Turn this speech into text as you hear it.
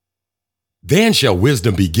Then shall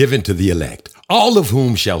wisdom be given to the elect, all of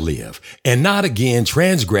whom shall live, and not again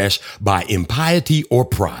transgress by impiety or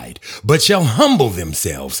pride, but shall humble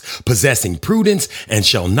themselves, possessing prudence, and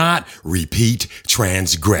shall not repeat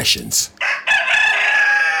transgressions.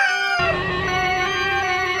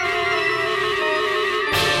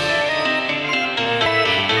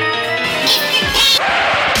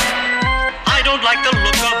 I don't like the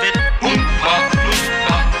look of it. Oompa,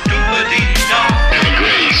 loompa, doobity-da. And a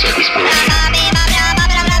gray circus parade.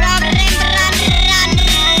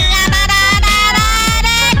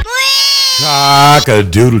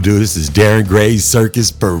 Cock-a-doodle-doo, this is Darren Gray's Circus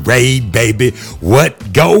Parade, baby.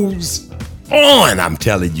 What goes on? I'm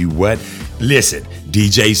telling you what. Listen,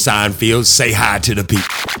 DJ Seinfeld, say hi to the people.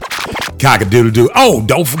 Cock-a-doodle-doo. Oh,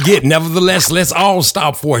 don't forget, nevertheless, let's all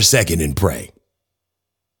stop for a second and pray.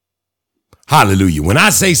 Hallelujah. When I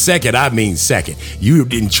say second, I mean second. You're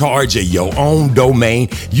in charge of your own domain.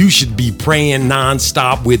 You should be praying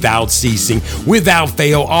nonstop without ceasing, without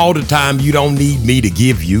fail, all the time. You don't need me to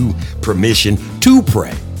give you permission to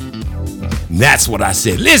pray. And that's what I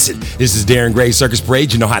said. Listen, this is Darren Gray's Circus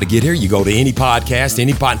Parade. You know how to get here. You go to any podcast,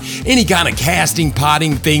 any kind of casting,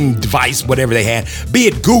 potting thing, device, whatever they had. Be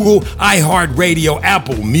it Google, iHeartRadio,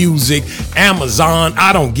 Apple Music, Amazon.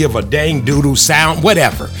 I don't give a dang doodle sound,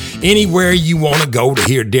 whatever. Anywhere you want to go to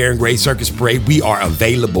hear Darren Gray's Circus Parade, we are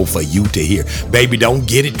available for you to hear. Baby, don't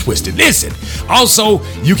get it twisted. Listen, also,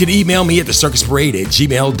 you can email me at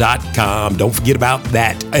thecircusparade@gmail.com. Don't forget about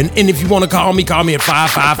that. And if you want to call me at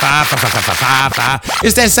 555.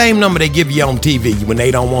 It's that same number they give you on TV when they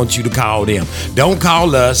don't want you to call them. Don't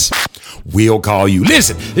call us. We'll call you.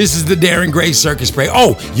 Listen, this is the Darren Gray Circus Parade.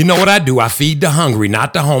 Oh, you know what I do? I feed the hungry,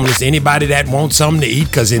 not the homeless. Anybody that wants something to eat,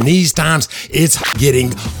 because in these times, it's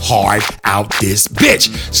getting hard out this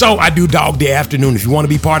bitch. So I do Dog Day Afternoon. If you want to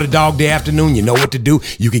be part of Dog Day Afternoon, you know what to do.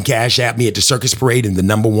 You can cash at me at the Circus Parade in the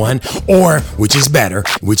number 1, or, which is better,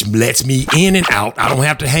 which lets me in and out. I don't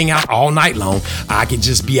have to hang out all night long. I can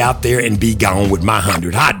just be out there and be gone with my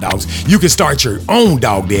 100 hot dogs. You can start your own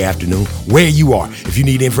Dog Day Afternoon where you are. If you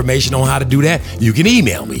need information on how to do that, you can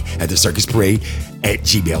email me at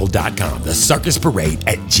thecircusparade@gmail.com.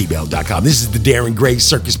 thecircusparade@gmail.com. This is the Darren Gray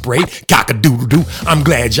Circus Parade. Cock-a-doodle-doo. I'm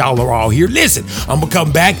glad y'all are all here. Listen, I'm going to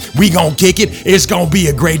come back. We going to kick it. It's going to be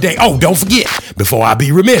a great day. Oh, don't forget, before I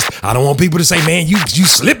be remiss, I don't want people to say, man, you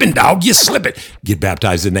slipping, dog. You slipping. Get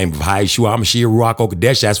baptized in the name of Yeshua HaMashiach Ruach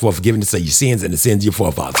HaKodesh. Ask for forgiveness of your sins and the sins of your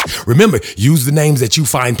forefathers. Remember, use the names that you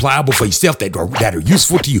find pliable for yourself that are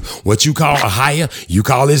useful to you. What you call a higher, you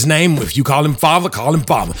call his name. If you call him Father, call him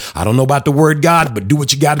Father. I don't know about the word God, but do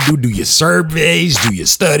what you got to do. Do your surveys, do your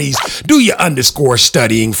studies, do your underscore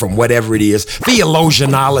studying from whatever it is,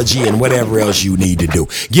 theologianology and whatever else you need to do.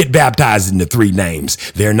 Get baptized in the 3 names.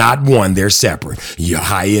 They're not one, they're separate. Your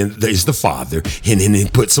high end is the Father, and then he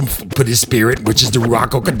put his spirit, which is the Ruach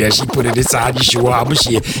HaKodesh, he put it inside Yeshua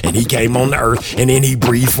HaMashiach, and he came on the earth, and then he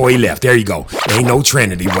breathed before he left. There you go. Ain't no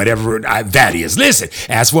Trinity, whatever that is. Listen,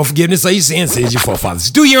 ask for forgiveness of your sins, sins your forefathers.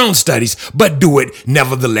 Do your own studies, but do it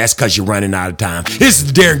nevertheless, because you're running out of time. This is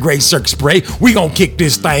the Darren Gray Circus Parade. We gonna kick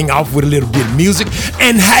this thing off with a little bit of music.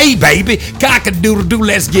 And hey, baby, cock-a-doodle-doo,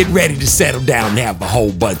 let's get ready to settle down and have a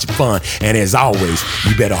whole bunch of fun. And as always,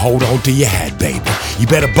 you better hold on to your hat, baby. You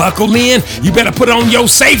better buckle in. You better put on your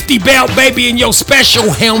safety belt, baby, and your special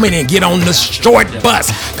helmet and get on the short bus,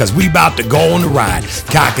 because we about to go on the ride.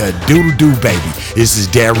 Cock-a-doodle-doo, baby. This is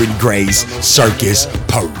Darren Gray's Circus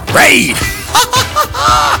Parade.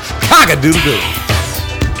 Cock-a-doodle-doo.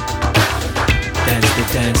 Dance the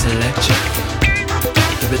dance electric.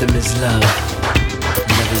 The rhythm is love.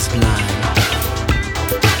 Love is blind.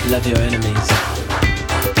 Love your enemies.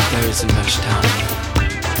 There isn't much time.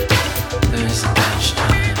 There isn't much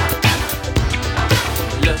time.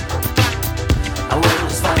 Look, our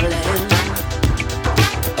world is falling.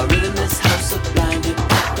 A rhythm is house of blind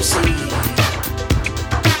hypocrisy.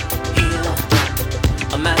 Hear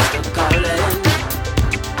a master calling.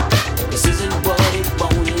 This isn't what it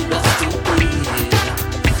wanted us to be.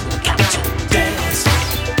 Got to dance,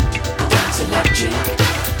 the dance electric.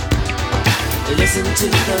 Listen to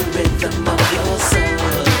the rhythm of your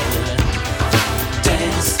soul.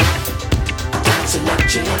 Dance, the dance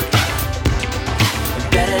electric.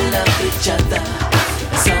 Better love each other.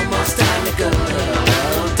 It's almost time to go.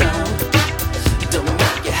 Don't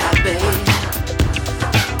make you happy.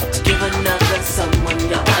 To give another someone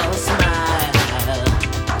your smile.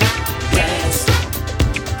 Dance,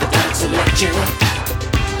 the dance electric.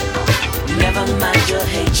 Never mind your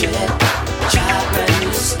hatred. Try a brand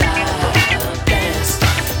new style. Dance,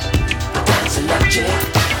 the dance electric.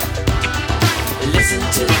 Listen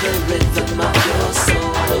to the rhythm of your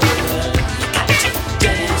soul.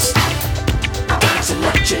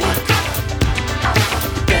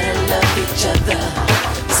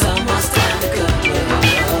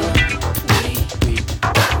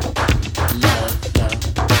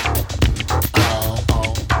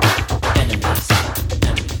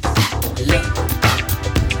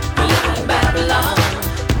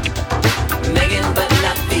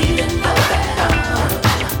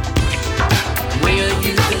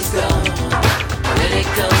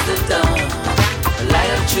 dawn. The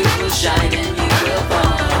light of truth will shine and you will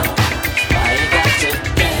fall. Why you got to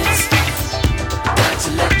dance? Dance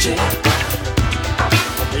electric.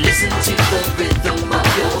 Listen to the rhythm of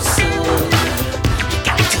your soul. You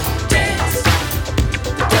got to dance.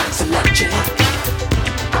 The dance electric.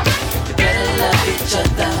 You better love each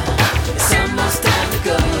other. It's almost time to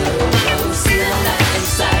go. See the light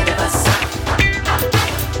inside of us.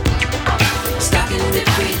 Stocking if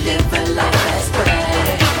we live a life that's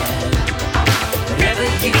bright. Whatever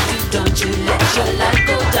you do, don't you let your light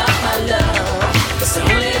go dark, my love. It's the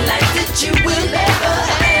only light that you will ever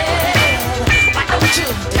have. Why don't you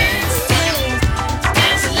dance,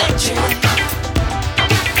 dance electric?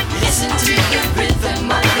 Listen to the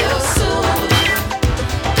rhythm of your soul.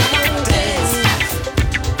 Dance,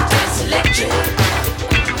 dance electric.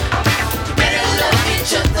 You better love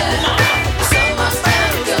each other. It's almost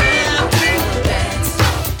time to go. Dance.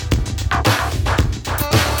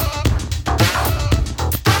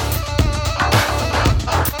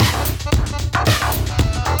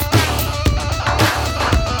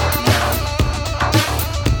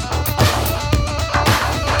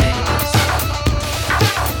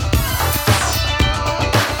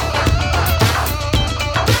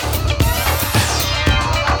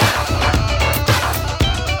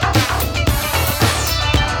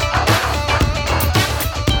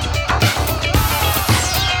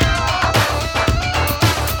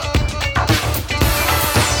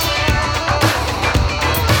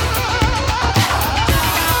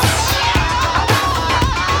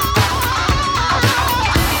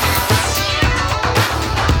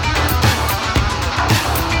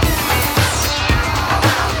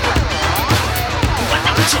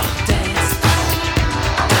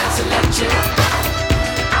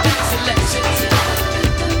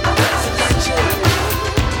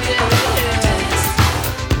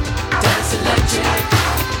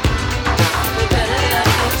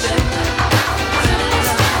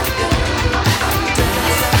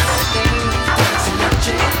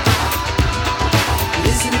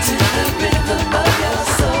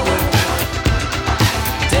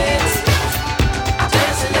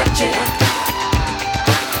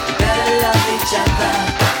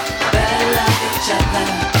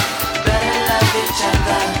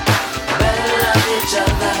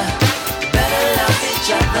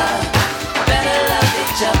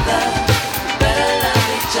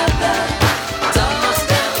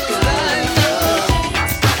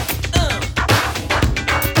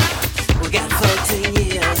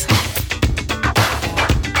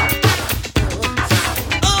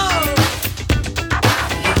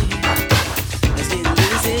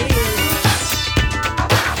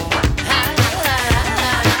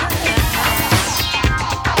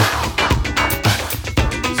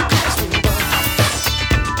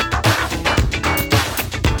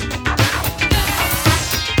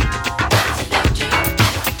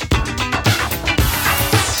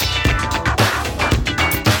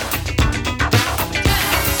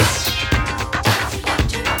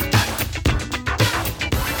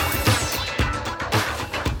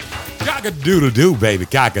 Cock-a-doodle-doo, baby.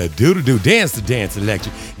 Cock-a-doodle-doo. Dance to Dance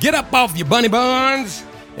Electric. Get up off your bunny buns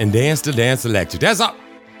and dance to Dance Electric. That's all.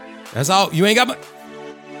 That's all. You ain't got much.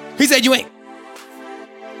 He said you ain't.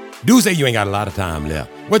 Dude said you ain't got a lot of time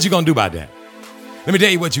left. What you gonna do about that? Let me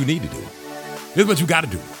tell you what you need to do. This is what you gotta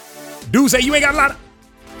do. Dude say you ain't got a lot of.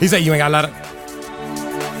 He said you ain't got a lot of.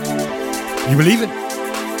 You believe it?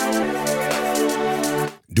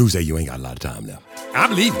 Dude say you ain't got a lot of time left. I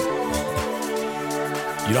believe it.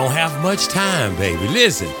 You don't have much time, baby.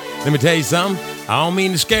 Listen, let me tell you something. I don't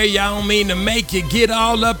mean to scare you. I don't mean to make you get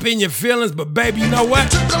all up in your feelings. But, baby, you know what?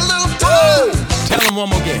 It took a little time. Tell them one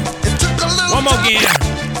more again. It took a little One more time. again.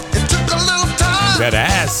 It took a little time. Better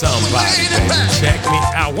ask somebody, We made it baby. back. Check me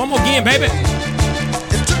out. One more again, baby.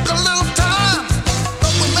 It took a little time,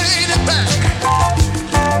 but we made it back.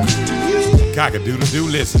 Cock-a-doodle-doo,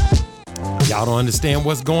 listen. Y'all don't understand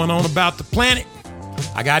what's going on about the planet?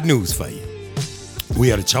 I got news for you.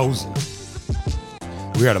 We are the chosen.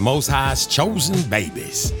 We are the Most High's chosen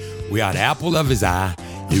babies. We are the apple of his eye.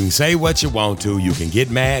 You can say what you want to. You can get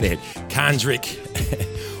mad at Condrick,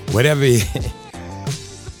 whatever.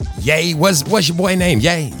 Yay, what's your boy name?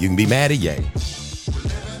 Yay. You can be mad at Yay.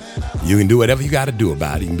 You can do whatever you got to do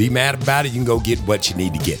about it. You can be mad about it. You can go get what you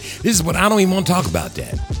need to get. This is what I don't even want to talk about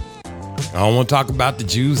that. I don't want to talk about the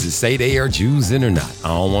Jews that say they are Jews in or not. I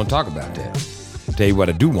don't want to talk about that. Tell you what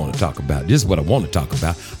I do want to talk about. This is what I want to talk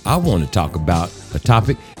about. I want to talk about a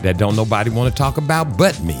topic that don't nobody want to talk about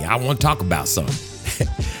but me. I want to talk about something.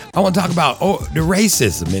 I want to talk about the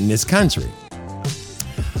racism in this country.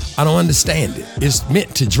 I don't understand it. It's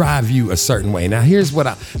meant to drive you a certain way. Now, here's what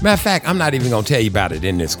matter of fact, I'm not even going to tell you about it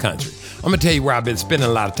in this country. I'm going to tell you where I've been spending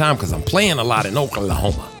a lot of time because I'm playing a lot in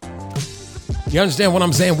Oklahoma. You understand what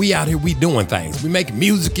I'm saying? We out here, we doing things. We making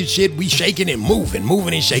music and shit. We shaking and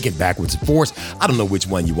moving and shaking backwards and forwards. I don't know which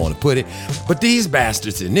one you want to put it. But these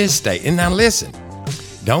bastards in this state, and now listen,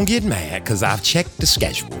 don't get mad because I've checked the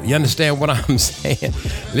schedule. You understand what I'm saying?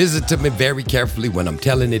 Listen to me very carefully when I'm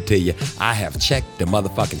telling it to you. I have checked the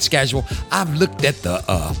motherfucking schedule. I've looked at the,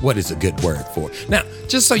 what is a good word for it? Now,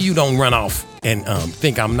 just so you don't run off and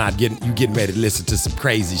think I'm not getting ready to listen to some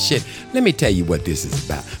crazy shit, let me tell you what this is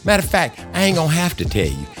about. Matter of fact, I ain't gonna have to tell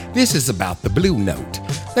you. This is about the Blue Note.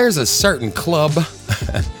 There's a certain club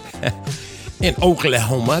in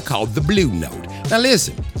Oklahoma called the Blue Note. Now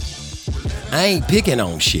listen, I ain't picking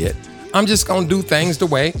on shit. I'm just gonna do things the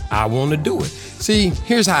way I wanna do it. See,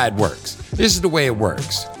 here's how it works. This is the way it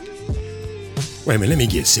works. Wait a minute, let me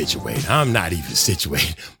get situated. I'm not even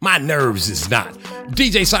situated. My nerves is not.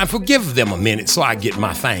 DJ Seinfeld, give them a minute so I get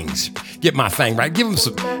my thing right. Give them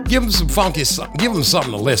some funky, give them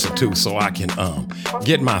something to listen to so I can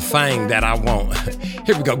get my thing that I want.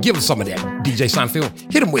 Here we go. Give them some of that, DJ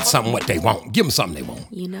Seinfeld. Hit them with something what they want. Give them something they want.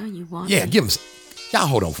 You know you want. Yeah, give them. Y'all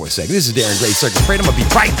hold on for a second. This is Darren Gray Circus Parade. I'm gonna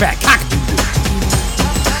be right back. Cock-a-doodle-doo.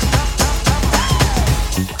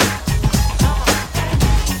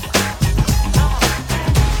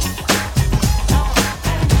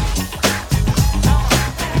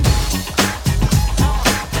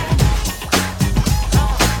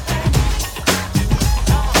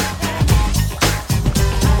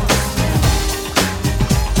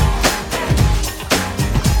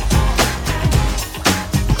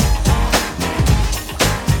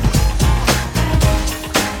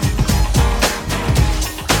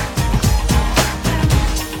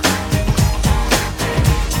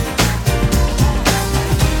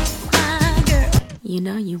 You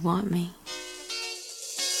know you want me.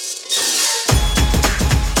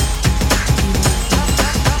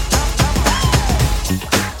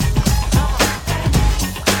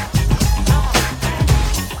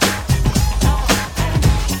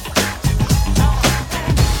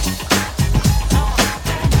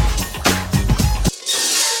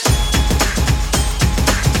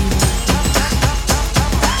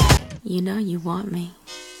 You know you want me.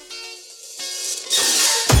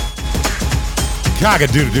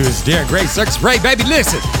 Cock-a-doodle-doo, it's Darren Gray Circus Parade, baby.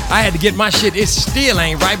 Listen, I had to get my shit. It still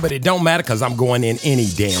ain't right, but it don't matter because I'm going in any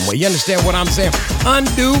damn way. You understand what I'm saying?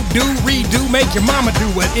 Undo, do, redo, make your mama do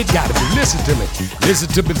what it gotta do. Listen to me. Listen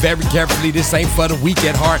to me very carefully. This ain't for the weak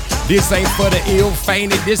at heart. This ain't for the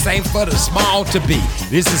ill-fainted. This ain't for the small to be.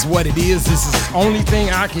 This is what it is. This is the only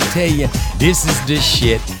thing I can tell you. This is the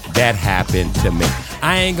shit that happened to me.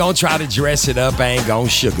 I ain't gonna try to dress it up. I ain't gonna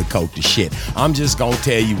sugarcoat the shit. I'm just gonna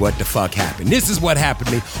tell you what the fuck happened. This is what happened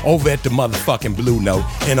to me over at the motherfucking Blue Note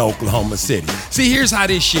in Oklahoma City. See, here's how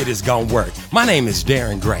this shit is gonna work. My name is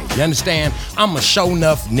Darren Gray. You understand? I'm a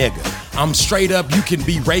show-nuff nigga. I'm straight up. You can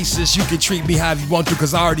be racist. You can treat me however you want to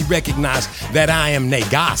because I already recognize that I am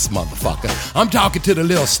Negas, motherfucker. I'm talking to the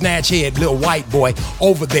little snatch-head little white boy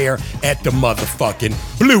over there at the motherfucking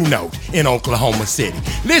Blue Note in Oklahoma City.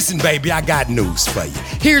 Listen, baby, I got news for you.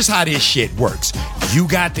 Here's how this shit works. You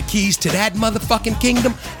got the keys to that motherfucking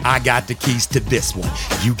kingdom. I got the keys to this one.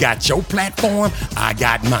 You got your platform. I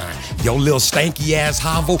got mine. Your little stanky ass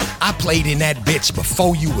hovel. I played in that bitch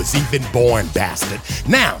before you was even born, bastard.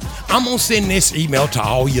 Now, I'm gonna send this email to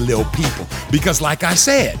all you little people because like I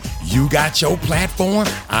said, you got your platform.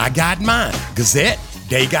 I got mine. Gazette,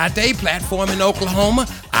 they got their platform in Oklahoma.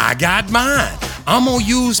 I got mine. I'm gonna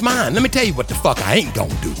use mine. Let me tell you what the fuck I ain't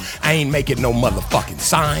gonna do. I ain't making no motherfucking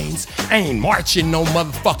signs. I ain't marching no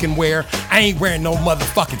motherfucking wear. I ain't wearing no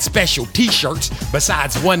motherfucking special t-shirts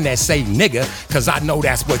besides one that say nigga, cause I know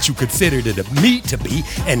that's what you consider me to be,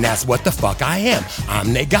 and that's what the fuck I am. I'm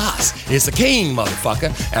Negas. It's a king,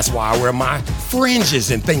 motherfucker. That's why I wear my fringes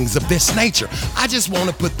and things of this nature. I just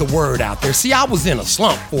wanna put the word out there. See, I was in a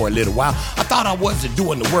slump for a little while. I thought I wasn't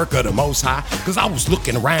doing the work of the Most High, cause I was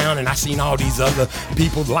looking around and I seen all these other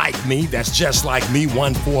people like me that's just like me,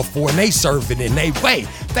 144, and they serving in they way.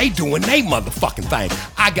 They doing they motherfucking thing.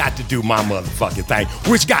 I got to do my motherfucking thing,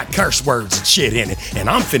 which got curse words and shit in it, and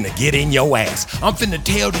I'm finna get in your ass. I'm finna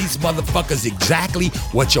tell these motherfuckers exactly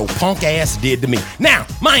what your punk ass did to me. Now,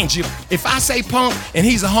 mind you, if I say punk and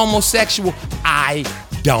he's a homosexual, I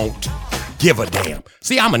don't give a damn.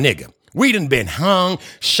 See, I'm a nigga. We done been hung,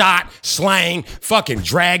 shot, slain, fucking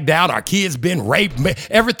dragged out. Our kids been raped,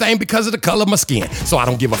 everything because of the color of my skin. So I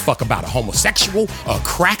don't give a fuck about a homosexual, a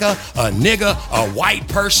cracker, a nigger, a white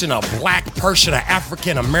person, a black person, an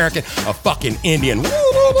African American, a fucking Indian. Woo,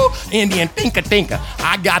 woo, woo. Indian thinker.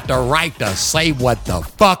 I got the right to say what the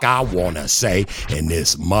fuck I want to say in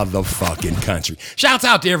this motherfucking country. Shouts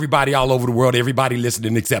out to everybody all over the world, everybody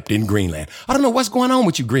listening except in Greenland. I don't know what's going on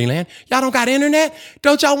with you, Greenland. Y'all don't got internet?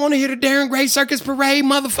 Don't y'all want to hear the Darren Gray Circus Parade,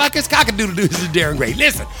 motherfuckers? Cock-a-doodle-doo, this is Darren Gray.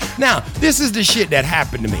 Listen, now, this is the shit that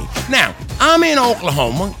happened to me. Now, I'm in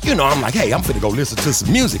Oklahoma. You know, I'm like, hey, I'm finna go listen to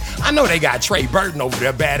some music. I know they got Trey Burton over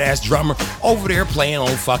there, badass drummer, over there playing on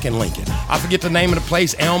fucking Lincoln. I forget the name of the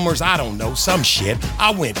place, Elmer's, I don't know, some shit.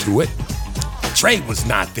 I went to it. Trey was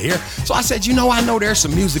not there. So I said, I know there's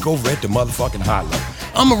some music over at the motherfucking Hollow.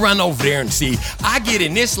 I'm gonna run over there and see. I get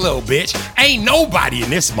in this little bitch. Ain't nobody in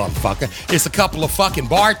this motherfucker. It's a couple of fucking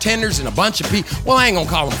bartenders and a bunch of people. Well, I ain't gonna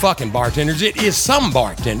call them fucking bartenders. It is some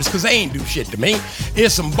bartenders, because they ain't do shit to me.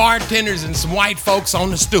 It's some bartenders and some white folks on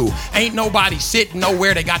the stool. Ain't nobody sitting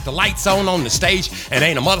nowhere. They got the lights on the stage, and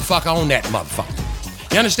ain't a motherfucker on that motherfucker.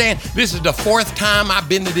 You understand? This is the 4th time I've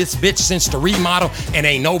been to this bitch since the remodel, and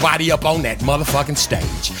ain't nobody up on that motherfucking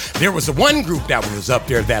stage. There was one group that was up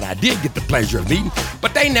there that I did get the pleasure of meeting,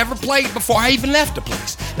 but they never played before I even left the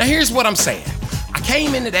place. Now here's what I'm saying. I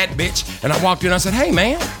came into that bitch, and I walked in and I said, hey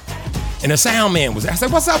man. And the sound man was there. I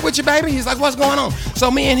said, what's up with you, baby? He's like, what's going on?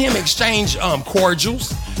 So me and him exchanged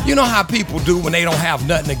cordials. You know how people do when they don't have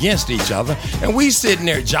nothing against each other. And we sitting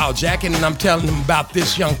there jaw-jacking, and I'm telling them about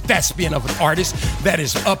this young thespian of an artist that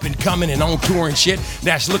is up and coming and on tour and shit,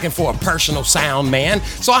 that's looking for a personal sound man.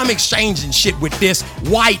 So I'm exchanging shit with this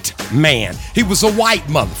white man. He was a white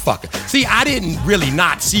motherfucker. See, I didn't really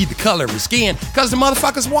not see the color of his skin because the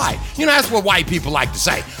motherfucker's white. You know, that's what white people like to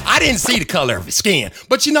say. I didn't see the color of his skin.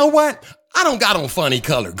 But you know what? I don't got on funny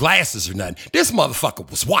colored glasses or nothing. This motherfucker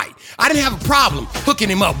was white. I didn't have a problem hooking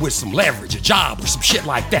him up with some leverage, a job, or some shit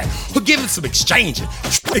like that. But giving some exchanging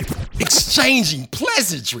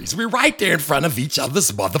pleasantries. We're right there in front of each other's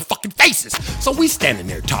motherfucking faces. So we standing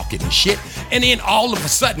there talking and shit. And then all of a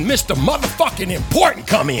sudden, Mr. Motherfucking Important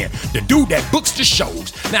come in. The dude that books the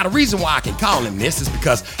shows. Now, the reason why I can call him this is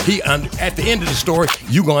because at the end of the story,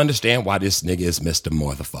 you gonna understand why this nigga is Mr.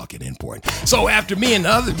 Motherfucking Important. So after me and the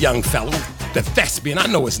other young fellow, the thespian, I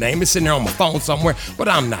know his name, it's sitting there on my phone somewhere, but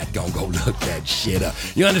I'm not gonna go look that shit up.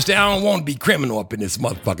 You understand? I don't want to be criminal up in this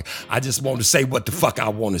motherfucker. I just want to say what the fuck I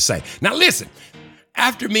want to say. Now listen,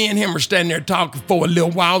 after me and him are standing there talking for a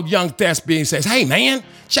little while, young thespian says, hey man,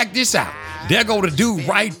 check this out. There go the dude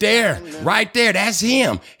right there, that's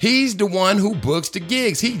him. He's the one who books the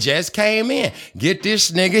gigs. He just came in. Get this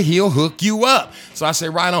nigga, he'll hook you up. So I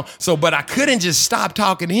said, right on. So, but I couldn't just stop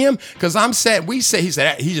talking to him because he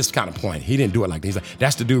just kind of pointed. He didn't do it like this. He's like,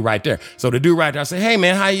 that's the dude right there. So the dude right there, I said, hey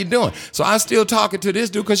man, how you doing? So I was still talking to this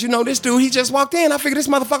dude because this dude, he just walked in. I figured this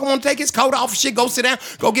motherfucker want to take his coat off and shit, go sit down,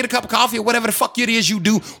 go get a cup of coffee or whatever the fuck it is you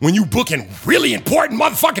do when you booking really important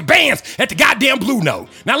motherfucking bands at the goddamn Blue Note.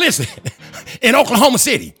 Now listen, in Oklahoma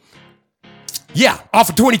City. Yeah, off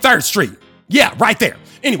of 23rd Street. Yeah, right there.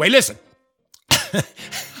 Anyway, listen.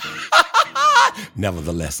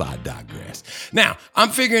 Nevertheless, I digress. Now, I'm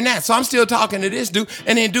figuring that. So I'm still talking to this dude,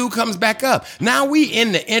 and then dude comes back up. Now we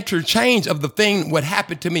in the interchange of the thing, what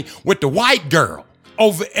happened to me with the white girl.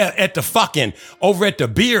 Over at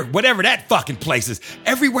the beer, whatever that fucking place is.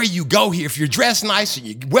 Everywhere you go here, if you're dressed nice and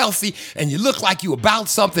you're wealthy and you look like you about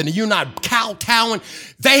something and you're not kowtowing,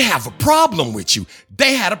 they have a problem with you.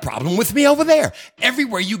 They had a problem with me over there.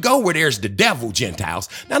 Everywhere you go where there's the devil, Gentiles.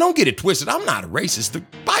 Now, don't get it twisted. I'm not a racist. The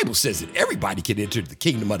Bible says that everybody can enter the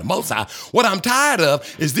kingdom of the Most High. What I'm tired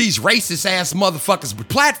of is these racist-ass motherfuckers with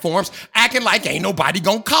platforms acting like ain't nobody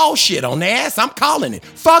gonna call shit on their ass. I'm calling it.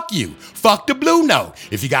 Fuck you. Fuck the Blue Note.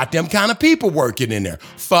 If you got them kind of people working in there,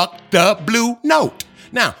 fuck the Blue Note.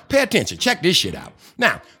 Now, pay attention. Check this shit out.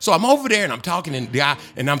 Now, so I'm over there and I'm talking to the guy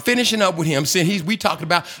and I'm finishing up with him. Since we talking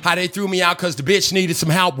about how they threw me out because the bitch needed some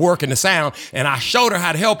help working the sound, and I showed her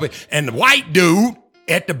how to help it. And the white dude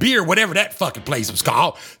at the beer, whatever that fucking place was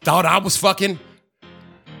called, thought I was fucking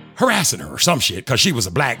harassing her or some shit because she was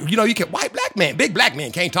a black. Big black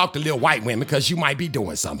man can't talk to little white women because you might be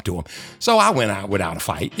doing something to them. So I went out without a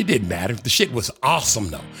fight. It didn't matter. The shit was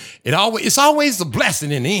awesome though. It's always a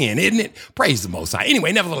blessing in the end, isn't it? Praise the Most High.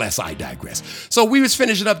 Anyway, nevertheless, I digress. So we was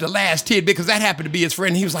finishing up the last tidbit because that happened to be his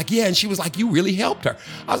friend. He was like, yeah, and she was like, you really helped her.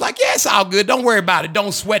 I was like, yeah, it's all good. Don't worry about it.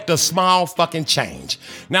 Don't sweat the small fucking change.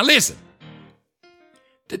 Now listen.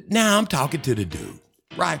 Now I'm talking to the dude.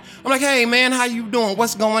 right? I'm like, hey, man, how you doing?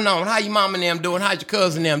 What's going on? How your mom and them doing? How's your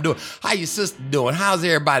cousin and them doing? How your sister doing? How's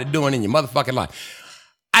everybody doing in your motherfucking life?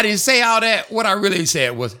 I didn't say all that. What I really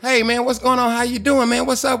said was, hey, man, what's going on? How you doing, man?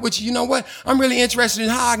 What's up with you? You know what? I'm really interested in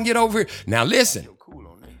how I can get over here. Now, listen,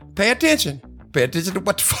 pay attention. Pay attention to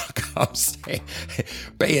what the fuck I'm saying.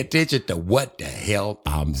 Pay attention to what the hell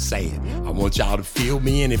I'm saying. I want y'all to fill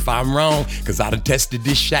me in if I'm wrong, because I done tested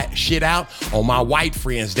this shit out on my white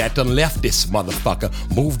friends that done left this motherfucker,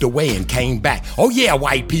 moved away and came back. Oh yeah,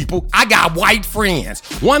 white people. I got white friends,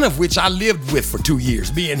 one of which I lived with for 2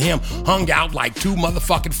 years. Me and him hung out like two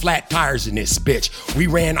motherfucking flat tires in this bitch. We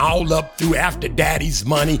ran all up through After Daddy's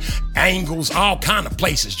Money, Angles, all kind of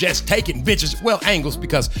places, just taking bitches. Well, Angles,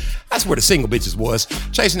 because that's where the single bitches was,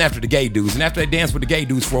 chasing after the gay dudes. And after they danced with the gay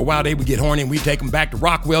dudes for a while, they would get horny and we'd take them back to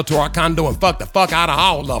Rockwell to our condo and fuck the fuck out of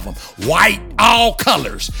all of them. White, all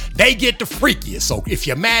colors. They get the freakiest. So if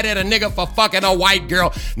you're mad at a nigga for fucking a white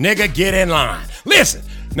girl, nigga, get in line. Listen,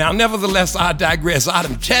 now, nevertheless, I digress. I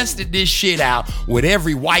done tested this shit out with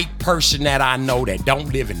every white person that I know that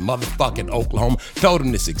don't live in motherfucking Oklahoma. Told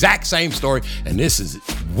them this exact same story, and this is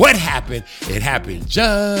what happened. It happened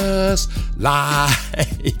just like...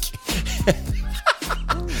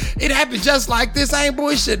 It happened just like this. I ain't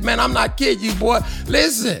bullshit, man. I'm not kidding you, boy.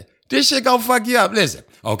 Listen, this shit gonna fuck you up. Listen,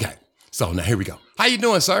 okay. So now here we go. How you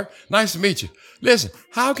doing, sir? Nice to meet you. Listen,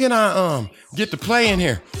 how can I get to play in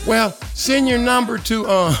here? Well, send your number to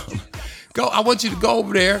go. I want you to go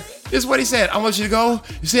over there. This is what he said. I want you to go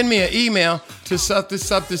send me an email to something.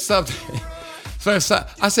 So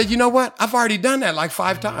I said, you know what? I've already done that like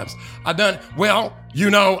 5 times. I done, well,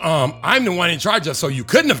 you know, I'm the one in charge of, so you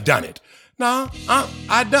couldn't have done it. No,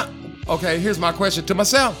 I done. Okay, here's my question to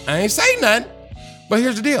myself. I ain't say nothing, but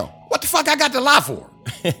here's the deal. What the fuck I got to lie for?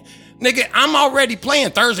 Nigga, I'm already playing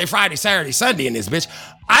Thursday, Friday, Saturday, Sunday in this bitch.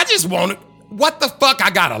 I just wanted, what the fuck I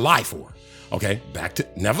got to lie for? Okay,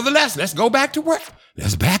 nevertheless, let's go back to work.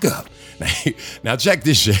 Let's back up. Now check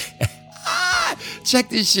this shit. Check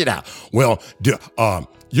this shit out. Well,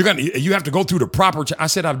 you have to go through the proper. I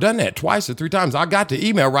said I've done that twice or 3 times. I got the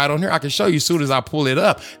email right on here. I can show you as soon as I pull it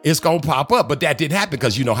up. It's gonna pop up, but that didn't happen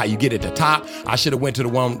because you know how you get at the top. I should have went to the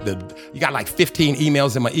one you got like 15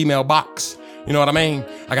 emails in my email box. You know what I mean?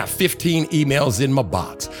 I got 15 emails in my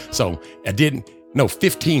box. So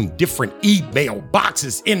 15 different email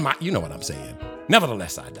boxes in my. You know what I'm saying?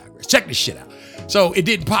 Nevertheless, I digress. Check this shit out. So it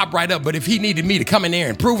didn't pop right up, but if he needed me to come in there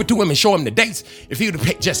and prove it to him and show him the dates, if he would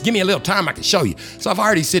have just give me a little time, I could show you. So I've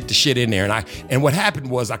already set the shit in there, and what happened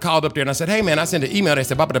was I called up there and I said, hey man, I sent an email that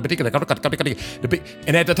said,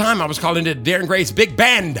 and at the time I was calling it Darren Gray's Big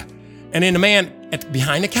Band, and then the man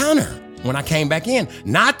behind the counter, when I came back in,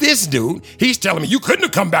 not this dude, he's telling me, you couldn't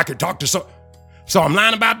have come back and talked to so I'm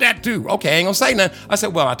lying about that too. Okay, I ain't gonna say nothing. I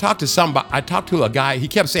said, well, I talked to a guy, he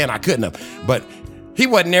kept saying I couldn't have, but he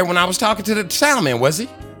wasn't there when I was talking to the sound man, was he?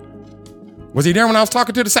 Was he there when I was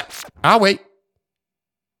talking to the sound? I'll wait.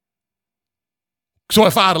 So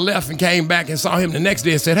if I'd have left and came back and saw him the next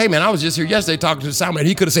day and said, hey man, I was just here yesterday talking to the sound man,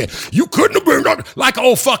 he could have said, you couldn't have been like an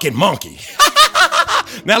old fucking monkey.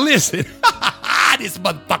 Now listen, this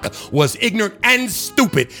motherfucker was ignorant and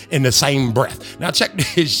stupid in the same breath. Now check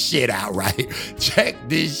this shit out right. Check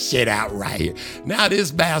this shit out right here. Now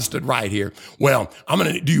this bastard right here. Well,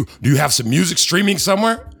 do you have some music streaming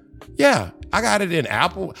somewhere? Yeah, I got it in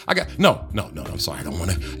Apple. No, I'm sorry. I don't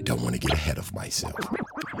want to get ahead of myself.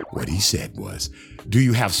 What he said was, do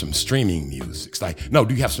you have some streaming music? It's like, no,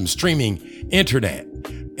 do you have some streaming internet?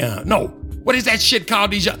 No. What is that shit called?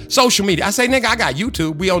 These social media. I say, nigga, I got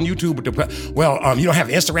YouTube. We on YouTube with you don't have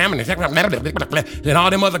Instagram and all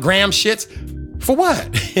them other gram shits? For what?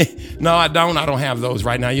 No, I don't. I don't have those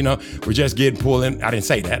right now. You know, we're just getting pulled in. I didn't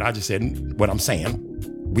say that. I just said what I'm saying.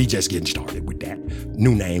 We just getting started with that.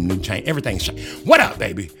 New name, new chain, everything's changed. What up,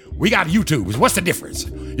 baby? We got YouTube. What's the difference?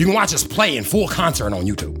 You can watch us play in full concert on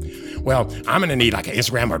YouTube. Well, I'm gonna need like an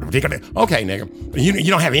Instagram or okay, nigga. You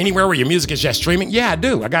don't have anywhere where your music is just streaming? Yeah, I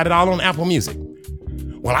do. I got it all on Apple Music.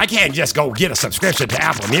 Well, I can't just go get a subscription to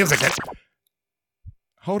Apple Music.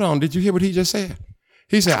 Hold on, did you hear what he just said?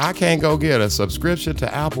 He said, I can't go get a subscription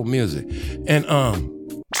to Apple Music. And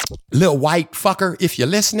little white fucker, if you're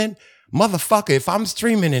listening, motherfucker, if I'm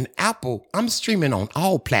streaming in Apple, I'm streaming on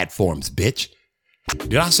all platforms, bitch.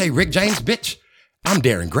 Did I say Rick James, bitch? I'm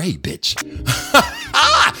Darren Gray, bitch.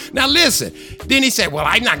 Now listen, then he said, well,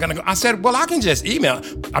 I'm not going to go. I said, well, I can just email.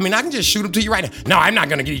 I can just shoot them to you right now. No, I'm not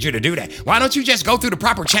going to get you to do that. Why don't you just go through the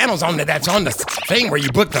proper channels that's on the thing where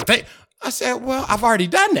you book the thing? I said, well, I've already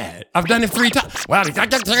done that. I've done it 3 times. Well,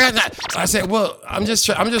 I said, well, I'm just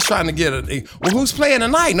trying to get well, who's playing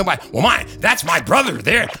tonight? Nobody. Well, that's my brother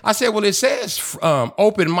there. I said, well, it says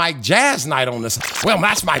open mic jazz night on this. Well,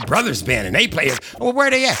 that's my brother's band and they play it. Well,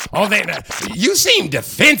 where they at? Oh, you seem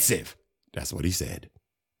defensive. That's what he said.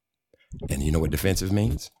 And you know what defensive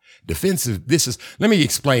means? Defensive, let me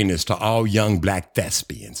explain this to all young black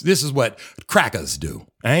thespians. This is what crackers do.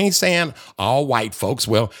 I ain't saying all white folks.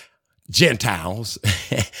 Well, Gentiles,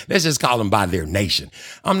 let's just call them by their nation.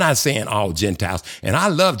 I'm not saying all Gentiles, and I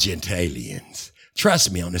love Gentilians.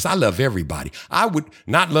 Trust me on this. I love everybody. I would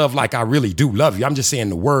not love like I really do love you. I'm just saying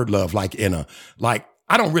the word love like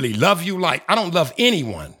I don't really love you I don't love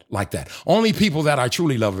anyone like that. Only people that I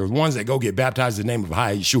truly love are the ones that go get baptized in the name of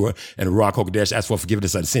High Yeshua and the Ruach HaKodesh, ask for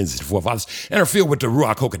forgiveness of sins to the forefathers, and are filled with the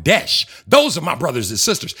Ruach HaKodesh. Those are my brothers and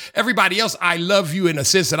sisters. Everybody else, I love you in a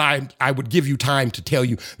sense that I would give you time to tell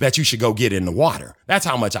you that you should go get in the water. That's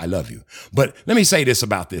how much I love you. But let me say this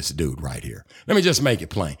about this dude right here. Let me just make it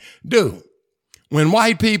plain. Dude, when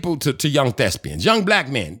white people to young thespians, young black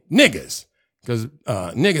men, niggas, because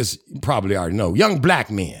niggas probably already know, young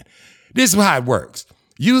black men, this is how it works.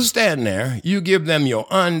 You stand there, you give them your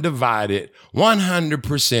undivided,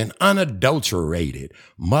 100% unadulterated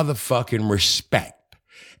motherfucking respect,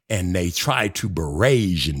 and they try to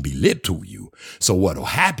berate and belittle you. So what'll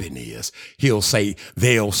happen is they'll say,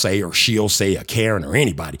 or she'll say, or Karen or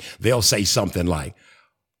anybody, they'll say something like,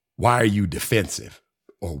 why are you defensive?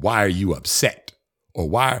 Or why are you upset?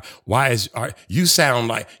 Or you sound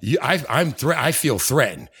like I feel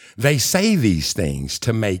threatened. They say these things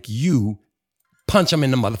to make you punch him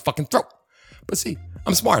in the motherfucking throat. But see,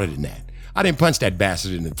 I'm smarter than that. I didn't punch that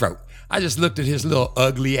bastard in the throat. I just looked at his little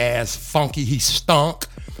ugly ass funky. He stunk.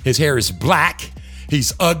 His hair is black.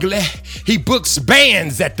 He's ugly. He books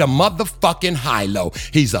bands at the motherfucking high-low.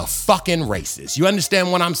 He's a fucking racist. You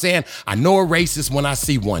understand what I'm saying? I know a racist when I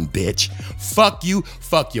see one, bitch. Fuck you.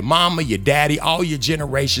 Fuck your mama, your daddy, all your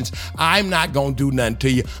generations. I'm not gonna do nothing to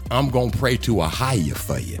you. I'm gonna pray to a higher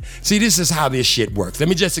for you. See, this is how this shit works. Let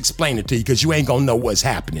me just explain it to you because you ain't gonna know what's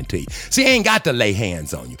happening to you. See, I ain't got to lay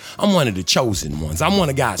hands on you. I'm one of the chosen ones. I'm one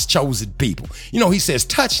of God's chosen people. You know, he says,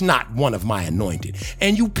 touch not one of my anointed.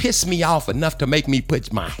 And you piss me off enough to make me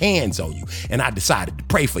put my hands on you, and I decided to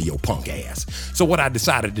pray for your punk ass. So what I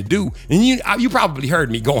decided to do, and you probably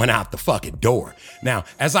heard me going out the fucking door. Now,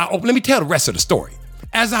 let me tell the rest of the story.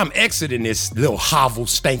 As I'm exiting this little hovel,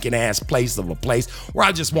 stinking ass place where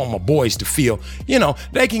I just want my boys to feel,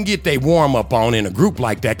 they can get their warm up on in a group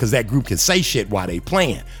like that because that group can say shit while they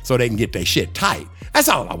playing so they can get their shit tight. That's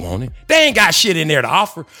all I wanted. They ain't got shit in there to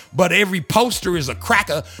offer, but every poster is a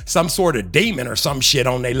cracker, some sort of demon or some shit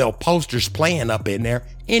on their little posters playing up in there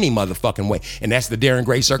any motherfucking way. And that's the Darren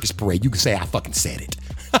Gray Circus Parade. You can say I fucking said it.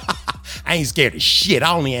 I ain't scared of shit.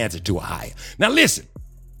 I only answer to a higher. Now listen.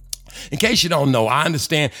 In case you don't know, I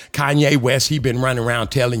understand Kanye West, he been running around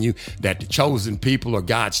telling you that the chosen people are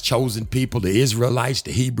God's chosen people, the Israelites,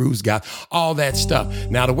 the Hebrews, God, all that stuff.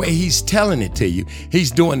 Now, the way he's telling it to you, he's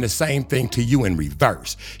doing the same thing to you in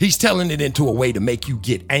reverse. He's telling it into a way to make you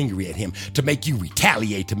get angry at him, to make you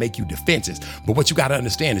retaliate, to make you defensive. But what you got to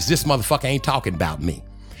understand is this motherfucker ain't talking about me.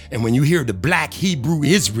 And when you hear the black Hebrew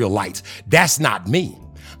Israelites, that's not me.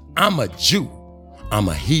 I'm a Jew. I'm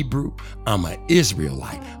a Hebrew, I'm an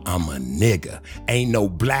Israelite, I'm a nigga. Ain't no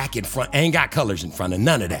black in front, ain't got colors in front of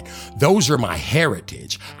none of that. Those are my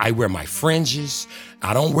heritage. I wear my fringes.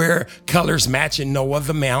 I don't wear colors matching no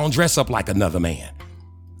other man. I don't dress up like another man.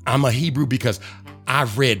 I'm a Hebrew because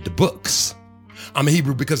I've read the books. I'm a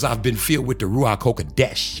Hebrew because I've been filled with the Ruach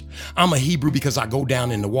HaKodesh. I'm a Hebrew because I go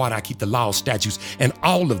down in the water. I keep the law, statutes, and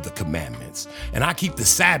all of the commandments. And I keep the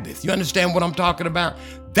Sabbath. You understand what I'm talking about?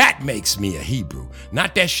 That makes me a Hebrew.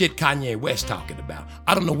 Not that shit Kanye West talking about.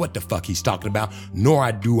 I don't know what the fuck he's talking about,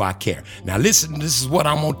 nor do I care. Now listen, this is what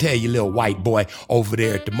I'm gonna tell you, little white boy over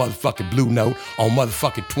there at the motherfucking Blue Note on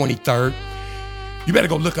motherfucking 23rd. You better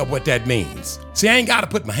go look up what that means. See, I ain't got to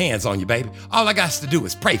put my hands on you, baby. All I got to do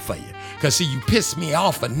is pray for you. Because, see, you piss me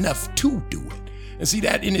off enough to do it. And see,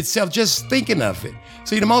 that in itself, just thinking of it.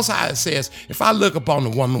 See, the Most High says, if I look upon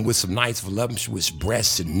a woman with some nice, voluptuous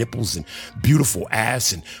breasts and nipples and beautiful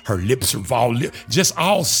ass and her lips are all just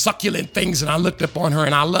all succulent things, and I looked upon her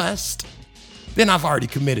and I lust, then I've already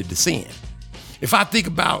committed to sin. If I think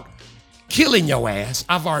about killing your ass,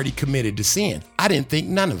 I've already committed to sin. I didn't think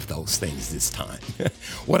none of those things this time.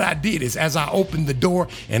 What I did is, as I opened the door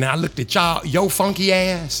and I looked at your funky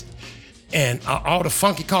ass and all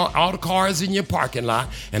the cars in your parking lot,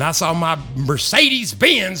 and I saw my Mercedes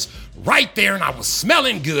Benz right there, and I was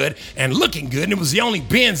smelling good and looking good, and it was the only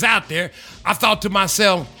Benz out there, I thought to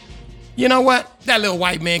myself, you know what? That little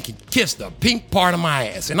white man can kiss the pink part of my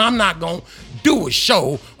ass. And I'm not going to do a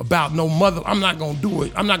show about no mother. I'm not going to do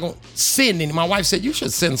it. I'm not going to send any. My wife said, you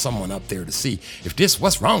should send someone up there to see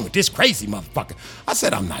what's wrong with this crazy motherfucker. I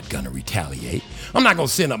said, I'm not going to retaliate. I'm not going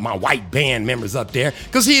to send up my white band members up there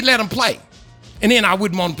because he'd let them play. And then I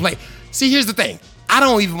wouldn't want to play. See, here's the thing. I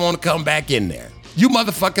don't even want to come back in there. You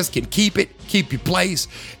motherfuckers can keep your place.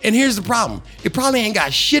 And here's the problem. It probably ain't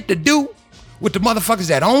got shit to do with the motherfuckers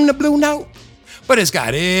that own the Blue Note, but it's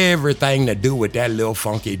got everything to do with that little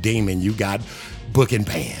funky demon you got booking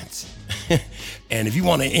bands. And if you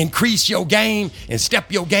want to increase your game and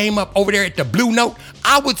step your game up over there at the Blue Note,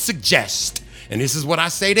 I would suggest, and this is what I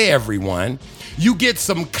say to everyone, you get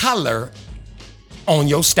some color on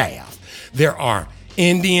your staff. There are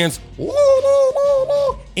Indians,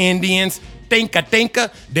 Indians,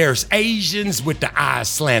 thinka. There's Asians with the eyes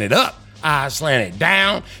slanted up, eyes slanted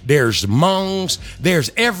down. There's Hmongs.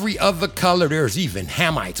 There's every other color. There's even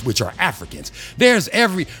Hamites, which are Africans.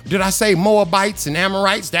 Did I say Moabites and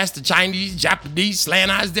Amorites? That's the Chinese, Japanese,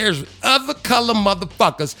 slant eyes. There's other color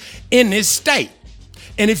motherfuckers in this state.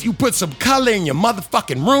 And if you put some color in your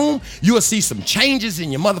motherfucking room, you'll see some changes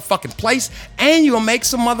in your motherfucking place, and you'll make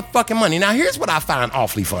some motherfucking money. Now, here's what I find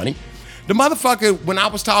awfully funny. The motherfucker, when I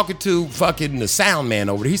was talking to fucking the sound man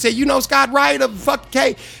over there, he said, you know Scott Wright of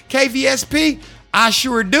fucking KVSP? I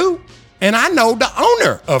sure do. And I know the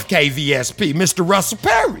owner of KVSP, Mr. Russell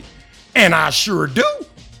Perry. And I sure do.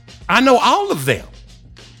 I know all of them.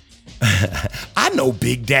 I know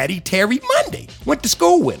Big Daddy Terry Monday. Went to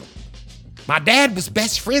school with him. My dad was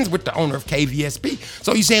best friends with the owner of KVSP.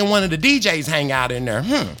 So he's saying one of the DJs hang out in there.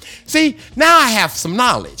 See, now I have some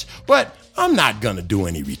knowledge. But I'm not gonna do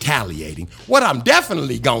any retaliating. What I'm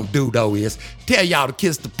definitely gonna do, though, is tell y'all to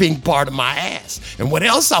kiss the pink part of my ass. And what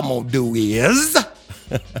else I'm gonna do is,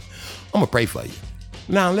 I'm gonna pray for you.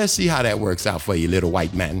 Now, let's see how that works out for you, little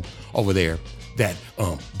white man over there that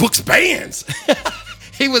books bands.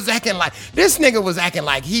 This nigga was acting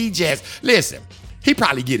like listen, he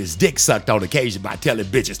probably get his dick sucked on occasion by telling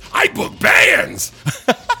bitches, I book bands.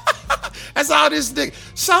 That's all this nigga.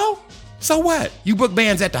 So what? You book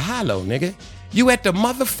bands at the Hollow, nigga. You at the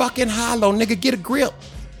motherfucking Hollow, nigga. Get a grip.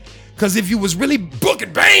 Because if you was really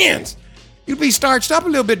booking bands, you'd be starched up a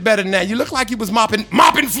little bit better than that. You look like you was mopping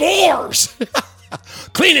floors,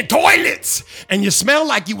 cleaning toilets, and you smell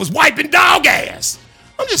like you was wiping dog ass.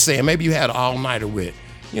 I'm just saying, maybe you had an all-nighter with,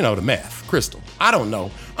 the meth, crystal. I don't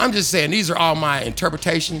know. I'm just saying, these are all my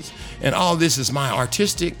interpretations, and all this is my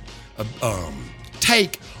artistic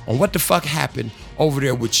take on what the fuck happened over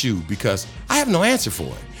there with you, because I have no answer for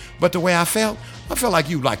it. But the way I felt like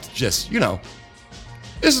you'd like to just,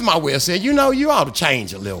 this is my way of saying, you ought to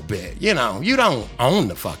change a little bit. You don't own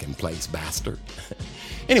the fucking place, bastard.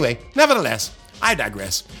 Anyway, nevertheless, I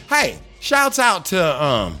digress. Hey, shouts out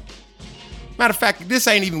to, matter of fact, this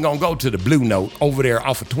ain't even gonna go to the Blue Note over there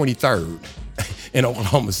off of 23rd in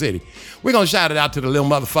Oklahoma City. We're gonna shout it out to the little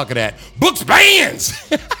motherfucker that books bands.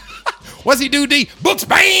 What's he do, D? Books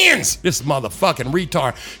bands! This motherfucking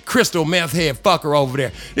retard, crystal meth head fucker over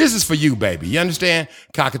there. This is for you, baby. You understand?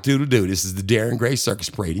 Cock-a-doodle-doo. This is the Darren Gray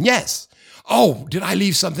Circus Parade. And yes. Oh, did I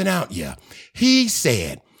leave something out? Yeah. He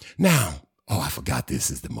said, now, I forgot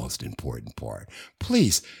this is the most important part.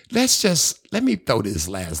 Please, let me throw this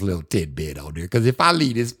last little tidbit on there, because if I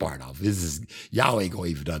leave this part off, y'all ain't gonna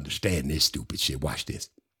even understand this stupid shit. Watch this.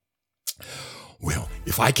 Well,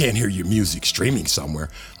 if I can't hear your music streaming somewhere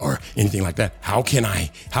or anything like that, how can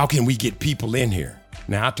we get people in here?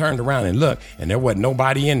 Now, I turned around and looked, and there wasn't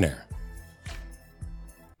nobody in there.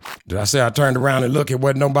 Did I say I turned around and looked, it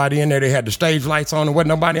wasn't nobody in there? They had the stage lights on and wasn't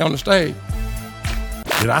nobody on the stage.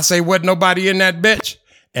 Did I say wasn't nobody in that bitch?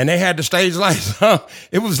 And they had the stage lights on?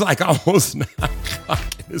 It was like almost 9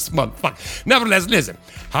 o'clock in this motherfucker. Nevertheless, listen,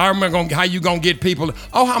 how you gonna get people?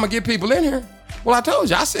 How I'm gonna get people in here? Well, I told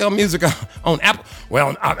you, I sell music on Apple.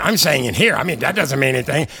 Well, I'm saying in here. I mean, that doesn't mean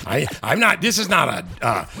anything. I'm not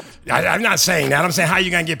saying that. I'm saying, how you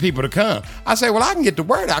going to get people to come? I say, well, I can get the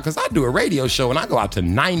word out because I do a radio show and I go out to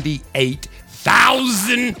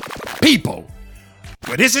 98,000 people.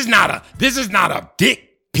 But this is not a piss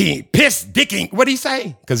dicking. What did he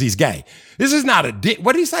say? Because he's gay. This is not a dick.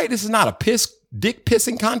 What did he say? This is not a dick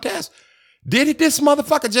pissing contest. Did this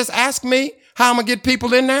motherfucker just ask me how I'm going to get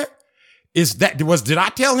people in there? Did I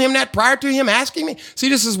tell him that prior to him asking me? See,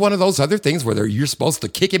 this is one of those other things where you're supposed to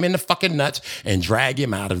kick him in the fucking nuts and drag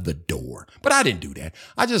him out of the door. But I didn't do that.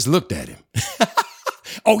 I just looked at him.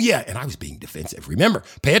 Oh, yeah, and I was being defensive. Remember,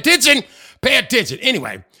 pay attention.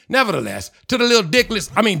 Anyway, nevertheless, to the little dick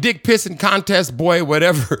pissing contest, boy,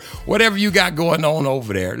 whatever you got going on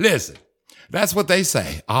over there. Listen, That's what they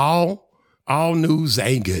say. All news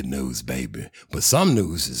ain't good news, baby. But some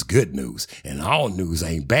news is good news. And all news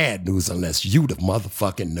ain't bad news unless you the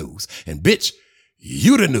motherfucking news. And bitch,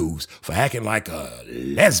 you the news for acting like a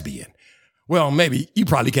lesbian. Well, maybe you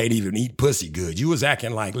probably can't even eat pussy good. You was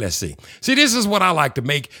acting like, let's see. See, this is what I like to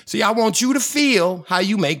make. See, I want you to feel how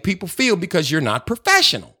you make people feel because you're not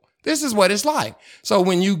professional. This is what it's like. So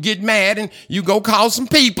when you get mad and you go call some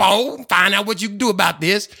people, find out what you can do about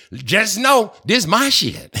this, just know this my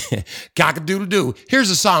shit. Cock-a-doodle-doo.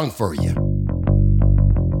 Here's a song for you.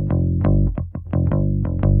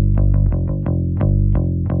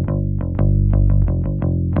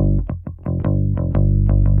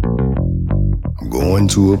 I'm going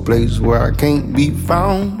to a place where I can't be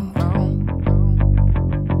found.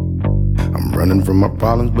 I'm running from my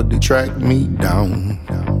problems, but they track me down.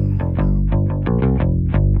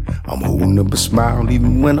 I'm holding up a smile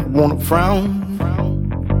even when I wanna frown.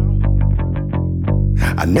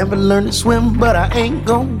 I never learned to swim, but I ain't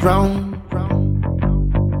gon' drown.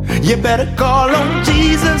 You better call on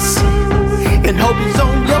Jesus and hope he's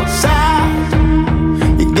on your side.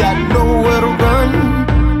 You got nowhere to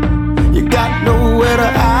run, you got nowhere to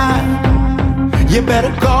hide. You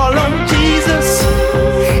better call on Jesus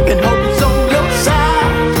and hope he's on your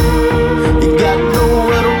side. You got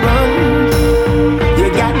nowhere to run, you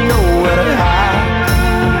got nowhere to hide.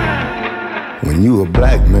 When you a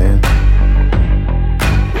black man,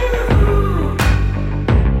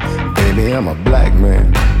 baby, I'm a black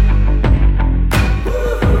man.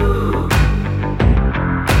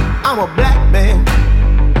 I'm a black man.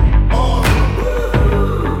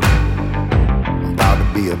 I'm proud to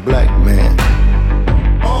be a black man.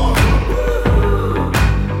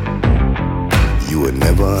 You would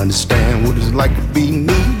never understand what it's like to be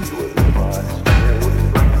me.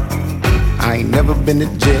 I ain't never been to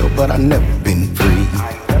jail, but I never been free.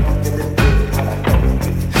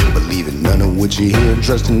 Believe in none of what you hear and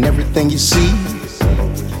trust in everything you see.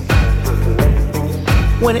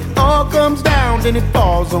 When it all comes down, then it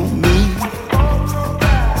falls on me.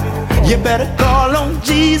 You better call on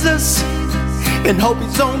Jesus and hope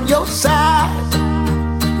he's on your side.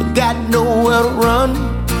 You got nowhere to run,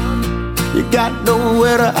 you got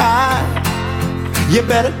nowhere to hide. You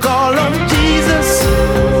better call on Jesus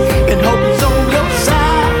and hope he's on your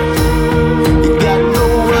side. You got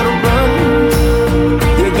nowhere to run,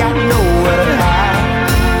 you got nowhere to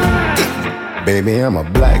hide. Baby, I'm a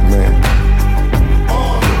black man.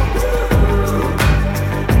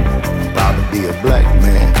 Proud to be a black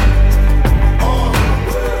man.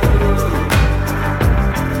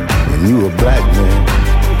 When you a black man,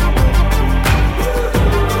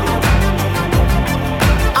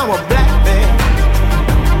 I'm a black man.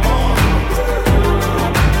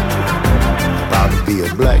 Proud to be a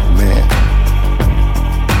black man.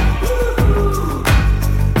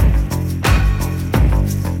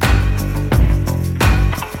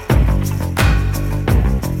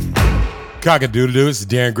 Cock-a-doodle-doo, it's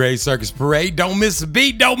the Darren Gray Circus Parade. Don't miss a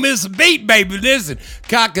beat, don't miss a beat, baby. Listen,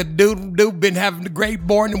 cock-a-doodle-doo, been having a great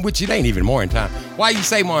morning, which it ain't even morning time. Why you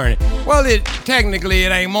say morning? Well, technically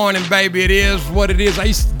it ain't morning, baby. It is what it is. I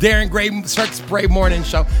used to Darren Gray Circus Parade morning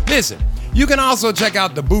show. Listen, you can also check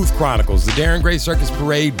out the Booth Chronicles, the Darren Gray Circus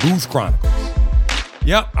Parade Booth Chronicles.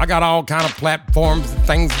 Yep, I got all kind of platforms and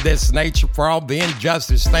things of this nature for all the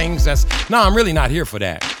injustice things. No, I'm really not here for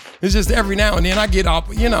that. It's just every now and then I get off,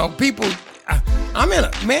 people...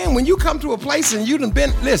 man, when you come to a place and you done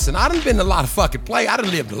been, listen, I done been to a lot of fucking places. I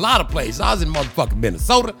done lived a lot of places. I was in motherfucking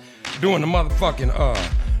Minnesota doing the motherfucking,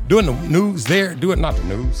 doing the news there, not the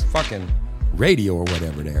news, fucking radio or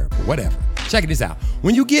whatever there, but whatever. Check this out.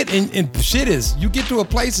 When you get in shit is, you get to a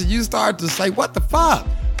place and you start to say, what the fuck?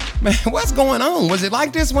 Man, what's going on? Was it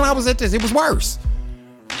like this when I was at this? It was worse.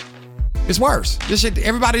 It's worse. This shit,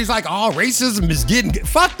 everybody's like, oh, racism is getting,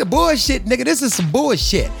 fuck the bullshit, nigga. This is some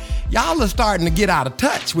bullshit. Y'all are starting to get out of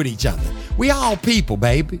touch with each other. We all people,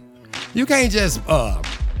 baby. You can't just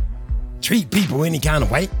treat people any kind of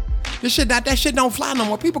way. That shit don't fly no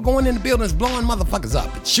more. People going in the buildings blowing motherfuckers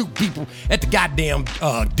up and shoot people at the goddamn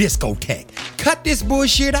discotheque. Cut this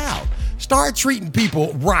bullshit out. Start treating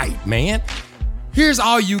people right, man. Here's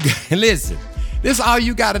all you got. Listen, this all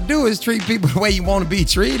you got to do is treat people the way you want to be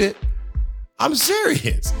treated. I'm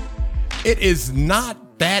serious. It is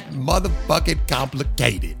not that motherfucking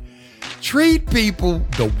complicated. Treat people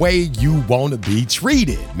the way you want to be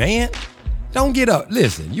treated, man. Don't get up.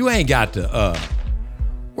 Listen, you ain't got to,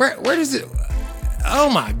 where does it,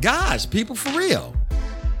 oh my gosh, people, for real.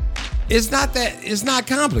 It's not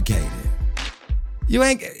complicated. You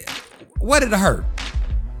ain't, what did it hurt?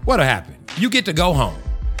 What'll happen? You get to go home.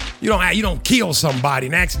 You don't kill somebody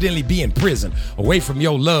and accidentally be in prison away from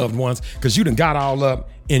your loved ones because you done got all up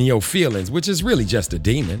in your feelings, which is really just a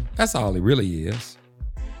demon. That's all it really is.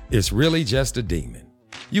 It's really just a demon.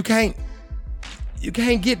 You can't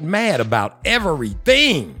get mad about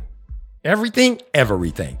everything. Everything.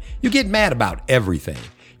 You get mad about everything.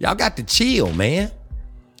 Y'all got to chill, man.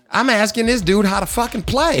 I'm asking this dude how to fucking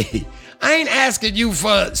play. I ain't asking you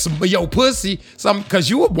for some of your pussy, because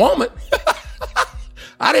you a woman.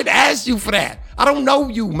 I didn't ask you for that. I don't know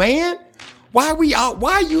you, man. Why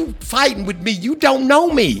are you fighting with me? You don't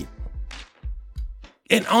know me.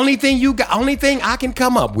 And only thing I can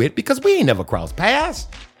come up with, because we ain't never crossed paths.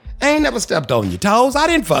 I ain't never stepped on your toes. I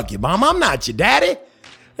didn't fuck your mom. I'm not your daddy.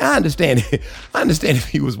 I understand if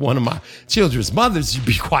he was one of my children's mothers, you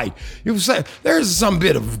would say, there's some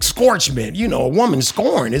bit of scorchment, a woman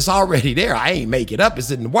scorn. It's already there. I ain't make it up. It's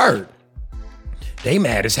in the word. They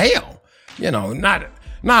mad as hell.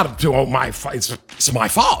 Not to my fault. It's my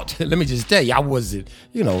fault. Let me just tell you, I wasn't,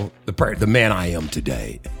 the man I am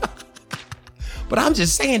today. But I'm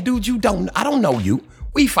just saying, dude, I don't know you.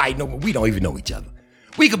 We fight, we don't even know each other.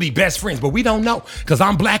 We could be best friends, but we don't know, because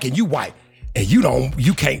I'm black and you white. And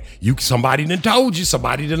somebody done told you,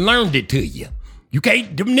 somebody done learned it to you. You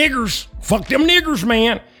can't, fuck them niggers,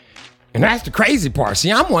 man. And that's the crazy part.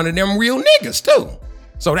 See, I'm one of them real niggas too.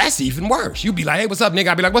 So that's even worse. You be like, hey, what's up, nigga?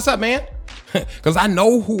 I be like, what's up, man? Because I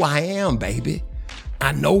know who I am, baby.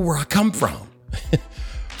 I know where I come from.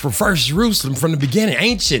 From first Jerusalem, from the beginning,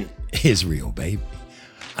 ancient Israel, baby.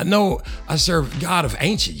 I know I serve God of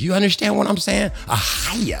ancient. You understand what I'm saying?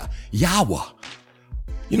 Ahaya, Yahweh.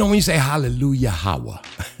 When you say hallelujah, Hawa,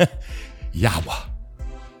 Yahweh,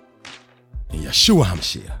 and Yeshua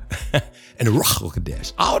HaMashiach, and the Ruach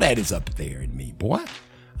HaKodesh, all that is up there in me, boy.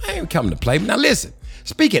 I ain't coming to play. Now listen,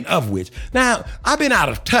 speaking of which, now I've been out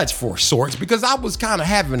of touch for sorts because I was kind of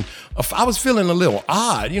I was feeling a little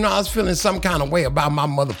odd. I was feeling some kind of way about my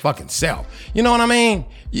motherfucking self. You know what I mean?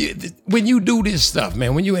 When you do this stuff,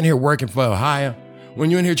 man, when you in here working for a hire, when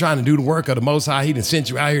you're in here trying to do the work of the Most High, he done sent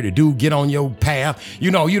you out here to get on your path. You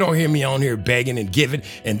don't hear me on here begging and giving,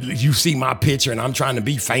 and you see my picture and I'm trying to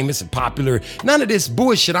be famous and popular. None of this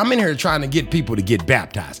bullshit. I'm in here trying to get people to get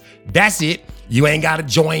baptized. That's it. You ain't got to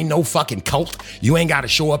join no fucking cult. You ain't got to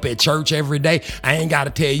show up at church every day. I ain't got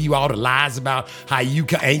to tell you all the lies about how you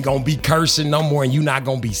ain't going to be cursing no more and you not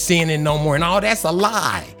going to be sinning no more and all that's a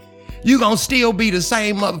lie. You going to still be the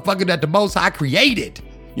same motherfucker that the Most High created.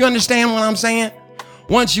 You understand what I'm saying?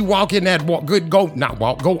 Once you walk in that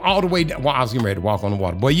go all the way down. Well, I was getting ready to walk on the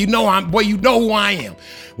water. Boy, you know who I am.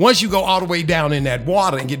 Once you go all the way down in that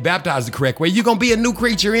water and get baptized the correct way, you're going to be a new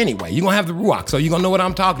creature anyway. You're going to have the Ruach, so you're going to know what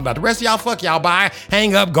I'm talking about. The rest of y'all, fuck y'all, bye.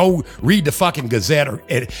 Hang up, go read the fucking Gazette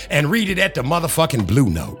and read it at the motherfucking Blue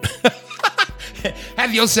Note.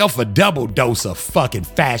 Have yourself a double dose of fucking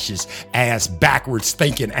fascist ass, backwards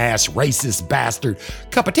thinking ass, racist bastard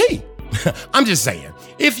cup of tea. I'm just saying,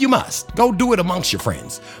 if you must, go do it amongst your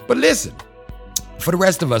friends. But listen, for the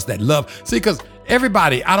rest of us that love, because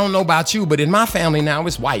everybody, I don't know about you, but in my family now,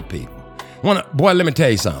 it's white people. Boy, let me tell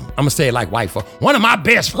you something. I'm going to say it like white folk. One of my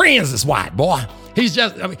best friends is white, boy. He's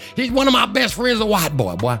one of my best friends, a white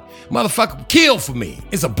boy. Motherfucker killed for me.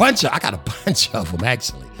 I got a bunch of them,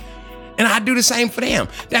 actually. And I do the same for them.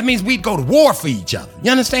 That means we'd go to war for each other.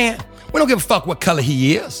 You understand? We don't give a fuck what color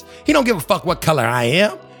he is. He don't give a fuck what color I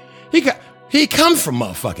am. He comes from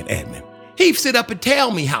motherfucking Edmond. He sit up and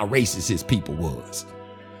tell me how racist his people was.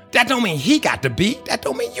 That don't mean he got to be. That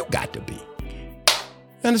don't mean you got to be.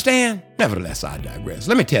 You understand? Nevertheless, I digress.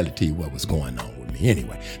 Let me tell it to you what was going on with me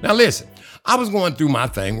anyway. Now listen, I was going through my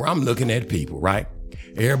thing where I'm looking at people, right?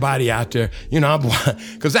 Everybody out there,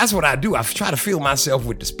 because that's what I do. I try to fill myself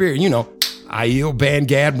with the spirit, Aiel, Ban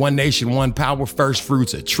Gad, One Nation, One Power, First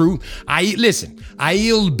Fruits of Truth.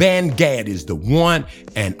 Aiel Ban Gad is the one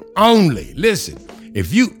and only. Listen,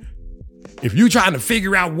 if you trying to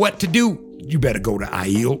figure out what to do, you better go to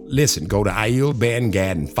Aiel. Listen, go to Aiel Ban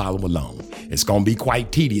Gad and follow along. It's going to be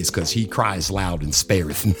quite tedious because he cries loud and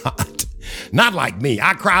spareth not. Not like me.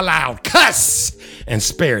 I cry loud, cuss, and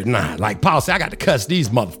spare it not. Like Paul said, I got to cuss these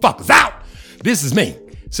motherfuckers out. This is me.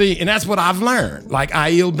 See, and that's what I've learned. Like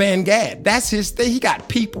Aiel Ban Gad, that's his thing. He got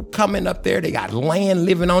people coming up there. They got land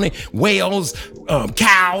living on it, whales,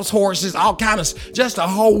 cows, horses, all kind of, just a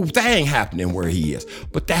whole thing happening where he is.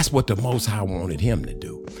 But that's what the Most High wanted him to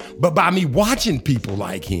do. But by me watching people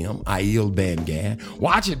like him, Aiel Ban Gad,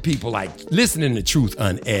 watching people like listening to Truth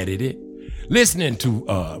Unedited, listening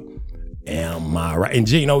to Am I right? And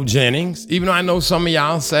Geno Jennings, even though I know some of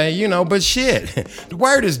y'all say, but shit, the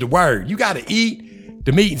word is the word. You got to eat,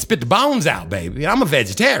 the meat and spit the bones out, baby. I'm a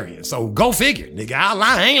vegetarian, so go figure, nigga.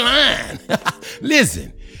 I ain't lying.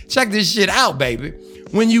 Listen, check this shit out, baby.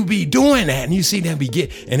 When you be doing that and you see them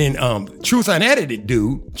and then Truth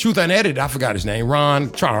Unedited, I forgot his name,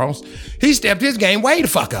 Ron Charles, he stepped his game way the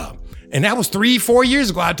fuck up. And that was 3-4 years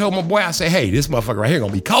ago. I told my boy, I said, hey, this motherfucker right here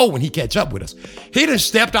gonna be cold when he catch up with us. He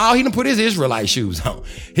done put his Israelite shoes on.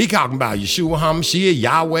 He talking about Yeshua HaMashiach,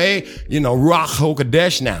 Yahweh, Ruach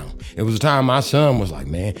HaKodesh now. It was a time my son was like,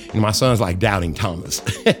 man, my son's like doubting Thomas.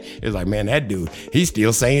 It was like, man, that dude, he's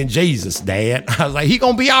still saying Jesus, Dad. I was like, he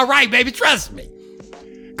gonna be all right, baby, trust me.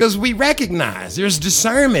 Because we recognize there's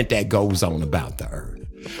discernment that goes on about the earth.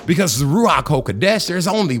 Because the Ruach HaKodesh, there's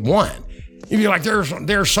only one. If you're like,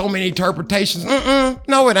 there's so many interpretations.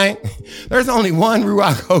 No, it ain't. There's only one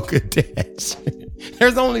Ruach HaKodesh.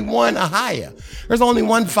 There's only one Ahia. There's only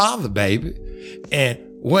one Father, baby. And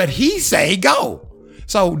what he say, go.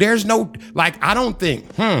 So there's no, I don't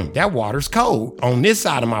think, that water's cold on this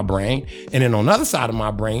side of my brain. And then on the other side of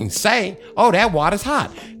my brain say, oh, that water's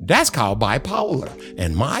hot. That's called bipolar.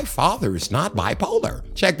 And my father is not bipolar.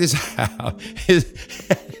 Check this out.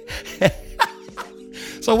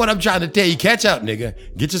 So what I'm trying to tell you, catch up, nigga.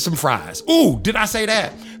 Get you some fries. Ooh, did I say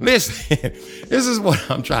that? Listen, this is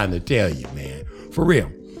what I'm trying to tell you, man. For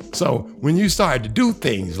real. So when you start to do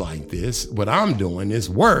things like this, what I'm doing is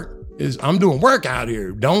I'm doing work out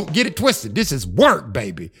here. Don't get it twisted. This is work,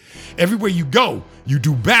 baby. Everywhere you go, you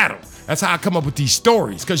do battle. That's how I come up with these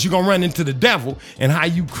stories, because you're going to run into the devil, and how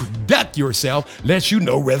you conduct yourself lets you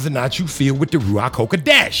know whether or not you feel with the Ruach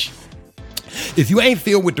HaKodesh. If you ain't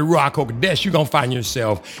filled with the Ruach HaKodesh, you're going to find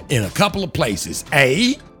yourself in a couple of places.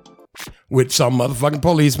 A, with some motherfucking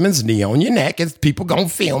policeman's knee on your neck, and people going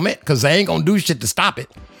to film it because they ain't going to do shit to stop it.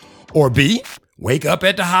 Or B, wake up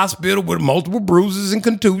at the hospital with multiple bruises and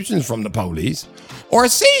contusions from the police. Or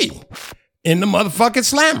C, in the motherfucking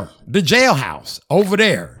slammer, the jailhouse over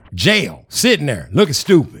there, jail, sitting there, looking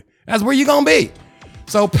stupid. That's where you're going to be.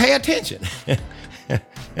 So pay attention.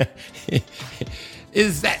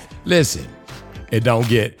 Listen, it don't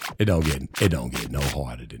get no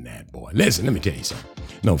harder than that, boy. Listen, let me tell you something.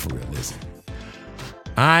 No, for real, listen.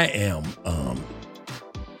 I am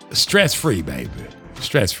stress-free, baby.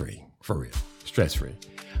 Stress-free, for real. Stress-free.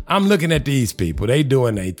 I'm looking at these people. They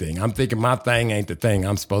doing their thing. I'm thinking my thing ain't the thing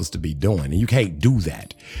I'm supposed to be doing. And you can't do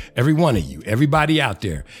that. Every one of you, everybody out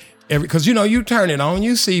there. Because, you turn it on,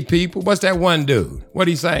 you see people. What's that one dude? What'd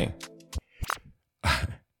he say?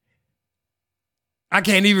 I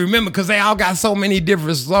can't even remember because they all got so many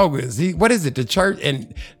different slogans. What is it? The church?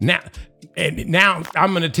 And now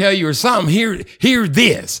I'm going to tell you or something. Hear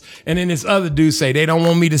this. And then this other dude say, they don't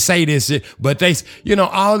want me to say this, but they,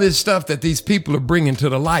 all this stuff that these people are bringing to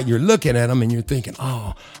the light. You're looking at them and you're thinking,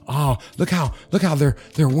 oh, look how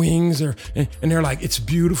their wings are, and they're like, it's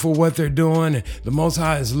beautiful what they're doing. And the Most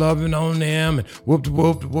High is loving on them, and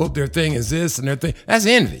whoop, their thing is this and their thing. That's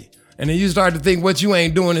envy. And then you start to think what you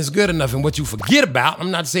ain't doing is good enough, and what you forget about, I'm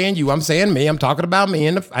not saying you, I'm saying me. I'm talking about me,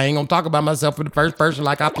 and I ain't gonna talk about myself in the first person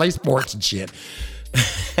like I play sports and shit.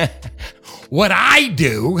 What I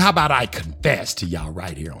do, how about I confess to y'all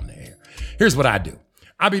right here on the air? Here's what I do.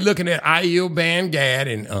 I be looking at Aiel Bangad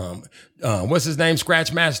and what's his name,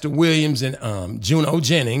 Scratchmaster Williams and Juno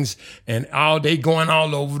Jennings, and they going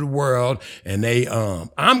all over the world, and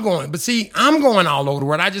I'm going all over the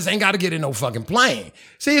world. I just ain't got to get in no fucking plane.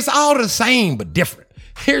 See, it's all the same but different.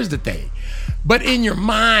 Here's the thing. But in your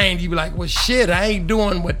mind, you be like, well, shit, I ain't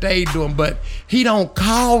doing what they doing, but he don't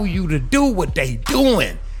call you to do what they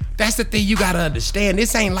doing. That's the thing you got to understand.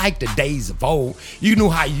 This ain't like the days of old. You knew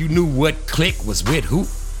how you knew what clique was with who.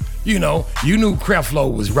 You knew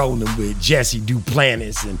Creflo was rolling with Jesse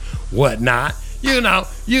Duplantis and whatnot. You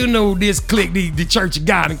knew this clique, the Church of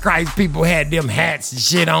God in Christ people had them hats and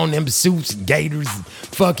shit on, them suits and gaiters and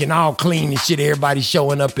fucking all clean and shit. Everybody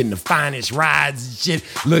showing up in the finest rides and shit,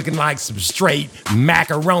 looking like some straight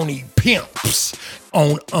macaroni pimps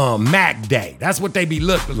on Mac Day. That's what they be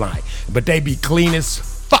looking like. But they be clean as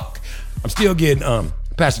fuck. I'm still getting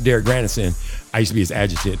Pastor Derek Grandison. I used to be his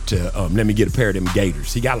adjutant to let me get a pair of them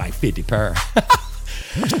gators. He got like 50 pair.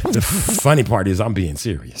 The funny part is I'm being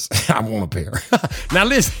serious. I want a pair. Now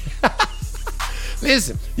listen,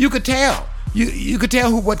 you could tell. You could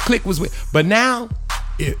tell what clique was with. But now,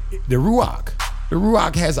 the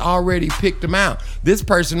Ruach has already picked them out. This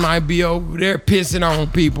person might be over there pissing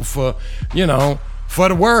on people for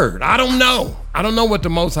the word. I don't know. I don't know what the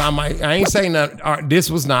Most High might. I ain't saying that this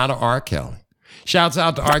was not an R. Kelly. Shouts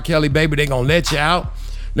out to R. Kelly, baby. They gonna let you out.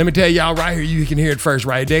 Let me tell y'all right here, you can hear it first,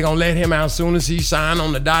 right? They gonna let him out as soon as he sign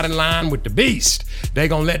on the dotted line with the beast. They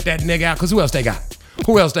gonna let that nigga out, because who else they got?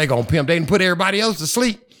 Who else they gonna pimp? They done put everybody else to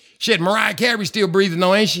sleep. Shit, Mariah Carey still breathing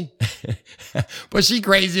though, ain't she? But she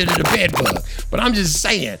crazier than a bed bug. But I'm just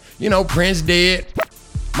saying, Prince dead,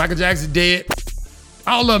 Michael Jackson dead,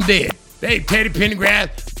 all of them dead. Teddy Pendergrass,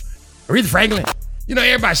 Aretha Franklin.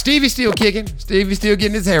 Everybody. Stevie's still kicking. Stevie's still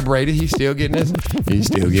getting his hair braided. He's still getting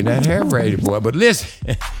that hair braided, boy. But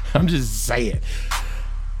listen, I'm just saying,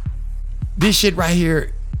 this shit right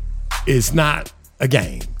here is not a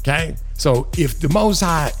game, okay? So if the Most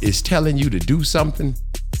High is telling you to do something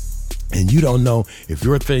and you don't know if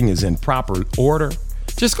your thing is in proper order,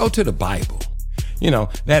 just go to the Bible.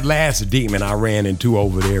 That last demon I ran into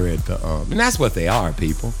over there at the, and that's what they are,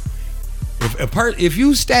 people. If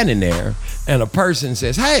you standing there and a person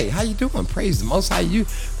says, hey, how you doing? Praise the Most High,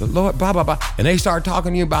 the Lord, blah, blah, blah. And they start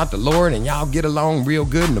talking to you about the Lord and y'all get along real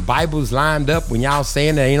good and the Bible's lined up when y'all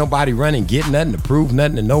saying that ain't nobody running, get nothing to prove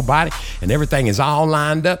nothing to nobody and everything is all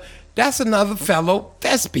lined up. That's another fellow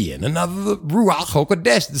thespian, another Ruach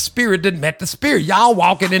HaKodesh, the spirit that met the spirit. Y'all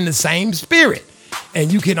walking in the same spirit.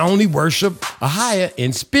 And you can only worship Ahia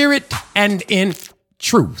in spirit and in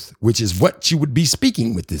truth, which is what you would be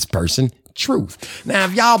speaking with this person. Truth. Now,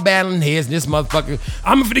 if y'all battling heads and this motherfucker,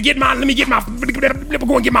 I'm gonna get my, we're going to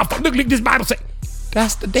get my, look, this Bible say,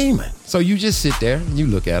 that's the demon. So you just sit there and you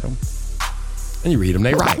look at them and you read them,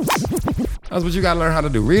 they rights. That's what you got to learn how to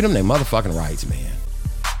do. Read them, they motherfucking rights, man.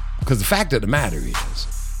 Because the fact of the matter is,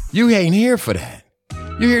 you ain't here for that.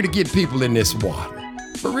 You're here to get people in this water.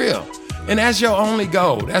 For real. And that's your only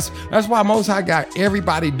goal. That's why Most High got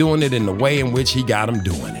everybody doing it in the way in which he got them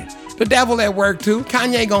doing it. The devil at work too.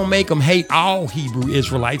 Kanye gonna make them hate all Hebrew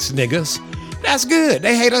Israelites niggas. That's good.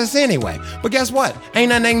 They hate us anyway. But guess what? Ain't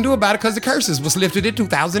nothing they can do about it because the curses was lifted in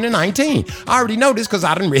 2019. I already know this because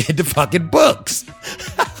I done read the fucking books.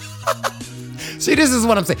 See, this is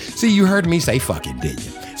what I'm saying. See, you heard me say fucking, didn't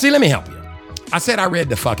you? See, let me help you. I said I read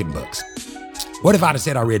the fucking books. What if I'd have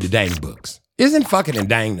said I read the dang books? Isn't fucking and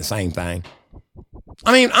dang the same thing?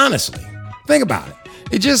 I mean, honestly, think about it.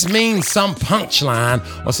 It just means some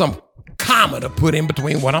punchline or some comma to put in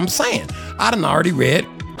between what I'm saying. I done already read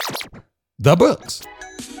the books.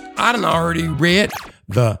 I done already read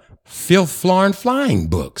the filth, flooring, flying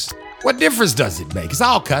books. What difference does it make? It's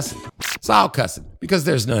all cussing. It's all cussing because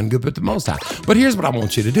there's none good but the Most High. But here's what I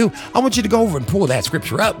want you to do. I want you to go over and pull that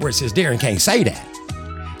scripture up where it says Darren can't say that.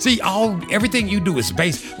 See, everything you do is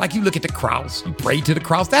based, like you look at the cross, you pray to the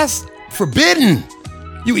cross. That's forbidden.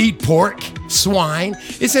 You eat pork, swine.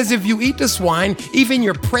 It says if you eat the swine, even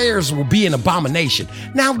your prayers will be an abomination.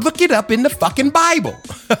 Now look it up in the fucking Bible.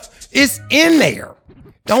 It's in there.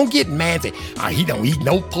 Don't get mad that he don't eat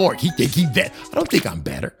no pork. He think he that. I don't think I'm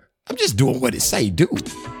better. I'm just doing what it say do.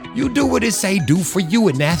 You do what it say do for you,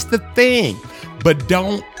 and that's the thing. But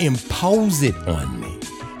don't impose it on me.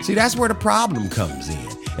 See, that's where the problem comes in.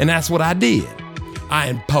 And that's what I did. I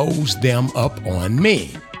imposed them up on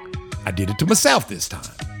me. I did it to myself this time.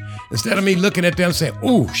 Instead of me looking at them saying,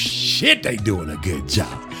 oh shit, they doing a good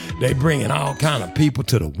job. They bringing all kind of people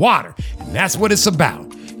to the water. And that's what it's about.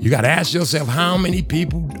 You got to ask yourself, how many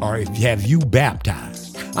people have you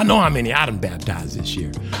baptized? I know how many I done baptized this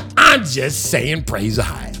year. I'm just saying praise the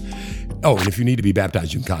high. Oh, and if you need to be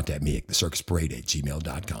baptized, you can contact me at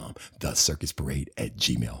thecircusparade@gmail.com.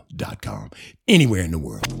 Thecircusparade@gmail.com. Anywhere in the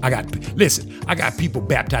world. I got people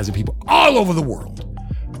baptizing people all over the world.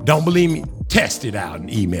 Don't believe me? Test it out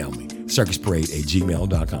and email me.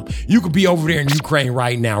 Circusparade@gmail.com. You could be over there in Ukraine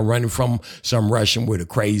right now running from some Russian with a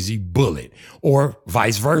crazy bullet, or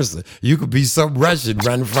vice versa. You could be some Russian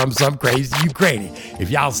running from some crazy Ukrainian. If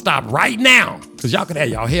y'all stop right now, because y'all could have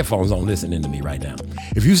y'all headphones on listening to me right now.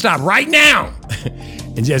 If you stop right now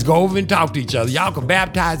and just go over and talk to each other, y'all can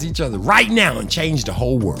baptize each other right now and change the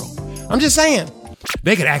whole world. I'm just saying.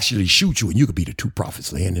 They could actually shoot you and you could be the two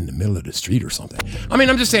prophets laying in the middle of the street or something. I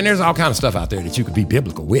mean, I'm just saying there's all kind of stuff out there that you could be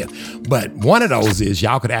biblical with. But one of those is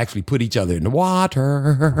y'all could actually put each other in the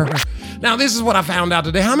water. Now, this is what I found out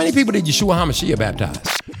today. How many people did Yeshua HaMashiach baptize?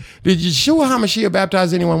 Did Yeshua HaMashiach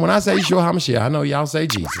baptize anyone? When I say Yeshua HaMashiach, I know y'all say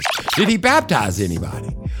Jesus. Did he baptize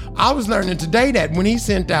anybody? I was learning today that when he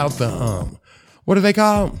sent out the, what do they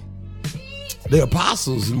call? The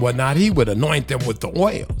apostles and whatnot, he would anoint them with the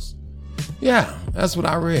oils. Yeah, that's what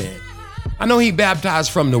I read. I know he baptized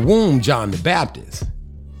from the womb, John the Baptist.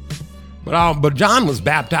 But John was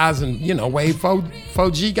baptizing, way before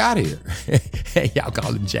G got here. Y'all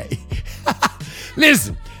call him J.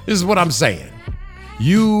 Listen, this is what I'm saying.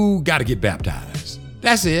 You got to get baptized.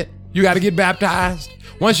 That's it. You got to get baptized.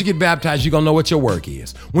 Once you get baptized, you're going to know what your work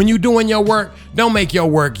is. When you're doing your work, don't make your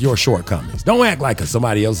work your shortcomings. Don't act like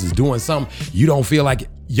somebody else is doing something. You don't feel like it.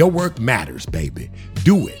 Your work matters, baby.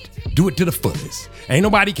 Do it. Do it to the fullest. Ain't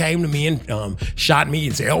nobody came to me and shot me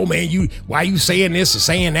and said, oh man, why you saying this or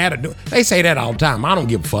saying that? They say that all the time. I don't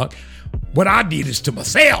give a fuck. What I did is to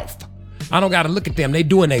myself. I don't got to look at them. They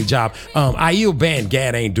doing their job. Aiel Van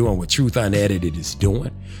Gad ain't doing what Truth Unedited is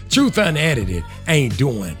doing. Truth Unedited ain't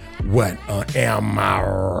doing what Am I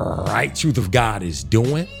Right? Truth of God is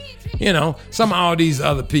doing. You know, some of all these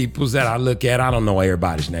other peoples that I look at, I don't know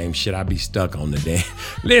everybody's name. Shit, I be stuck on the damn.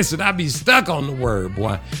 Listen, I be stuck on the word,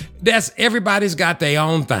 boy. Everybody's got their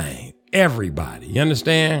own thing. Everybody, you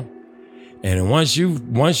understand? And once you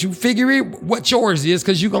figure it, what yours is,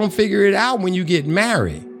 because you're gonna figure it out when you get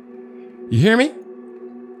married. You hear me?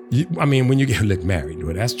 When you get married,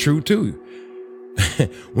 well, that's true too.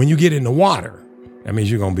 When you get in the water, that means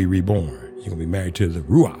you're gonna be reborn. You're gonna be married to the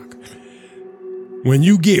Ruach. When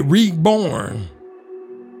you get reborn,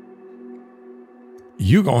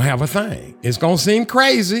 you're going to have a thing. It's going to seem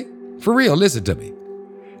crazy. For real, listen to me.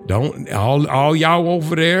 Don't, all y'all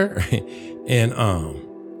over there and,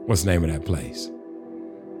 what's the name of that place?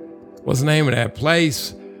 What's the name of that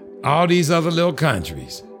place? All these other little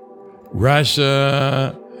countries.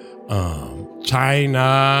 Russia,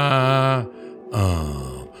 China,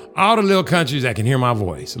 all the little countries that can hear my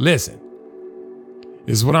voice. Listen,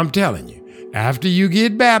 this is what I'm telling you. After you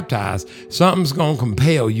get baptized, something's going to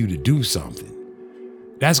compel you to do something.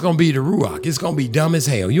 That's going to be the Ruach. It's going to be dumb as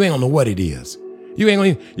hell. You ain't going to know what it is. You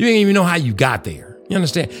ain't even know how you got there. You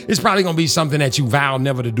understand? It's probably going to be something that you vowed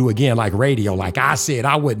never to do again, like radio. Like I said,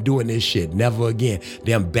 I wasn't doing this shit never again.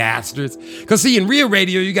 Them bastards. Because see, in real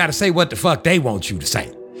radio, you got to say what the fuck they want you to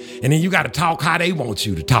say. And then you got to talk how they want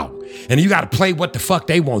you to talk. And then you got to play what the fuck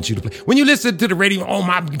they want you to play. When you listen to the radio, oh,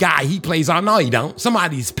 my guy, he plays all. No, he don't.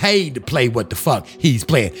 Somebody's paid to play what the fuck he's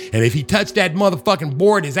playing. And if he touched that motherfucking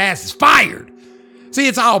board, his ass is fired. See,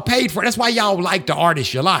 it's all paid for. That's why y'all like the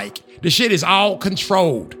artists you like. The shit is all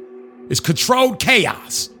controlled. It's controlled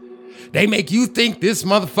chaos. They make you think this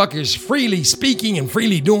motherfucker is freely speaking and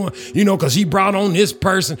freely doing, because he brought on this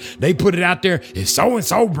person. They put it out there. If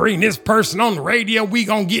so-and-so bring this person on the radio, we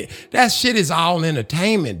gonna get. That shit is all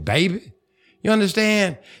entertainment, baby. You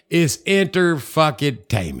understand? It's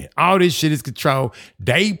enter-fucking-tainment. All this shit is controlled.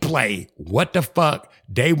 They play what the fuck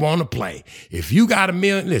they want to play. If you got $1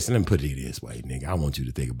 million, listen, let me put it this way, nigga. I want you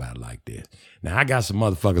to think about it like this. Now, I got some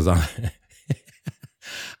motherfuckers on.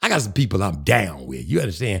 I got some people I'm down with. You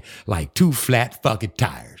understand? Like 2 flat fucking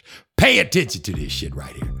tires. Pay attention to this shit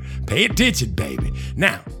right here. Pay attention, baby.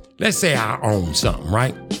 Now, let's say I own something,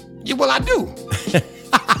 right? Yeah, well, I do.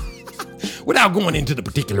 Without going into the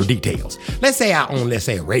particular details. Let's say I own,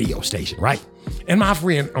 a radio station, right? And my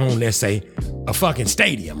friend owned, let's say, a fucking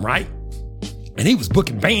stadium, right? And he was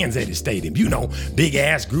booking bands at his stadium. Big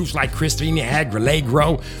ass groups like Christina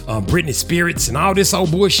Aguilera, Britney Spears, and all this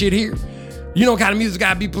old bullshit here. You know what kind of music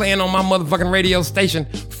I be playing on my motherfucking radio station?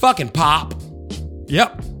 Fucking pop.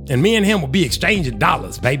 Yep. And me and him will be exchanging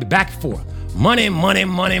dollars, baby, back and forth. Money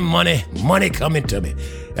coming to me.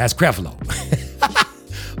 That's Creflo.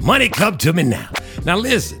 Money come to me now. Now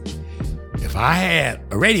listen, if I had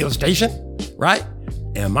a radio station, right?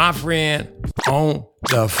 And my friend owned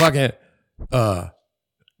the fucking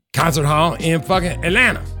concert hall in fucking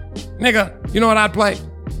Atlanta. Nigga, you know what I'd play?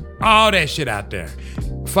 All that shit out there.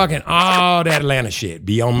 Fucking all that Atlanta shit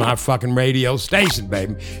be on my fucking radio station,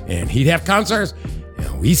 baby. And he'd have concerts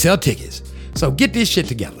and we sell tickets. So get this shit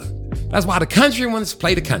together. That's why the country wants to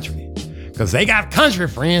play the country. Because they got country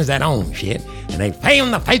friends that own shit. And they pay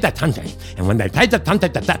them to play the country. And when they play the country,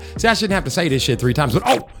 see, I shouldn't have to say this shit 3 times.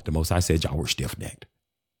 But the most I said, y'all were stiff-necked.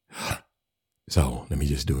 So let me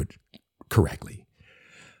just do it correctly.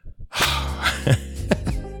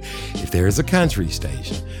 If there is a country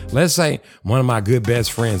station, let's say one of my good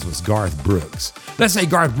best friends was Garth Brooks. Let's say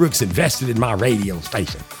Garth Brooks invested in my radio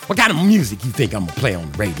station. What kind of music you think I'm gonna play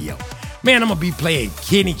on the radio? Man, I'm gonna be playing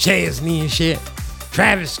Kenny Chesney and shit,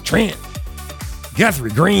 Travis Trent,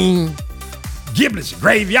 Guthrie Green, Giblets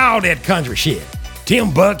Gravy, all that country shit.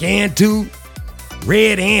 Tim Buck and 2,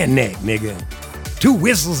 Red and Neck, nigga. 2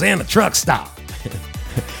 whistles and a truck stop.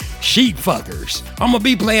 Sheep fuckers. I'm gonna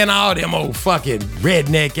be playing all them old fucking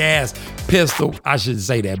redneck ass pistol. I shouldn't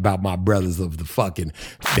say that about my brothers of the fucking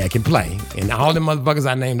that can play. And all them motherfuckers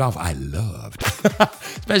I named off, I loved.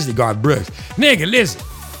 Especially Garth Brooks. Nigga, listen.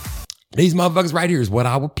 These motherfuckers right here is what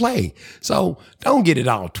I would play. So don't get it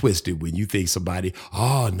all twisted when you think somebody, this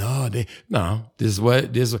is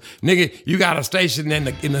what, nigga, you got a station in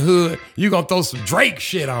the hood, you gonna throw some Drake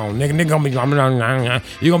shit on, nigga, you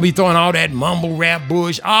gonna be throwing all that mumble rap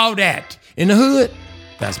bush, all that in the hood.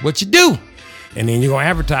 That's what you do. And then you're gonna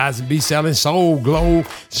advertise and be selling Soul Glow,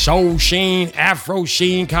 Soul Sheen, Afro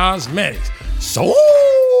Sheen cosmetics. So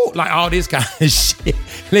like all this kind of shit.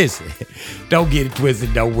 Listen, don't get it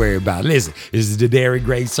twisted. Don't worry about it. Listen, this is the Darren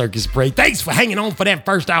Gray Circus Parade. Thanks for hanging on for that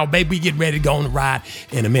first hour, baby. We getting ready to go on the ride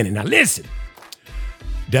in a minute. Now, listen.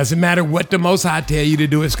 Doesn't matter what the Most High tell you to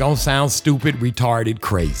do. It's going to sound stupid, retarded,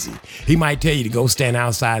 crazy. He might tell you to go stand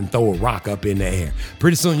outside and throw a rock up in the air.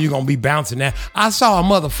 Pretty soon you're going to be bouncing that. I saw a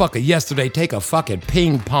motherfucker yesterday take a fucking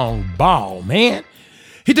ping pong ball, man.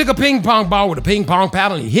 He took a ping pong ball with a ping pong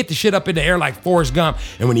paddle and he hit the shit up in the air like Forrest Gump.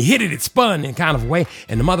 And when he hit it, it spun in kind of a way.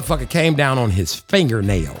 And the motherfucker came down on his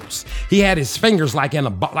fingernails. He had his fingers like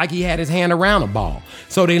he had his hand around a ball.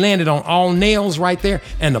 So they landed on all nails right there.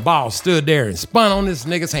 And the ball stood there and spun on this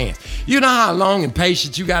nigga's hands. You know how long and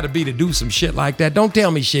patient you got to be to do some shit like that? Don't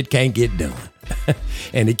tell me shit can't get done.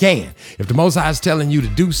 And it can. If the Most High is telling you to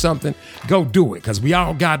do something, go do it. Because we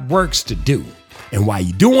all got works to do. And while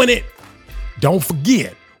you doing it, don't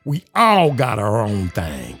forget, we all got our own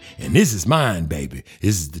thing. And this is mine, baby.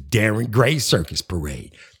 This is the Darren Gray Circus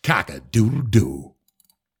Parade. Cock-a-doodle-doo.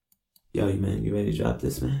 Yo, man, you ready to drop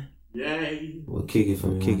this, man? Yay. We'll kick it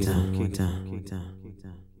from kick it down.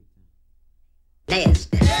 Dance.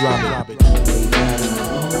 Drop it.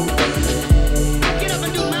 Get up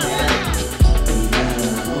and do my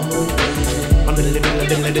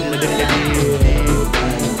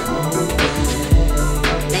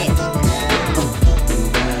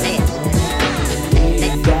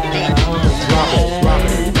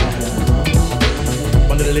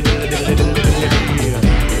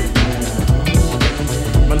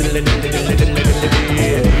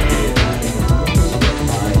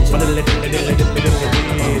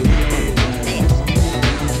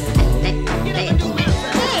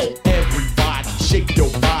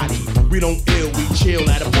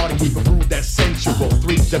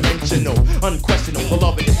Three-dimensional, unquestionable,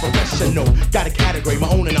 beloved is professional. Got a category, my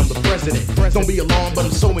own, and I'm the president. Don't be alarmed, but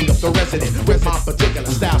I'm sewing up the resident. With my particular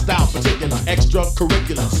style particular,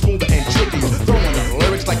 extracurricular, smoother and trickier. Throwing up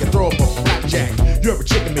lyrics like you throw up a flapjack. You're a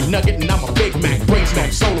chicken McNugget and I'm a Big Mac. Brain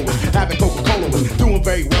smack soloist, having Coca-Cola with. Doing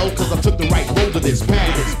very well cause I took the right road to this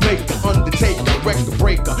path. Maker, undertaker, record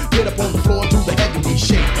breaker. Get up on the floor, do the heavy D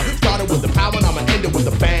shaker. Started with the power and I'ma end it with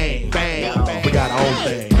a bang, bang, bang. We got our own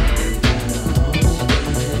thing.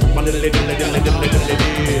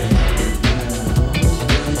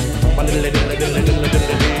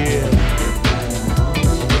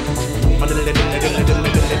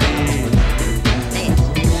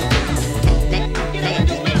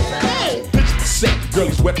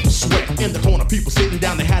 Girlies wet from sweat. In the corner, people sitting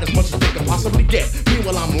down, they had as much as they could possibly get.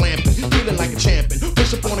 Meanwhile, I'm lamping, feeling like a champion.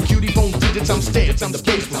 Push up on a cutie phone digits, I'm stamped. I'm the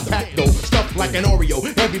place was packed though, stuffed like an Oreo.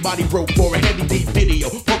 Everybody broke for a heavy deep video,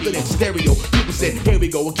 pumped it in stereo. People said, here we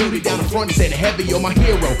go. A cutie down the front said, heavy, you're my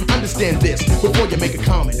hero. Understand this, before you make a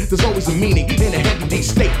comment, there's always a meaning in a heavy deep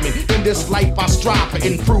statement. In this life, I strive for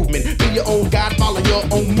improvement. Be your own God, follow your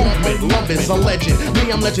own movement. Love is a legend,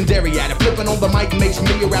 me, I'm legendary at it. Flipping on the mic makes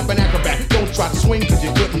me a rapping acrobat. Don't try to swing cause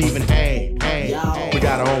you couldn't even hang. We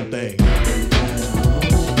got our own thing.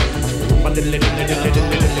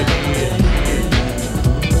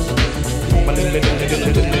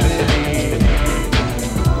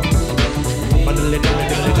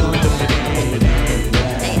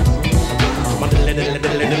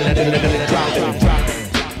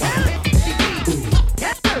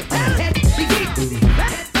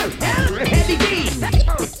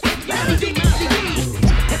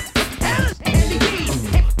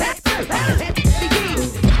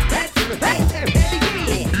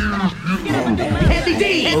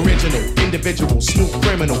 Original, individual, smooth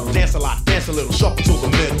criminal. Dance a lot, dance a little, shuffle to the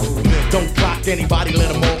middle. Don't clock anybody,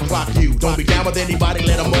 let them all clock you. Don't be down with anybody,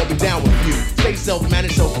 let them all be down with you. Stay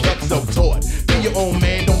self-managed, self-kept, self-taught. Be your own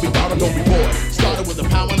man, don't be bothered, don't be bored. Started with the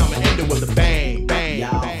power and I'ma end it with a bang, bang,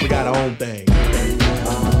 bang. We got our own thing.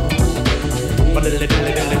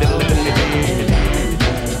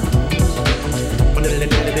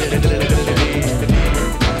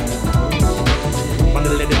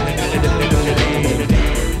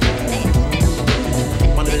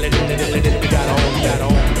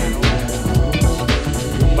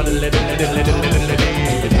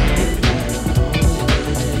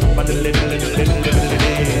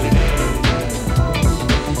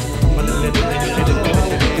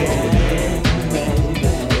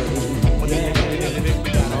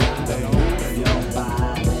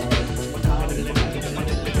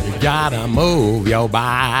 Gotta move your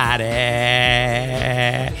body.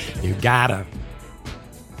 You gotta.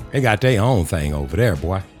 They got their own thing over there,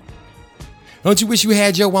 boy. Don't you wish you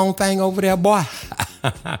had your own thing over there, boy?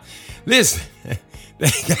 Listen,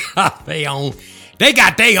 they got their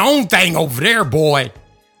own thing over there, boy.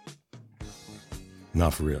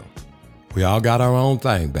 Not for real. We all got our own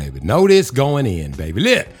thing, baby. Know this going in, baby.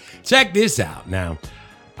 Look, check this out. Now,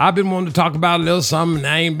 I've been wanting to talk about a little something, and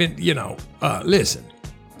I ain't been, listen.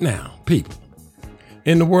 Now, people,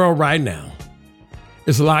 in the world right now,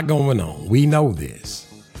 there's a lot going on. We know this.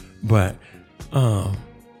 But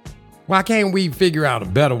why can't we figure out a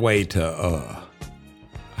better way to,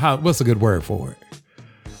 what's a good word for it?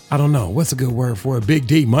 I don't know. What's a good word for it? Big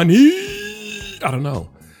D, money? I don't know.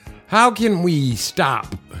 How can we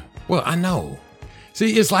stop? Well, I know.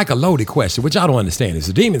 See, it's like a loaded question, which I don't understand. Is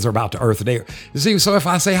the demons are about to earth today. You see, so if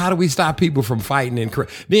I say, how do we stop people from fighting?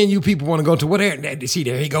 Then you people want to go to whatever. See,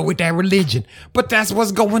 there you go with that religion. But that's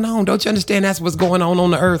what's going on. Don't you understand that's what's going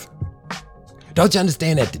on the earth? Don't you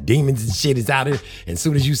understand that the demons and shit is out here? And as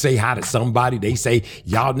soon as you say hi to somebody, they say,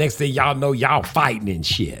 y'all, next thing y'all know, y'all fighting and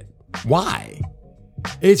shit. Why?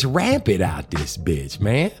 It's rampant out this bitch,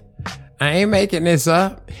 man. I ain't making this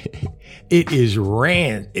up. It is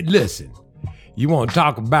rampant. Listen, you want to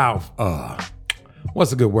talk about,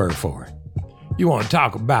 what's a good word for it? You want to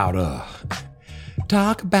talk about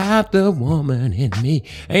the woman in me.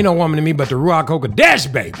 Ain't no woman in me but the Ruach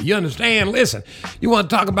HaKodesh, baby. You understand? Listen, you want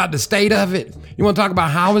to talk about the state of it? You want to talk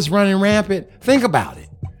about how it's running rampant? Think about it.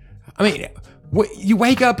 I mean, you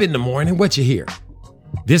wake up in the morning, what you hear?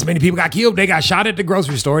 This many people got killed. They got shot at the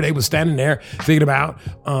grocery store. They was standing there thinking about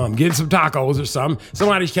getting some tacos or something.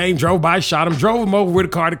 Somebody came, drove by, shot them, drove them over with a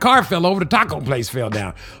car. The car fell over. The taco place fell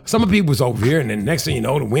down. Some of the people was over here, and then next thing you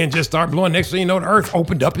know, the wind just started blowing. Next thing you know, the earth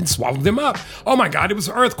opened up and swallowed them up. Oh my God, it was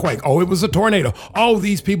an earthquake. Oh, it was a tornado. Oh,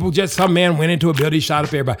 these people some man went into a building, shot up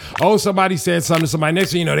everybody. Oh, somebody said something to somebody.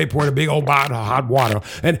 Next thing you know, they poured a big old bottle of hot water.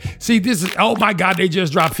 And see, this is, oh my God, they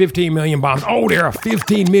just dropped 15 million bombs. Oh, there are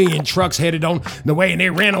 15 million trucks headed on the way, and they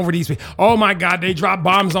ran over these people. Oh my God, they dropped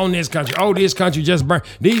bombs on this country. Oh, this country just burned.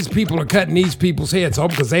 These people are cutting these people's heads off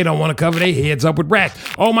because they don't want to cover their heads up with rats.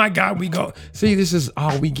 Oh my God, we go. See, this is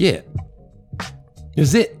all we get.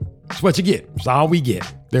 Is it? It's what you get. It's all we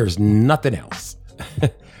get. There's nothing else.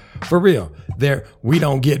 For real. We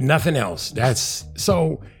don't get nothing else. That's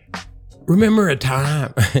so. Remember a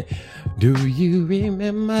time? Do you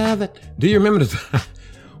remember that? Do you remember the time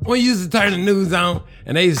when you used to turn the news on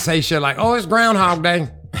and they used to say shit like, "Oh, it's Groundhog Day."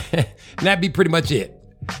 And that'd be pretty much it.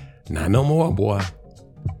 Not no more, boy.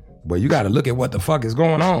 Boy, you got to look at what the fuck is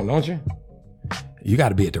going on, don't you? You got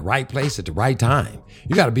to be at the right place at the right time.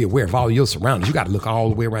 You got to be aware of all your surroundings. You got to look all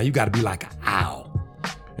the way around. You got to be like an owl.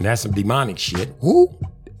 And that's some demonic shit. Who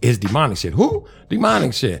is demonic shit? Who?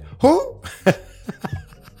 Demonic shit. Who?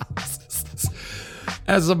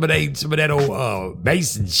 That's some of that old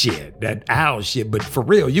Mason shit, that owl shit. But for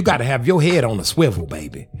real, you got to have your head on a swivel,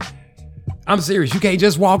 baby. I'm serious. You can't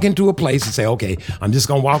just walk into a place and say, okay, I'm just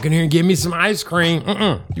going to walk in here and give me some ice cream.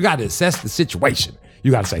 You got to assess the situation.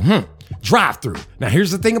 You got to say, drive-through. Now, here's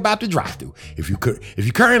the thing about the drive-through. If you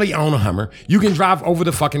currently own a Hummer, you can drive over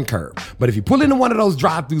the fucking curb. But if you pull into one of those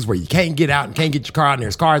drive-throughs where you can't get out and can't get your car out and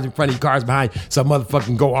there's cars in front of you, cars behind, some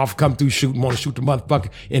motherfucking go off, come through, shoot, and want to shoot the motherfucker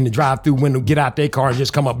in the drive-through window, get out their car and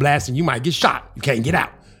just come up blasting, you might get shot. You can't get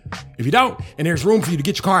out. If you don't, and there's room for you to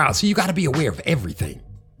get your car out, so you got to be aware of everything.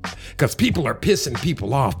 Because people are pissing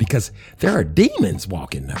people off because there are demons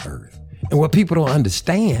walking the earth. And what people don't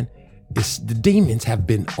understand is the demons have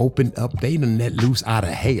been opened up. They done let loose out of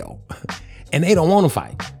hell. And they don't want to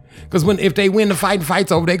fight. Because if they win the fight, the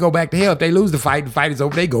fight's over, they go back to hell. If they lose the fight is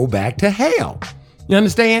over, they go back to hell. You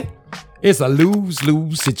understand? It's a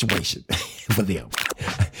lose-lose situation for them.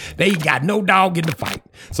 They ain't got no dog in the fight.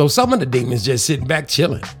 So some of the demons just sitting back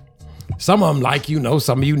chilling. Some of them, like,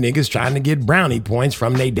 some of you niggas trying to get brownie points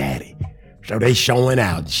from their daddy. So they showing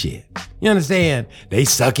out and shit. You understand? They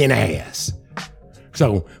sucking ass.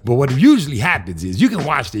 So, but what usually happens is you can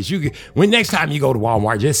watch this. When next time you go to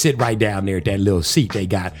Walmart, just sit right down there at that little seat they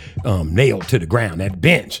got nailed to the ground, that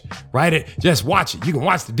bench, right? Just watch it. You can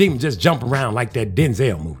watch the demon just jump around like that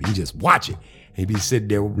Denzel movie. You just watch it. And be sitting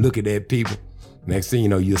there looking at people. Next thing you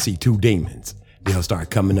know, you'll see two demons. They'll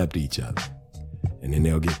start coming up to each other. And then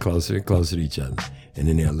they'll get closer and closer to each other. And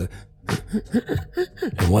then they'll look.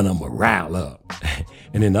 And one of them will rile up.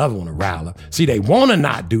 And then the other one will rile up. See, they want to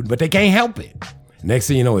not do it, but they can't help it. Next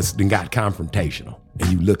thing you know, it's then got confrontational.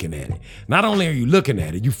 And you looking at it. Not only are you looking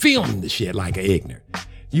at it, you filming the shit like an ignorant.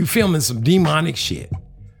 You filming some demonic shit.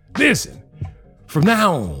 Listen, from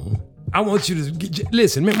now on, I want you to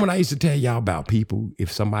listen. Remember when I used to tell y'all about people,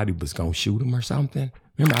 if somebody was going to shoot them or something?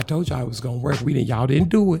 Remember I told y'all it was going to work. Y'all didn't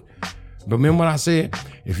do it. But remember what I said?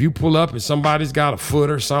 If you pull up and somebody's got a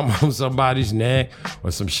foot or something on somebody's neck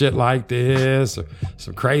or some shit like this or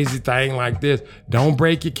some crazy thing like this, don't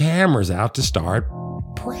break your cameras out to start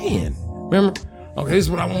praying. Remember? Okay, this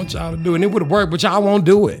is what I want y'all to do. And it would have worked, but y'all won't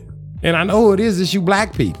do it. And I know who it is. It's you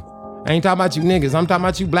black people. I ain't talking about you niggas. I'm talking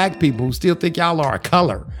about you black people who still think y'all are a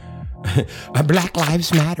color. Black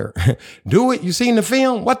Lives Matter. Do it. You seen the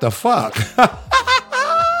film? What the fuck?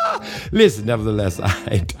 Listen, nevertheless,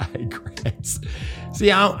 I digress.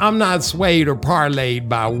 See, I'm not swayed or parlayed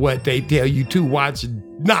by what they tell you to watch and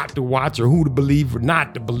not to watch, or who to believe or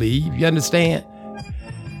not to believe. You understand?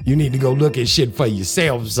 You need to go look at shit for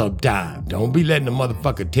yourself sometime. Don't be letting the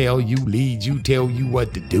motherfucker tell you, lead you, tell you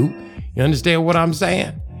what to do. You understand what I'm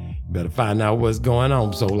saying? You better find out what's going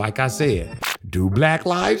on. So like I said, do Black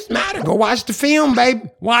Lives Matter. Go watch the film, baby.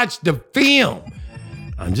 Watch the film.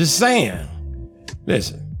 I'm just saying.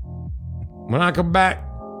 Listen, when I come back,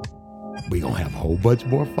 we gonna have a whole bunch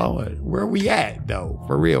more fun. Where are we at, though?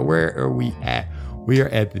 For real, where are we at? We are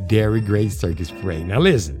at the Dairy Grace Circus Parade. Now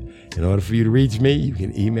listen, in order for you to reach me, you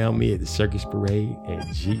can email me at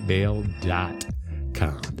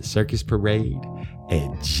thecircusparade@gmail.com.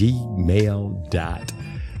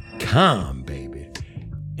 thecircusparade@gmail.com, baby.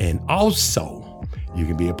 And also, you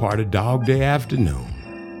can be a part of Dog Day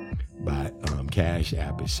Afternoon by Cash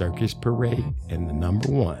App at Circus Parade and the number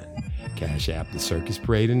 1. Cash App the Circus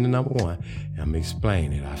Parade and the number 1. And I'm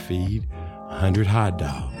explaining it. I feed 100 hot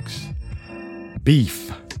dogs.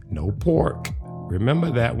 Beef, no pork. Remember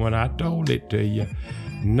that when I told it to you.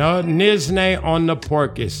 No nisnay on the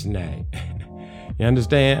pork is nay. You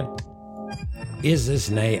understand? Is this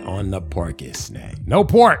nay on the pork is nay? No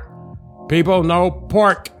pork. People, no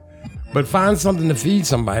pork. But find something to feed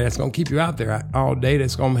somebody that's going to keep you out there all day,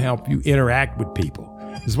 that's going to help you interact with people.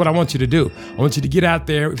 This is what I want you to do. I want you to get out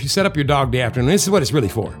there. If you set up your Dog Day Afternoon, this is what it's really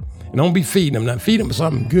for. And don't be feeding them. Now, feed them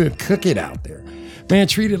something good. Cook it out there. Man,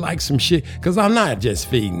 treat it like some shit. Because I'm not just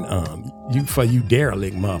feeding you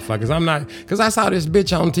derelict motherfuckers. I'm not. Because I saw this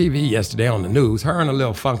bitch on TV yesterday on the news. Her and a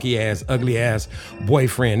little funky ass, ugly ass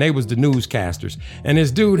boyfriend. They was the newscasters. And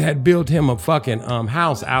this dude had built him a fucking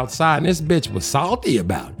house outside. And this bitch was salty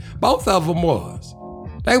about it. Both of them was.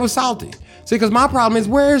 They was salty. See, because my problem is,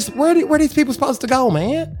 where these people supposed to go,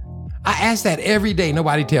 man? I ask that every day.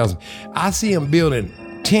 Nobody tells me. I see them building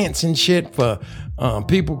tents and shit for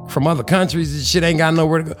people from other countries and shit ain't got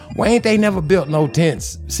nowhere to go. Why ain't they never built no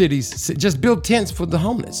tents, cities? Just build tents for the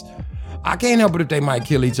homeless. I can't help it if they might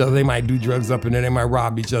kill each other. They might do drugs up in there. They might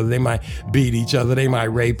rob each other. They might beat each other. They might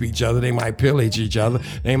rape each other. They might pillage each other.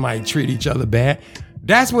 They might treat each other bad.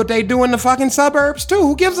 That's what they do in the fucking suburbs too.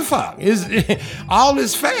 Who gives a fuck? All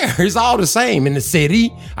is fair. It's all the same in the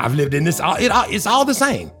city. I've lived in this. It's all the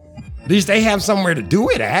same. At least they have somewhere to do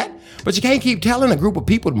it at. But you can't keep telling a group of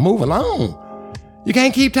people to move along. You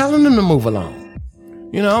can't keep telling them to move along.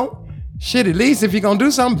 You know? Shit, at least if you're gonna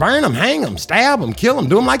do something, burn them, hang them, stab them, kill them,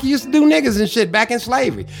 do them like you used to do niggas and shit back in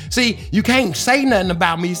slavery. See, you can't say nothing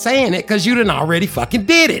about me saying it because you done already fucking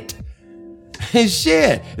did it.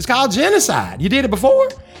 Shit, it's called genocide. You did it before.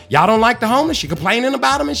 Y'all don't like the homeless. You complaining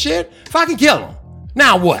about them and shit. Fucking kill them.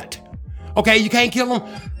 Now what? Okay, you can't kill them.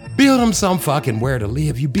 Build them some fucking where to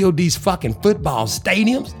live. You build these fucking football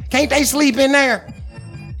stadiums. Can't they sleep in there?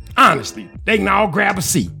 Honestly, they can all grab a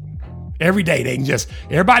seat. Every day they can just,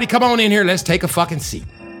 everybody come on in here, let's take a fucking seat.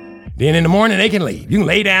 Then in the morning they can leave. You can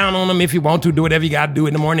lay down on them if you want to, do whatever you gotta do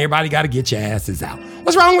in the morning. Everybody gotta get your asses out.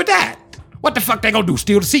 What's wrong with that? What the fuck they gonna do,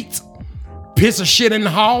 steal the seats? Piss or shit in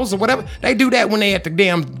the halls or whatever? They do that when they at the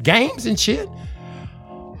damn games and shit.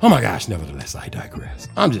 Oh my gosh, nevertheless, I digress.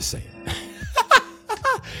 I'm just saying.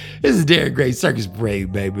 This is Dairy Grace Circus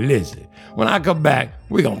Parade, baby. Listen, when I come back,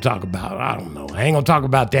 we're going to talk about, I don't know. I ain't going to talk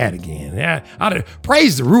about that again.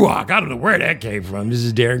 Praise the Ruach. I don't know where that came from. This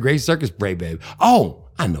is Dairy Grace Circus Parade, baby. Oh,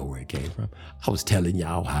 I know where it came from. I was telling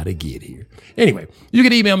y'all how to get here. Anyway, you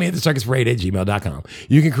can email me at thecircusparade@gmail.com.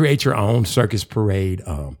 You can create your own Circus Parade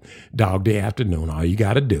Dog Day Afternoon. All you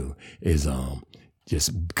got to do is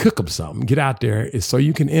just cook them something. Get out there so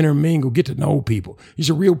you can intermingle, get to know people. These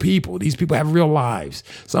are real people. These people have real lives.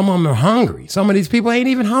 Some of them are hungry. Some of these people ain't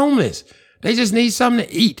even homeless. They just need something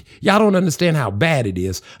to eat. Y'all don't understand how bad it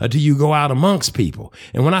is until you go out amongst people.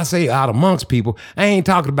 And when I say out amongst people, I ain't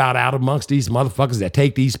talking about out amongst these motherfuckers that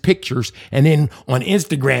take these pictures and then on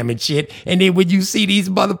Instagram and shit. And then when you see these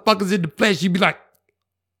motherfuckers in the flesh, you be like,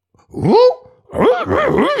 who?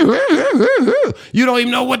 You don't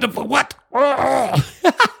even know what.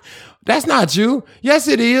 That's not you. Yes,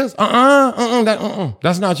 it is.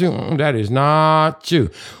 That's not you. That is not you.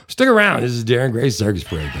 Stick around. This is Darren Gray's Circus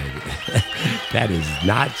Parade, baby. That is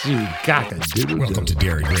not you. Cock-a-doodle-doo. Welcome to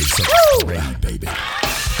Darren Gray's Circus Parade, baby.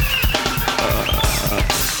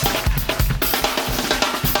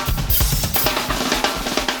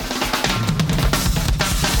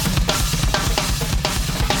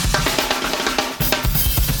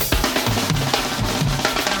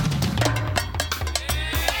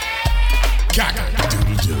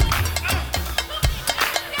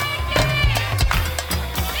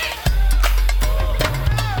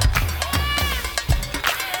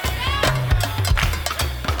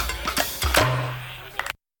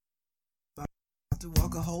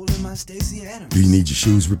 Do you need your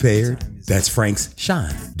shoes repaired? That's Frank's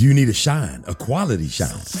Shine. Do you need a shine, a quality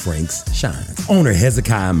shine? Frank's Shines. Owner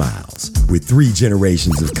Hezekiah Miles with 3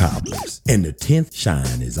 generations of cobblers. And the 10th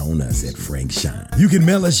shine is on us at Frank's Shine. You can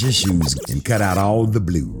mail us your shoes and cut out all the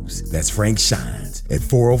blues. That's Frank's Shines at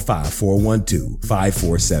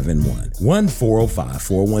 405-412-5471.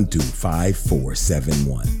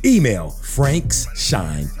 1-405-412-5471. Email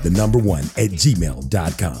frankshine1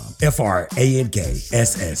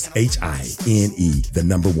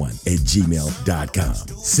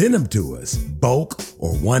 FrankSshine1 Send them to us, bulk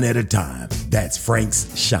or one at a time. That's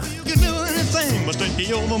Frank's Shine. You can do anything but take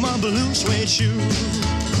me over my blue suede shoes.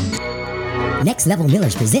 Next Level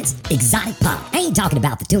Millers presents Exotic Pop. I ain't talking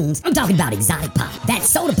about the tunes, I'm talking about Exotic Pop. That's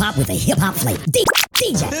soda pop with a hip-hop flavor.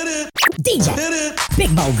 DJ,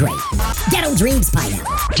 Big Bowl Grape, Ghetto Dreams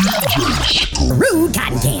Pineapple, Rude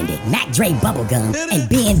Cotton Candy, Mac Dre Bubblegum, and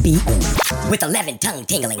B&B Orange. With 11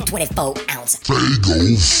 tongue-tingling 24-ounce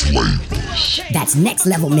Fago flavors. That's Next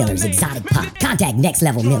Level Millers Exotic Pop. Contact Next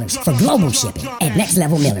Level Millers for global shipping at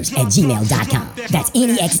nextlevelmillers@gmail.com. That's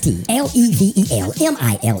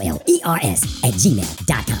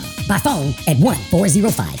NEXTLEVELMILLERS@gmail.com. By phone at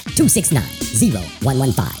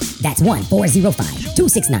 1-405-269-0115. That's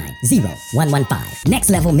 1-405-269-0115. Next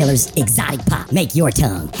Level Millers Exotic Pop. Make your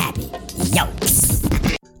tongue happy. Yokes.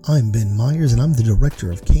 I'm Ben Myers, and I'm the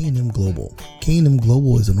director of K&M Global. K&M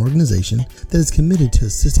Global is an organization that is committed to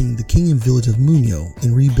assisting the Kenyan village of Munyo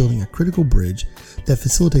in rebuilding a critical bridge that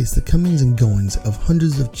facilitates the comings and goings of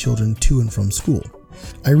hundreds of children to and from school.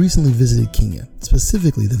 I recently visited Kenya,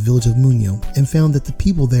 specifically the village of Munyo, and found that the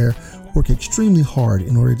people there work extremely hard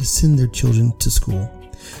in order to send their children to school.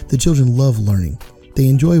 The children love learning. They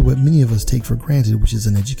enjoy what many of us take for granted, which is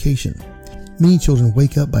an education. Many children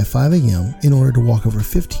wake up by 5 a.m. in order to walk over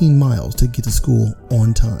 15 miles to get to school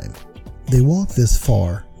on time. They walk this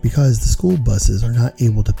far because the school buses are not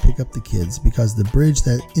able to pick up the kids because the bridge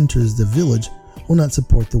that enters the village will not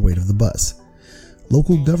support the weight of the bus.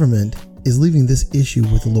 Local government is leaving this issue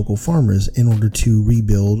with the local farmers in order to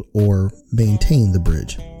rebuild or maintain the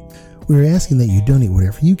bridge. We are asking that you donate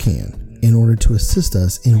whatever you can in order to assist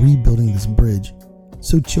us in rebuilding this bridge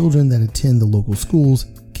so children that attend the local schools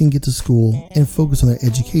can get to school and focus on their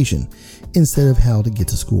education instead of how to get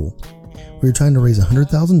to school. We're trying to raise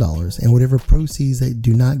 $100,000, and whatever proceeds that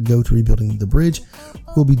do not go to rebuilding the bridge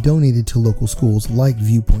will be donated to local schools like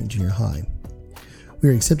Viewpoint Junior High. We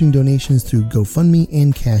are accepting donations through GoFundMe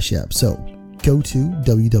and Cash App, so go to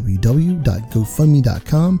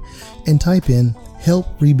www.gofundme.com and type in Help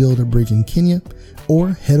Rebuild a Bridge in Kenya,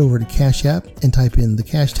 or head over to Cash App and type in the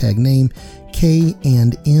hashtag name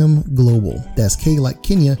K&M Global. That's K like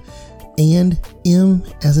Kenya and M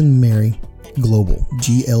as in Mary, Global,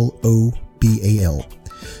 GLOBAL.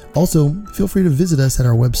 Also, feel free to visit us at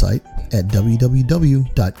our website at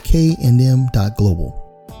www.kndm.global.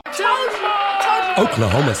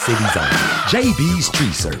 Oklahoma City's own JB's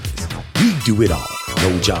Tree Service. We do it all.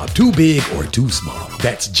 No job too big or too small.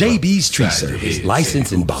 That's JB's Tree Service,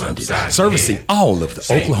 licensed and bonded, servicing all of the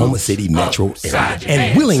Oklahoma City metro area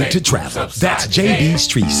and willing to travel. That's JB's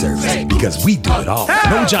Tree Service, because we do it all.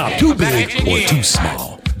 No job too big or too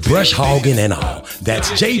small. Brush hogging and all. That's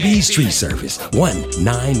JB's Tree Service.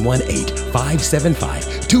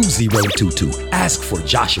 1-918-575-2022. Ask for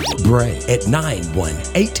Joshua Bray at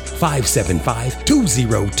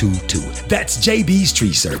 918-575-2022. That's JB's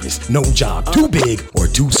Tree Service. No job too big or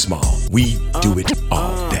too small. We do it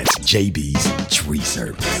all. That's JB's Tree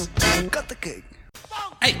Service. Cut the cake.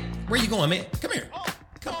 Hey, where you going, man? Come here.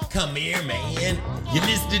 Come here, man. You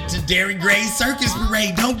listening to Darren Gray's Circus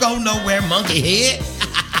Parade. Don't go nowhere, monkey head.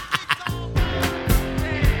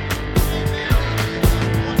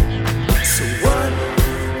 So what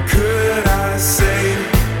could I say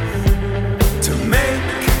to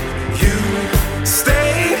make you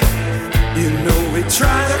stay? You know we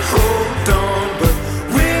try to hold on, but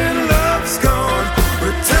when love's gone,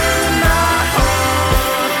 return my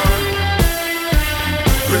heart.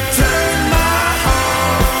 Return my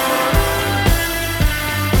heart.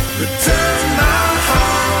 Return my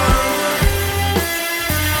heart.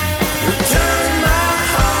 Return my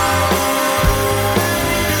heart.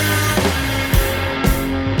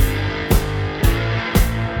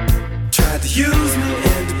 Tried to use me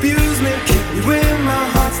and abuse me, keep me when my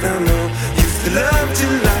heart's down low. Used to love you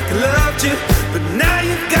like I loved you, but now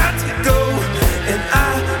you've got to go. And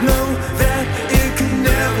I know that it can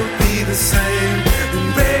never be the same.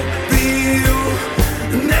 And baby, you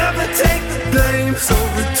never take the blame. So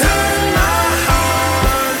return my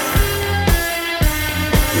heart.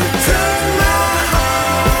 Return my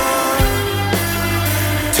heart.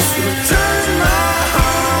 Just return my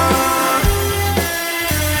heart.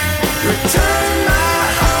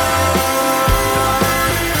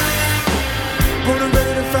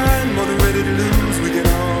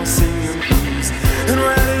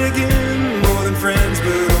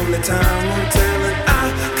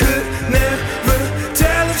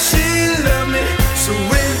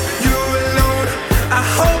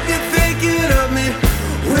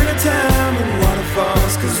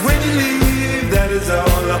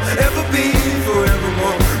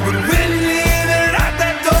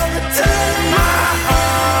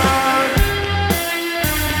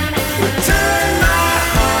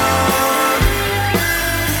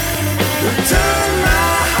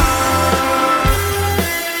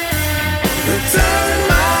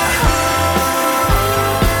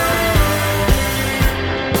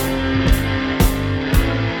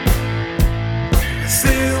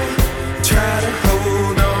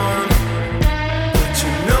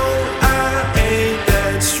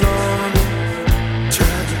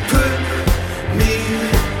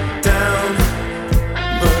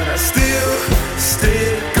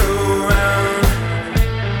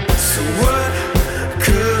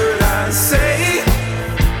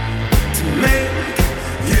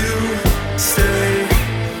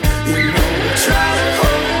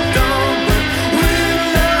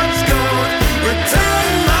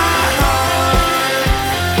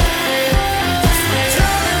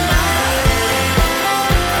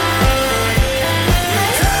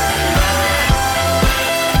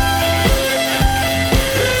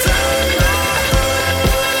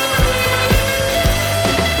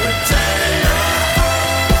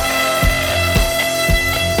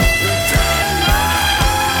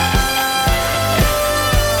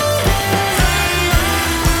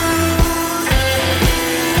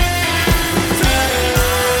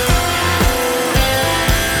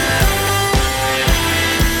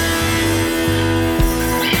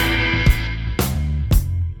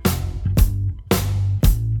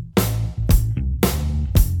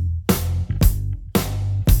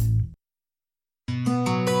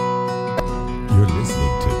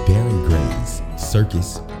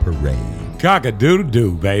 Circus Parade.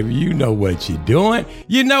 Cock-a-doodle-doo, baby. You know what you're doing.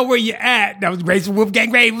 You know where you're at. That was Grace Wolfgang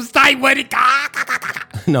Gray. It was tight, what it?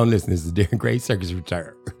 No, listen, this is Darren Gray's Circus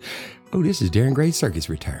Return. Oh, this is Darren Gray's Circus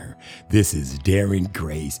Return. This is Darren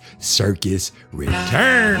Gray's Circus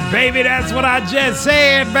Return, baby. That's what I just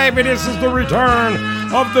said, baby. This is the return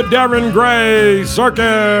of the Darren Gray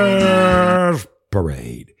Circus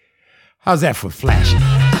Parade. How's that for flashing?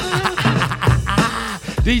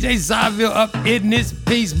 DJ Seinfeld up in this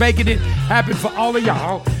piece, making it happen for all of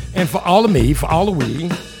y'all and for all of me, for all of we,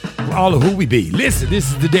 for all of who we be. Listen, this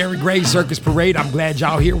is the Darren Gray Circus Parade. I'm glad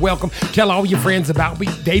y'all here. Welcome. Tell all your friends about me.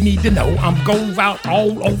 They need to know. I'm going out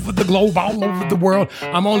all over the globe, all over the world.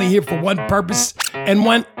 I'm only here for one purpose and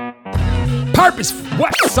one purpose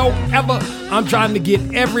whatsoever. I'm trying to get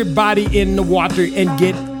everybody in the water and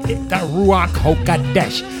get the Ruach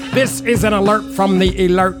HaKodesh. This is an alert from the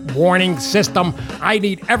alert warning system. I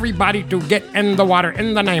need everybody to get in the water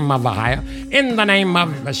in the name of Ahia, in the name of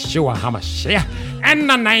Yeshua HaMashiach, in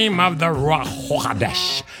the name of the Ruach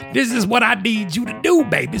HaKodesh. This is what I need you to do,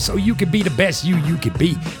 baby, so you can be the best you can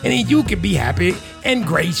be. And then you can be happy and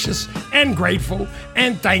gracious and grateful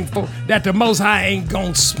and thankful that the Most High ain't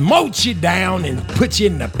gonna smote you down and put you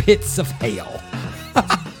in the pits of hell.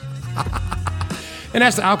 And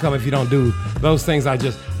that's the outcome if you don't do those things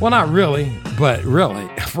well, not really, but really,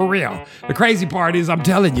 for real. The crazy part is I'm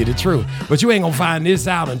telling you the truth, but you ain't gonna find this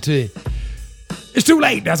out until it's too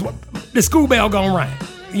late. That's what the school bell gonna ring.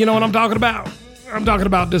 You know what I'm talking about? I'm talking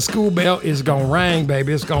about the school bell is gonna ring,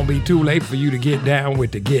 baby. It's gonna be too late for you to get down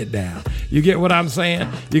with the get down. You get what I'm saying?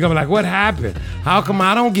 You're gonna be like, what happened? How come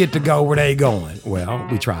I don't get to go where they going? Well,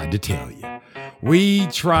 we tried to tell you. We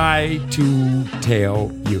try to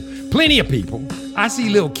tell you. Plenty of people. I see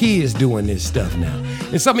little kids doing this stuff now.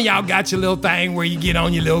 And some of y'all got your little thing where you get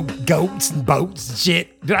on your little goats and boats and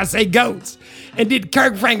shit. Did I say goats? And did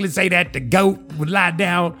Kirk Franklin say that the goat would lie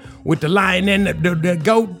down with the lion and the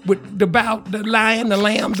goat with the lion, the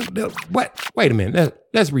lamb, what? Wait a minute.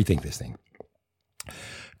 Let's rethink this thing.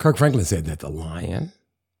 Kirk Franklin said that the lion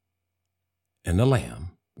and the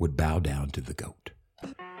lamb would bow down to the goat.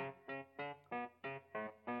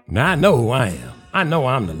 Now, I know who I am. I know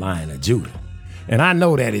I'm the Lion of Judah. And I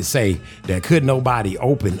know that it say that could nobody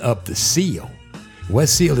open up the seal. What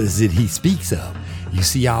seal is it he speaks of? You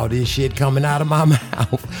see all this shit coming out of my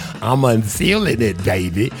mouth? I'm unsealing it,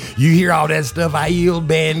 baby. You hear all that stuff I yield,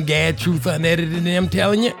 band, gad, truth, unedited, and them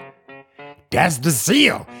telling you? That's the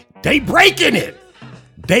seal. They breaking it.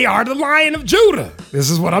 They are the Lion of Judah. This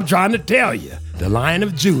is what I'm trying to tell you. The Lion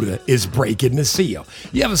of Judah is breaking the seal.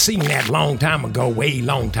 You ever seen that long time ago, way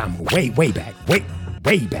back.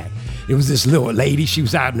 It was this little lady. She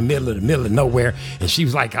was out in the middle of nowhere, and she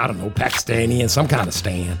was like, I don't know, Pakistani and some kind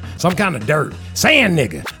of dirt. Sand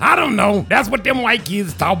nigga. I don't know. That's what them white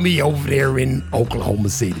kids taught me over there in Oklahoma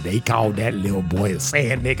City. They called that little boy a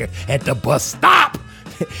sand nigga at the bus stop.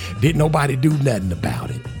 Didn't nobody do nothing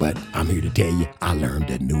about it, but I'm here to tell you, I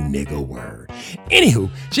learned a new nigga word.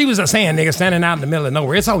 Anywho, she was a sand nigga standing out in the middle of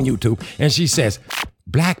nowhere. It's on YouTube. And she says,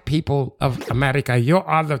 black people of America, you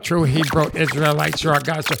are the true Hebrew Israelites. You are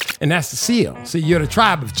God's. And that's the seal. See, you're the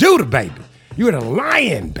tribe of Judah, baby. You're the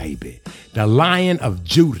lion, baby. The Lion of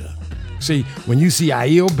Judah. See, when you see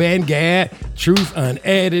Aiel Ben Gad, Truth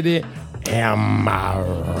Unedited, am I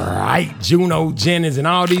right? Juno Jennings and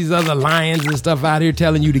all these other lions and stuff out here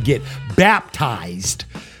telling you to get baptized.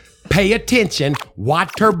 Pay attention.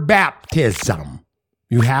 Water baptism.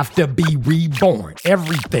 You have to be reborn.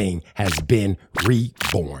 Everything has been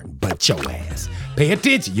reborn but your ass. Pay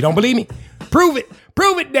attention. You don't believe me? Prove it.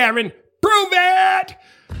 Prove it, Darren. Prove it.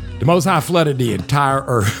 The Most High flooded the entire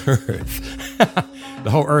earth.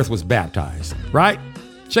 The whole earth was baptized, right?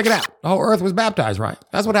 Check it out. The whole earth was baptized, right?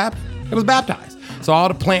 That's what happened. It was baptized. So all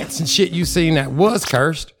the plants and shit you seen that was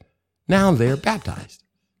cursed, now they're baptized.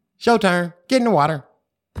 Show turn. Get in the water.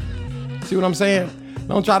 See what I'm saying?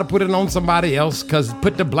 Don't try to put it on somebody else, because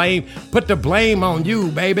put the blame on you,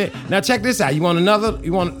 baby. Now check this out. You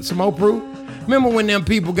want some more proof? Remember when them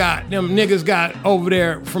niggas got over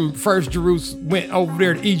there from First Jerusalem, went over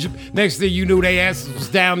there to Egypt. Next thing you knew, they asses was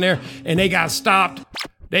down there and they got stopped.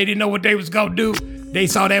 They didn't know what they was gonna do. They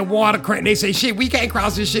saw that water crank. They say, shit, we can't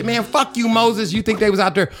cross this shit, man. Fuck you, Moses. You think they was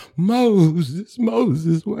out there, Moses,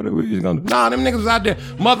 what are we gonna do? Nah, them niggas was out there,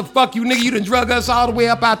 motherfuck you, nigga. You done drug us all the way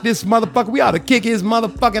up out this motherfucker. We ought to kick his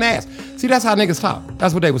motherfucking ass. See, that's how niggas talk.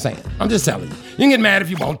 That's what they were saying. I'm just telling you. You can get mad if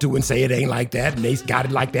you want to and say it ain't like that, and they got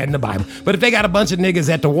it like that in the Bible. But if they got a bunch of niggas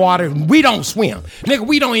at the water, we don't swim. Nigga,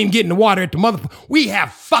 we don't even get in the water at the motherfucker. We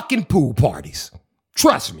have fucking pool parties.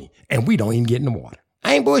 Trust me. And we don't even get in the water.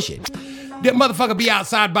 I ain't bullshit. That motherfucker be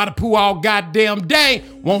outside by the pool all goddamn day.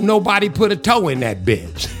 Won't nobody put a toe in that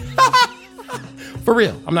bitch. For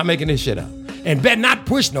real, I'm not making this shit up. And better not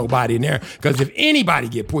push nobody in there, because if anybody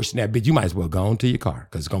get pushed in that bitch, you might as well go on to your car,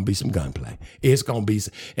 because it's going to be some gunplay. It's going to be,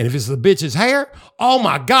 and if it's the bitch's hair, oh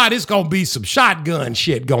my God, it's going to be some shotgun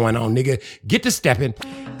shit going on, nigga. Get to stepping,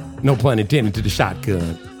 no pun intended, to the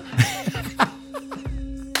shotgun.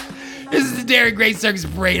 This is the Darren Gray Circus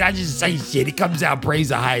Parade. I just say shit. It comes out, praise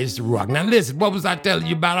the highest rock. Now listen, what was I telling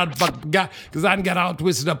you about? I fucking forgot, because I done got all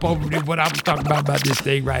twisted up over there what I was talking about this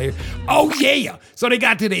thing right here. Oh yeah. So they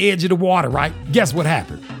got to the edge of the water, right? Guess what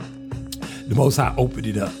happened? The Most High opened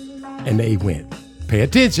it up, and they went. Pay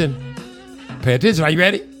attention. Pay attention. Are you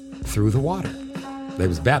ready? Through the water. They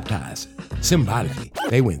was baptized. Symbolically,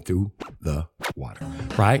 they went through the water.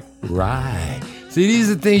 Right? Right. See,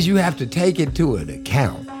 these are things you have to take into an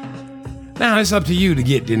account. Now, it's up to you to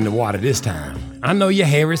get in the water this time. I know your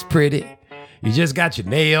hair is pretty. You just got your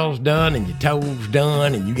nails done and your toes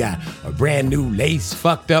done, and you got a brand new lace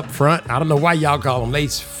fucked up front. I don't know why y'all call them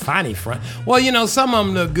lace fanny front. Well, you know, some of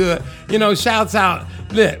them look good. You know, shouts out.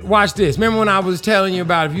 Look, watch this. Remember when I was telling you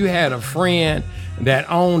about if you had a friend that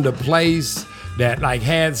owned a place that like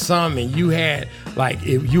had some, and you had like,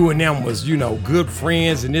 if you and them was, you know, good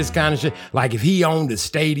friends and this kind of shit, like if he owned a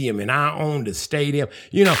stadium and I owned a stadium,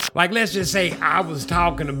 you know, like let's just say I was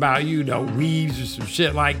talking about, you know, weaves or some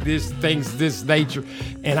shit like this, things this nature,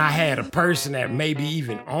 and I had a person that maybe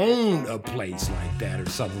even owned a place like that or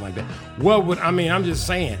something like that. What would, I mean, I'm just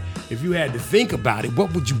saying, if you had to think about it,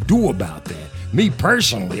 what would you do about that? Me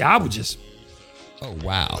personally, I would just, oh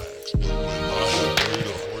wow.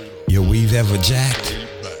 Your weave ever jacked?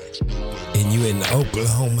 And you in the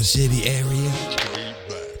Oklahoma City area?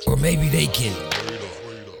 Or maybe they can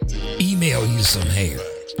email you some hair.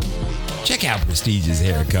 Check out Prestigious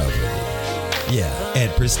Hair Company. Yeah,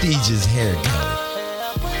 at Prestigious Hair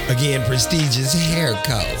Company. Again, Prestigious Hair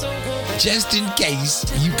Company. Just in case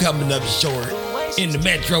you coming up short in the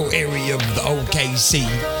metro area of the OKC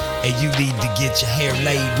and you need to get your hair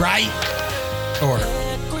laid right, or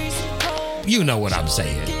you know what I'm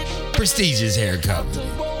saying. Prestigious Hair Company.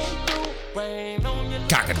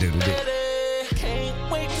 Cock-a-doodle-doo.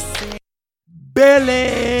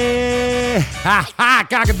 Billy! Ha ha,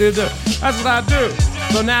 cock-a-doodle. That's what I do.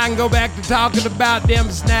 So now I can go back to talking about them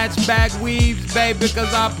snatchback weaves, baby,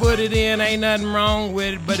 because I put it in. Ain't nothing wrong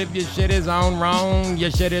with it, but if your shit is on wrong, your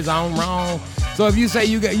shit is on wrong. So if you say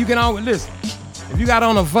you can always, listen, if you got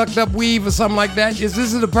on a fucked up weave or something like that, this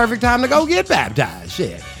is the perfect time to go get baptized,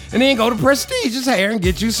 shit. And then go to Prestigious Hair and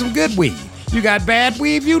get you some good weave. You got bad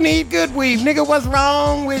weave, you need good weave. Nigga, what's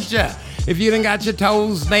wrong with ya? If you done got your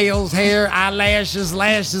toes, nails, hair, eyelashes,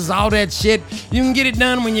 lashes, all that shit, you can get it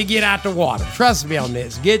done when you get out the water. Trust me on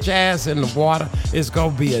this. Get your ass in the water. It's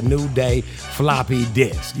gonna be a new day. Floppy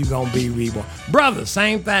disk. You gonna be reborn. Brother,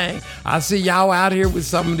 same thing. I see y'all out here with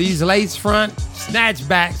some of these lace front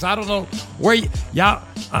snatchbacks. I don't know where y'all,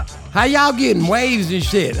 how y'all getting waves and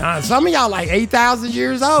shit. Some of y'all like 8,000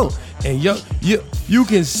 years old. And you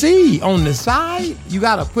can see on the side, you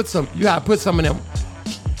gotta put some of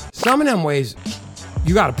them waves,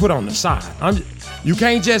 you gotta put on the side. You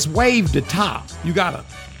can't just wave the top. You gotta,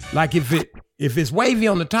 like if it's wavy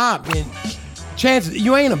on the top, then chances,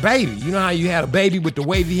 you ain't a baby. You know how you had a baby with the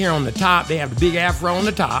wavy hair on the top, they have the big afro on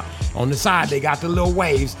the top. On the side, they got the little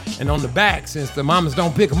waves. And on the back, since the mamas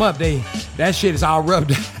don't pick them up, that shit is all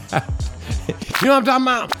rubbed out. You know what I'm talking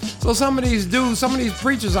about? So some of these dudes, some of these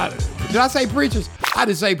preachers, did I say preachers? I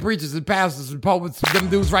just say preachers and pastors and poets, them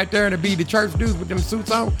dudes right there, and it be the church dudes with them suits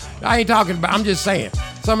on. I ain't talking about, I'm just saying.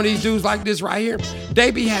 Some of these dudes like this right here, they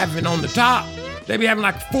be having on the top, they be having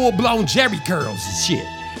like full-blown Jerry curls and shit.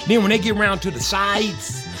 Then when they get around to the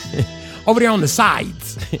sides, over there on the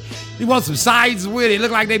sides, you want some sides with it?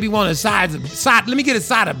 Look like they be wanting sides. Let me get a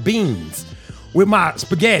side of beans with my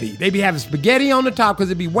spaghetti. They be having spaghetti on the top because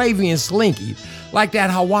it be wavy and slinky, like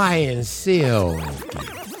that Hawaiian silk.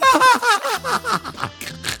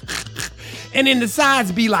 And then the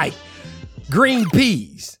sides be like green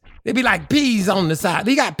peas. They be like peas on the side.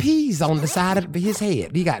 He got peas on the side of his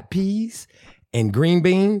head. He got peas and green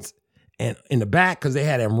beans, and in the back, because they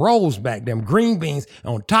had them rolls back, them green beans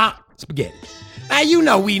on top, spaghetti.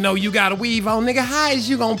 Now we know you got a weave on, nigga. How is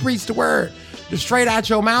you gonna preach the word? The straight out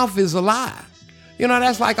your mouth is a lie. You know,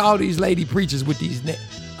 that's like all these lady preachers with these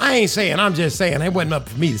I ain't saying, I'm just saying, it wasn't up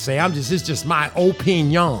for me to say. It's just my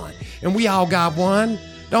opinion. And we all got one.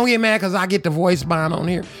 Don't get mad because I get the voice mine on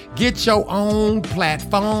here. Get your own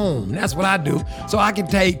platform. That's what I do. So I can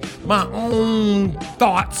take my own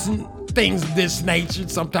thoughts and things of this nature.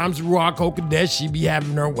 Sometimes Ruach Kodesh, she be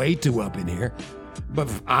having her way too up in here. But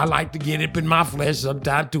I like to get up in my flesh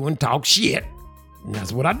sometimes too and talk shit. And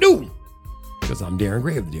that's what I do. Because I'm Darren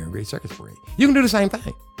Gray of the Darren Gray Circus Parade. You can do the same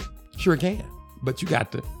thing. Sure can. But you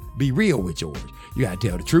got to be real with yours. You got to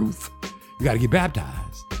tell the truth. You got to get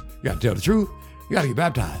baptized. You got to tell the truth. You got to get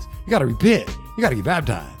baptized. You got to repent. You got to get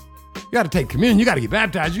baptized. You got to take communion. You got to get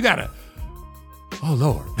baptized. You got to, oh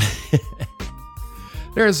Lord.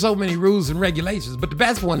 There are so many rules and regulations, but the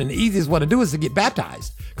best one and the easiest one to do is to get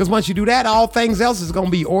baptized. Because once you do that, all things else is going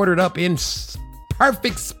to be ordered up in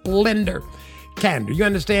perfect splendor. Candor. You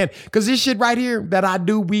understand? Because this shit right here that I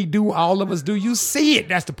do, we do, all of us do, you see it.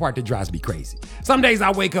 That's the part that drives me crazy. Some days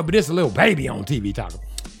I wake up and there's a little baby on TV talking.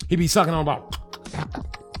 He be sucking on about,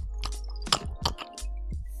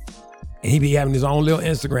 and he be having his own little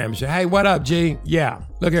Instagram and shit. Hey, what up, G? Yeah,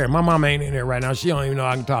 look here. My mama ain't in there right now. She don't even know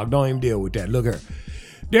I can talk. Don't even deal with that. Look here.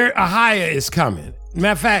 Ahia is coming.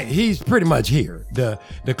 Matter of fact, he's pretty much here. The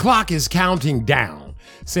clock is counting down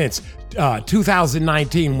since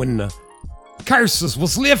 2019 when the curses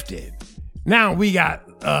was lifted. Now we got,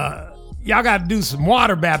 y'all got to do some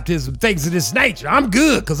water baptism, things of this nature. I'm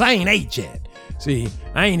good because I ain't ate yet. See,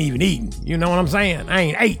 I ain't even eaten. You know what I'm saying? I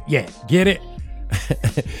ain't ate yet. Get it?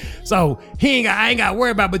 So I ain't got to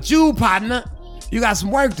worry about it. But you, partner, you got some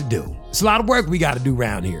work to do. It's a lot of work we got to do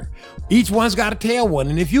around here. Each one's got to tell one.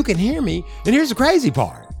 And if you can hear me, and here's the crazy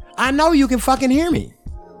part. I know you can fucking hear me.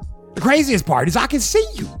 The craziest part is I can see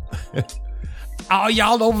you. All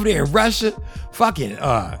y'all over there in Russia, fucking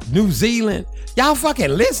New Zealand, y'all fucking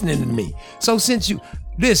listening to me. So since you,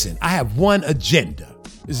 listen, I have one agenda.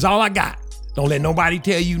 This is all I got. Don't let nobody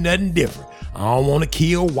tell you nothing different. I don't want to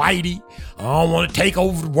kill Whitey. I don't want to take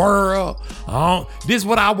over the world. This is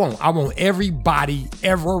what I want. I want everybody,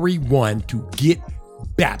 everyone to get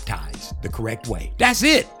baptized the correct way. That's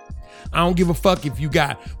it. I don't give a fuck if you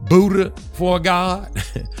got Buddha for a God.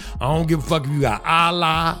 I don't give a fuck if you got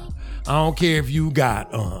Allah. I don't care if you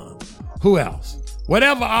got, who else?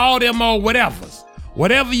 Whatever, all them old whatevers.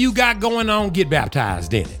 Whatever you got going on, get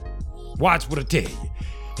baptized in it. Watch what I tell you.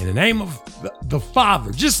 In the name of the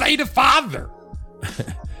Father. Just say the Father.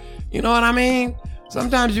 You know what I mean?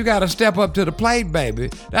 Sometimes you gotta step up to the plate, baby.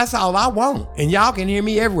 That's all I want. And y'all can hear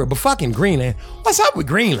me everywhere. But fucking Greenland. What's up with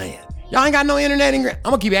Greenland? Y'all ain't got no internet in Greenland?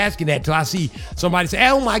 I'm gonna keep asking that till I see somebody say,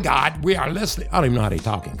 oh my God, we are listening. I don't even know how they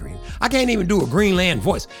talk in Greenland. I can't even do a Greenland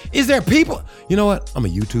voice. Is there people? You know what? I'm a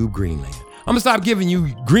YouTube Greenland. I'm gonna stop giving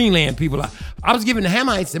you Greenland people. I was giving the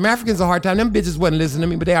Hamites, them Africans, a hard time. Them bitches wasn't listening to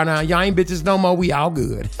me, but they are now. Y'all ain't bitches no more. We all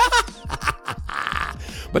good.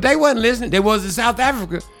 But they wasn't listening. They was in South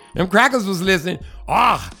Africa. Them crackers was listening.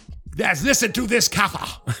 That's listen to this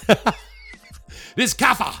kaffa. This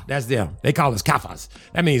kaffa. That's them. They call us kaffas.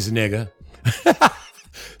 That means a nigga.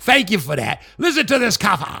 Thank you for that. Listen to this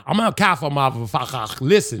kaffa. I'm a kaffa motherfucker.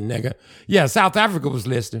 Listen, nigga. Yeah, South Africa was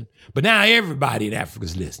listening, but now everybody in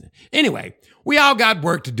Africa's listening. Anyway, we all got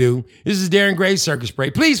work to do. This is Darren Gray's Circus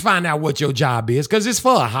Parade. Please find out what your job is, because it's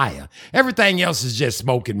for a hire. Everything else is just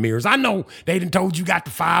smoke and mirrors. I know they done told you got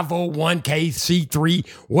the 501k, C3,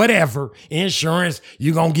 whatever, insurance.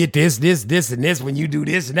 You gonna get this, and this when you do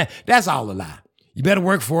this and that. That's all a lie. You better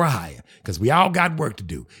work for a hire, because we all got work to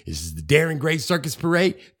do. This is the Darren Gray Circus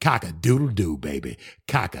Parade. Cock-a-doodle-doo, baby.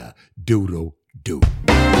 Cock-a-doodle-doo.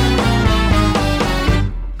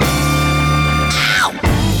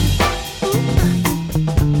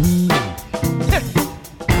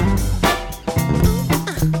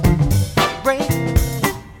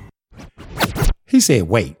 He said,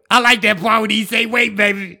 wait. I like that part when he say, wait,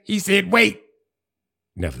 baby. He said, wait.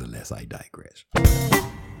 Nevertheless, I digress.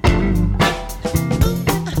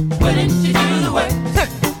 Why didn't you do the work?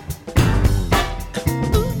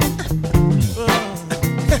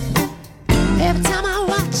 Every time I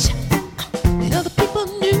watch the other people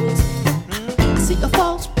news, I see a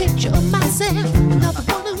false picture of myself, another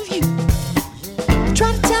one of you. They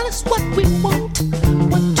try to tell us what we want,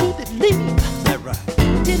 what to believe. That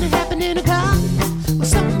right? Didn't happen in a garden where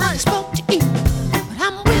somebody spoke to you. But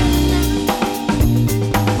I'm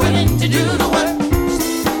willing to do the work.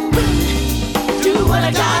 Do what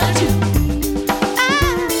I gotta do.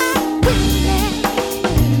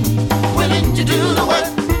 I'm willing to do the work.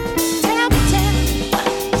 Tell me,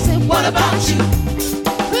 say what about you?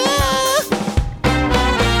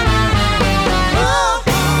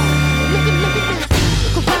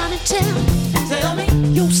 Look around and tell me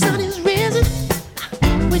your son is risen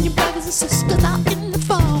when your brothers and sisters are in the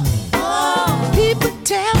fall. People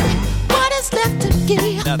tell me what is left to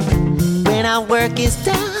give. Nothing. When our work is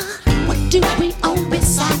done, what do we own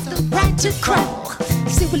besides the right to crawl?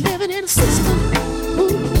 See, we're living in a system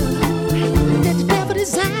that the devil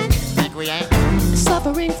designed. Think we ain't?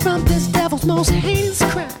 Suffering from this devil's world's most heinous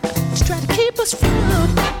crime to try to keep us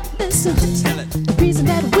from, listen, the reason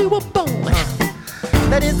that we were born.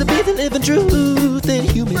 That is the be the living truth in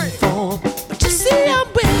human form. But you see, I'm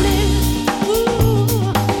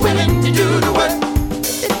willing to do the work.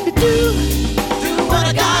 Let me do what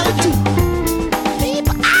I gotta do.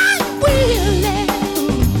 People, I'm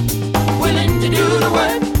willing to do the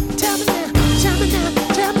work. Tell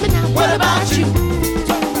me now, what about you?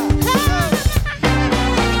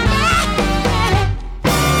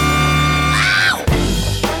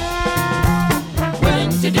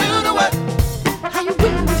 Willing to do the work. Are you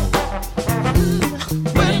willing?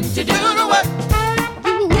 Willing to do the work.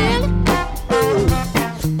 You willing?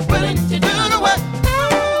 Willing to do the work.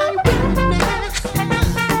 Are you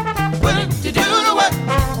willing to do the work?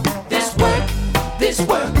 This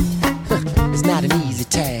work is not an easy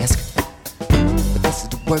task. But this is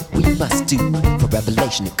the work we must do for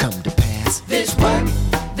revelation to come to pass. This work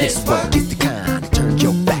is the kind that turns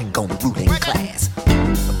your back on the ruling class,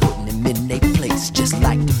 putting them in their place just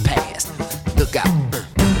like the past. Look out.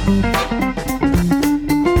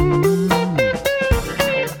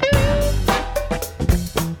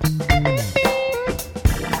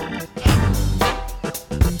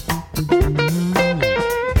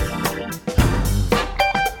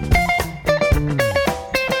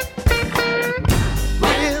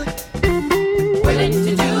 Willing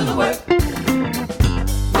to do the work.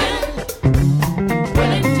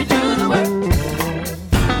 Willing to do the work.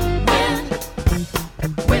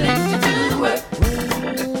 Willing to do the work.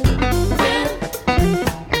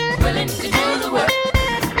 Willing to do the work.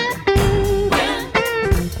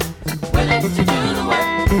 Willing to do the work.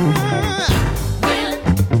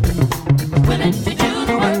 Willing to do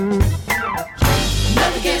the work.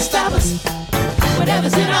 Nothing can stop us.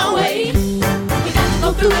 Whatever's in our way, we got to go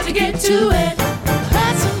through it to get to it.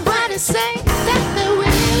 Heard somebody say that they're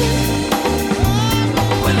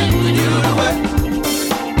willing to do the work.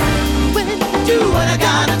 Willing to do what I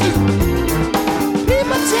gotta do.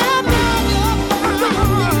 People tell me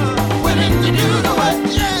willing to do the work.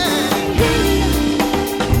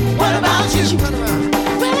 What about you?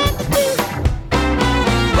 Willing to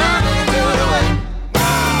do the work.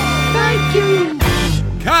 Thank you.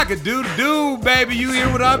 Cock-a-doodle-doo, baby. You hear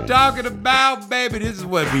what I'm talking about, baby? This is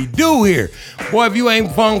what we do here. Boy, if you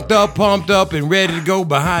ain't funked up, pumped up, and ready to go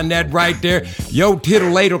behind that right there, yo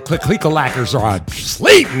tittle-ladle click-click-a-lackers are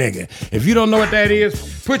asleep, nigga. If you don't know what that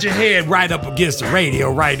is, put your head right up against the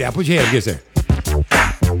radio right now. Put your head against there.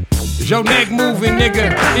 Is your neck moving,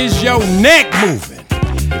 nigga? Is your neck moving?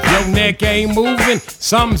 If your neck ain't moving,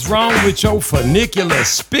 something's wrong with your funicular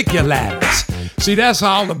spiculators. See, that's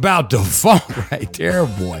all about the funk right there,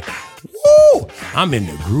 boy. Woo! I'm in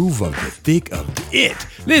the groove of the thick of it.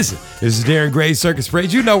 Listen, this is Darren Gray's Circus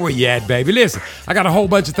Parade. You know where you at, baby. Listen, I got a whole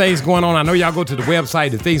bunch of things going on. I know y'all go to the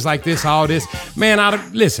website and things like this, all this. Man,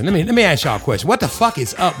 listen, let me ask y'all a question. What the fuck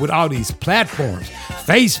is up with all these platforms?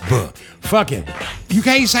 Facebook, fucking, you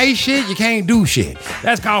can't say shit, you can't do shit.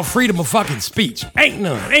 That's called freedom of fucking speech. Ain't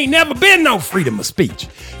none. Ain't never been no freedom of speech.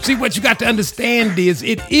 See, what you got to understand is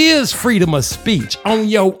it is freedom of speech on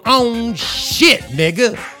your own shit,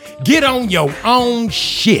 nigga. Get on your own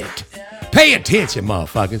shit. Pay attention,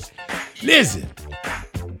 motherfuckers. Listen,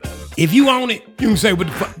 if you own it, you can say what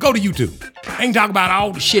the fuck. Go to YouTube. They can talk about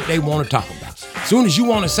all the shit they want to talk about. Soon as you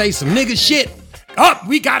want to say some nigga shit,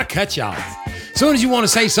 we gotta cut y'all. Soon as you want to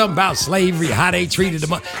say something about slavery, how they treated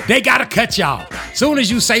them, they gotta cut y'all. Soon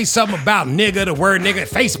as you say something about nigga, the word nigga,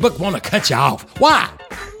 Facebook want to cut you off. Why?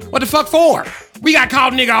 What the fuck for? We got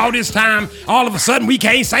called nigga all this time. All of a sudden, we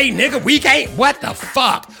can't say nigga. We can't. What the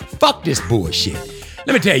fuck? Fuck this bullshit.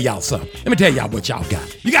 Let me tell y'all something. Let me tell y'all what y'all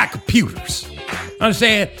got. You got computers.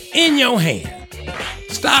 Understand? In your hand.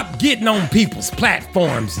 Stop getting on people's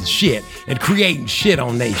platforms and shit and creating shit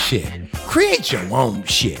on they shit. Create your own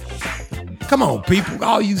shit. Come on, people.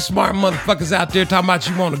 All you smart motherfuckers out there talking about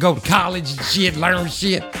you want to go to college and shit, learn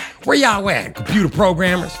shit. Where y'all at, computer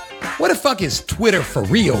programmers? What the fuck is Twitter for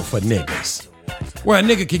real for niggas? Where a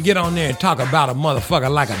nigga can get on there and talk about a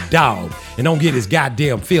motherfucker like a dog and don't get his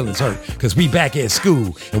goddamn feelings hurt because we back at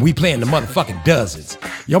school and we playing the motherfucking dozens.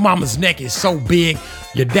 Your mama's neck is so big,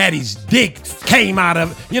 your daddy's dick came out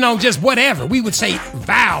of it, just whatever. We would say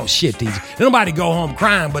vile shit to you. Nobody go home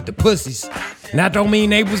crying but the pussies. And that don't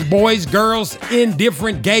mean they was boys, girls,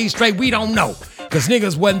 indifferent, gay, straight, we don't know. Because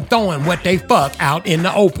niggas wasn't throwing what they fuck out in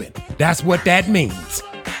the open. That's what that means.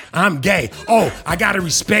 I'm gay. Oh, I gotta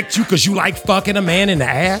respect you because you like fucking a man in the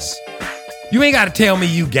ass? You ain't gotta tell me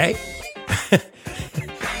you gay.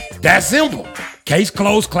 That's simple. Case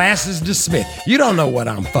closed, class is dismissed. You don't know what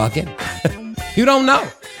I'm fucking. You don't know.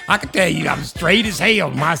 I can tell you, I'm straight as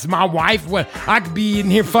hell. My wife, well, I could be in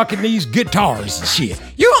here fucking these guitars and shit.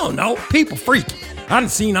 You don't know. People freaky. I done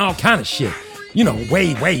seen all kind of shit. You know,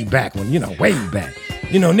 way back when, way back.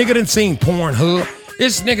 Nigga done seen Pornhub.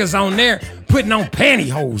 This nigga's on there putting on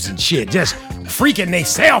pantyhose and shit, just freaking they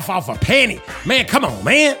self off a panty. Man, come on,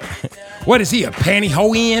 man. What is he, a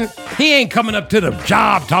pantyhose in? He ain't coming up to the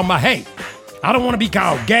job talking about, hey, I don't want to be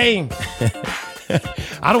called gay.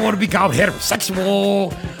 I don't want to be called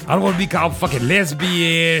heterosexual. I don't want to be called fucking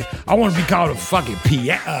lesbian. I want to be called a fucking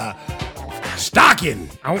stocking.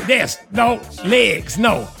 No legs,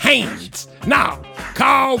 no hands. No,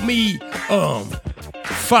 call me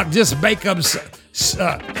just make up.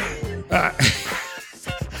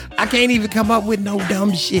 I can't even come up with no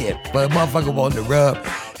dumb shit, but a motherfucker wanted to rub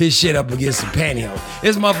his shit up against some pantyhose.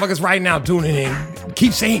 This motherfucker's right now tuning in.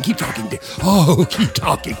 Keep talking. Oh, keep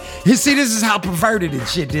talking. You see, this is how perverted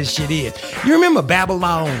this shit is. You remember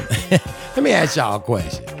Babylon? Let me ask y'all a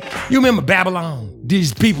question. You remember Babylon?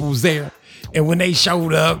 These people was there, and when they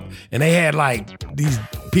showed up, and they had like these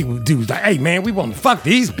people, dudes like, hey man, we want to fuck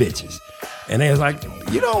these bitches. And they was like,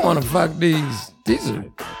 you don't want to fuck these.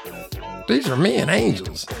 These are men,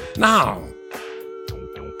 angels. No.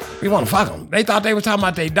 We want to fuck them. They thought they were talking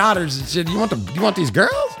about their daughters and shit. You want these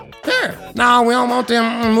girls? Here. No, we don't want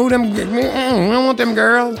them. Move them. We don't want them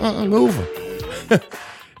girls. Move them.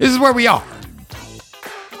 This is where we are.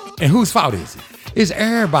 And whose fault is it? It's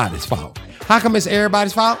everybody's fault. How come it's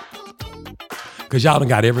everybody's fault? Because y'all done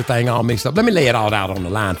got everything all mixed up. Let me lay it all out on the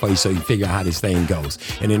line for you so you figure out how this thing goes.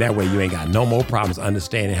 And then that way you ain't got no more problems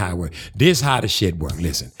understanding how it works. This how the shit work.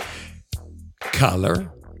 Listen.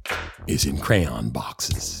 Color is in crayon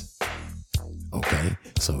boxes. Okay?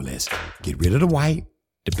 So let's get rid of the white,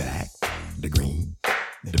 the black, the green,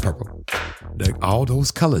 the purple, all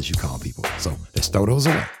those colors you call people. So let's throw those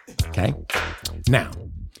away. Okay? Now,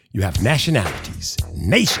 you have nationalities,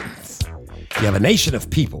 nations. You have a nation of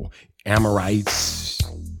people. Amorites,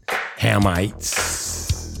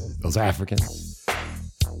 Hamites, those Africans,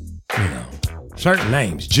 certain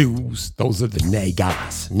names, Jews, those are the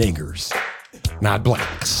niggers, not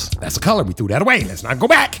blacks. That's a color, we threw that away, let's not go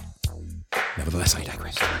back. Nevertheless, I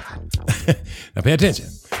digress. Now pay attention,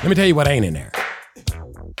 let me tell you what ain't in there.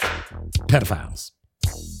 Pedophiles,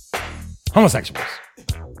 homosexuals,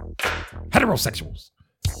 heterosexuals.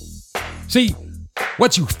 See,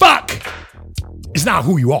 what you fuck is not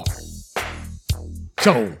who you are.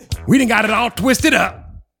 So, we done got it all twisted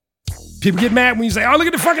up. People get mad when you say, oh, look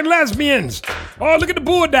at the fucking lesbians. Oh, look at the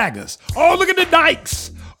bulldaggers. Oh, look at the dykes.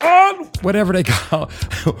 Oh, whatever they call.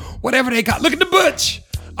 Look at the butch.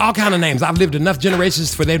 All kind of names. I've lived enough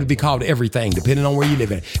generations for them to be called everything, depending on where you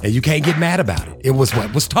live at. And you can't get mad about it. It was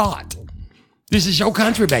what was taught. This is your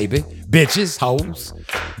country, baby. Bitches, hoes.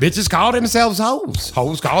 Bitches call themselves hoes.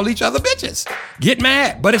 Hoes call each other bitches. Get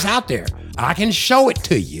mad, but it's out there. I can show it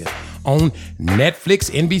to you on Netflix,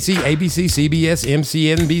 NBC, ABC, CBS,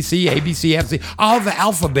 MSNBC, ABC, FC, all the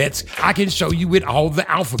alphabets. I can show you with all the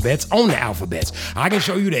alphabets on the alphabets. I can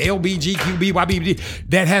show you the LBGQBYBD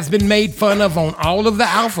that has been made fun of on all of the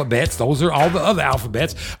alphabets. Those are all the other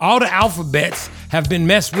alphabets. All the alphabets have been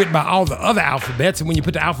messed with by all the other alphabets. And when you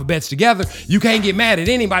put the alphabets together, you can't get mad at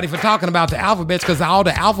anybody for talking about the alphabets because all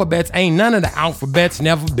the alphabets ain't none of the alphabets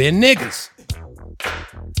never been niggas.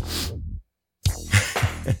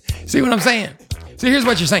 See what I'm saying? See, here's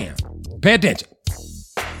what you're saying. Pay attention.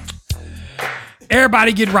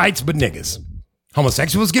 Everybody get rights but niggas.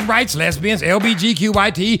 Homosexuals get rights, lesbians,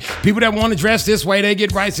 LBGQYT, people that want to dress this way, they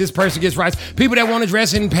get rights, this person gets rights. People that want to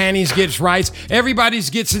dress in panties gets rights. Everybody's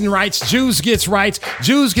gets in rights. Jews gets rights.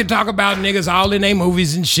 Jews can talk about niggas all in their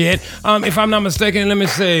movies and shit. If I'm not mistaken, let me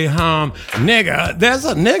say, nigga, there's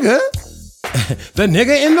a nigga. The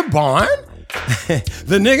nigga in the barn.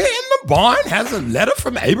 The nigga in the barn has a letter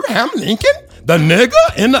from Abraham Lincoln. The nigga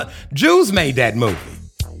in the... Jews made that movie.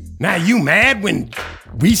 Now you mad when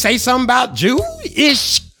we say something about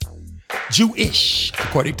Jewish,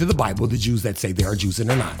 according to the Bible, the Jews that say they are Jews and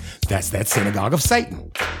they're not. That's that synagogue of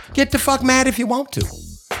Satan. Get the fuck mad if you want to.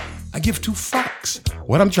 I give two fucks.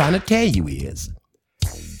 What I'm trying to tell you is,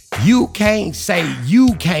 you can't say,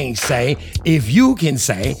 if you can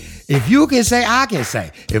say, I can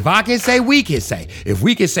say. If I can say, we can say. If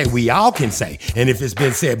we can say, we all can say. And if it's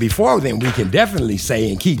been said before, then we can definitely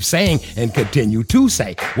say and keep saying and continue to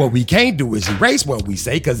say. What we can't do is erase what we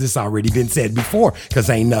say because it's already been said before because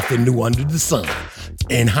ain't nothing new under the sun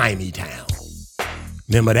in Town.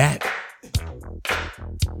 Remember that?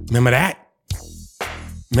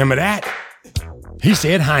 He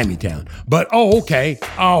said Town. But, okay.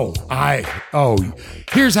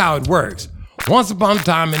 Here's how it works. Once upon a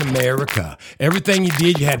time in America, everything you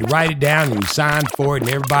did, you had to write it down and you signed for it,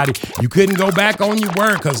 and everybody, you couldn't go back on your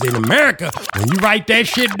word, because in America, when you write that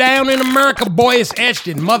shit down in America, boy, it's etched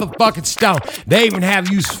in motherfucking stone. They even have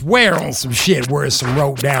you swear on some shit where it's some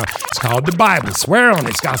wrote down. It's called the Bible. Swear on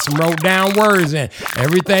it. It's got some wrote down words in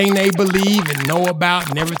everything they believe and know about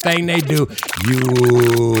and everything they do.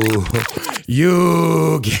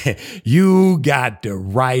 You got to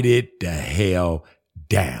write it the hell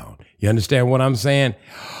down. You understand what I'm saying?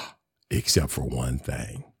 Except for one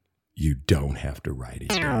thing. You don't have to write it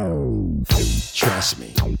down. Trust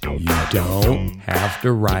me. You don't have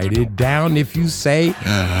to write it down if you say,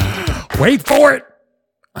 wait for it,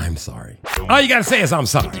 I'm sorry. All you gotta say is, I'm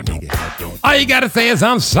sorry, nigga. All you gotta say is,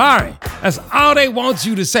 I'm sorry. That's all they want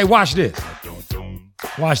you to say. Watch this.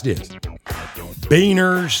 Watch this.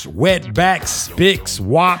 Beaners, wetbacks, spicks,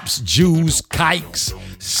 wops, Jews, kikes,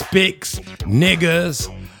 spicks, niggas,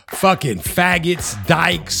 fucking faggots,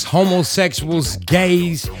 dykes, homosexuals,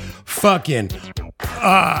 gays, fucking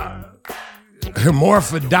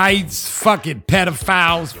hermaphrodites, fucking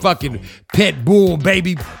pedophiles, fucking pit bull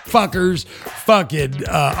baby fuckers, fucking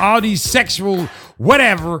all these sexual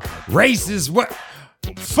whatever, races, what?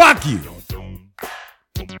 Fuck you.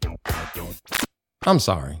 I'm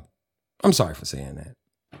sorry. I'm sorry for saying that.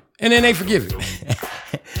 And then they forgive it.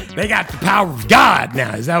 They got the power of God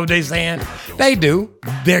now. Is that what they saying? They do.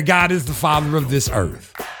 Their God is the father of this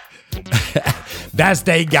earth. That's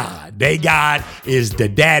their God. Their God is the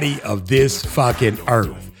daddy of this fucking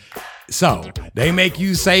earth. So they make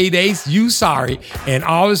you say you sorry and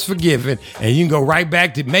all is forgiven, and you can go right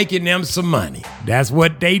back to making them some money. That's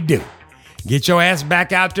what they do. Get your ass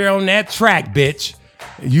back out there on that track, bitch.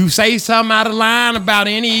 You say something out of line about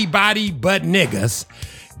anybody but niggas.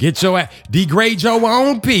 Get your ass, degrade your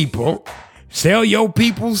own people, sell your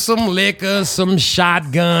people some liquor, some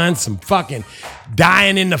shotguns, some fucking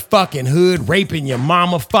dying in the fucking hood, raping your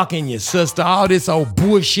mama, fucking your sister, all this old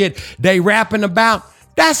bullshit they rapping about.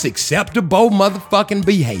 That's acceptable motherfucking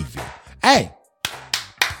behavior. Hey,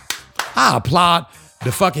 I applaud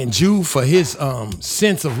the fucking Jew for his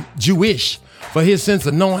sense of Jewish, for his sense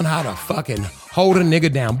of knowing how to fucking hold a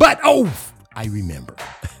nigga down. But, I remember.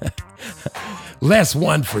 Lest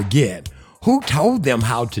one forget, who told them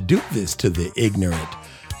how to do this to the ignorant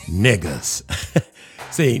niggas?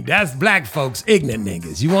 See, that's black folks, ignorant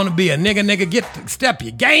niggas. You want to be a nigga, step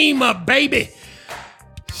your game up, baby.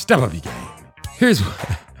 Step up your game. Here's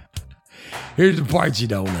the part you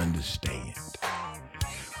don't understand.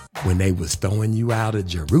 When they was throwing you out of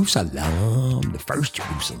Jerusalem, the first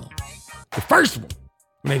Jerusalem, the first one,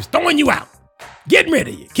 when they was throwing you out, getting rid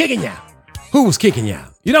of you, kicking you out. Who was kicking you out?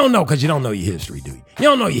 You don't know because you don't know your history, do you? You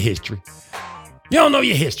don't know your history. You don't know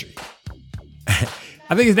your history.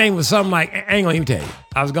 I think his name was something like, I ain't gonna even tell you.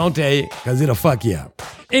 I was gonna tell you because it'll fuck you up.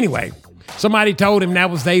 Anyway, somebody told him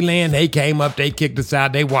that was their land. They came up, they kicked us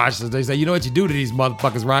out, they watched us. They said, you know what you do to these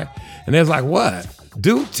motherfuckers, right? And they was like, what?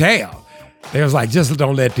 Do tell. They was like, just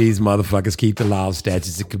don't let these motherfuckers keep the laws,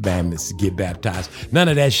 statutes, and commandments, get baptized. None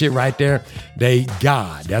of that shit right there. They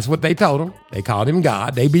God. That's what they told him. They called him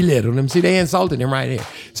God. They belittled him. See, they insulted him right here.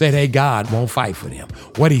 Said, hey, God won't fight for them.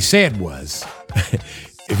 What he said was,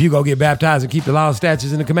 if you go get baptized and keep the laws,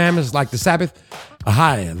 statutes, and the commandments like the Sabbath,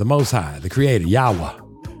 Ahia, the Most High, the Creator, Yahweh,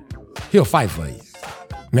 he'll fight for you.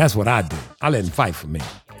 And that's what I do. I let him fight for me.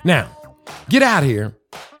 Now, get out here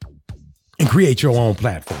and create your own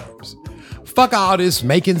platforms. Fuck all this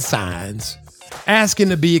making signs, asking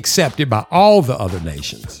to be accepted by all the other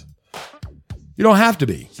nations. You don't have to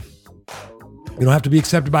be. You don't have to be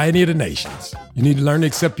accepted by any of the nations. You need to learn to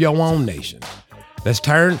accept your own nation. Let's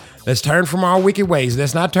turn from our wicked ways.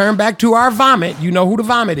 Let's not turn back to our vomit. You know who the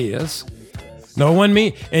vomit is. No one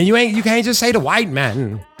me. And you can't just say the white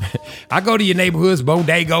man. I go to your neighborhoods,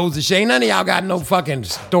 bodegos and shit. Ain't none of y'all got no fucking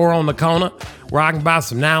store on the corner where I can buy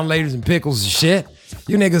some now and laters and pickles and shit.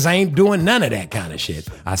 You niggas ain't doing none of that kind of shit.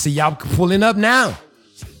 I see y'all pulling up now.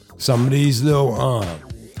 Some of these little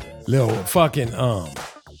fucking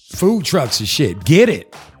food trucks and shit. Get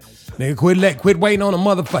it. Nigga, quit waiting on the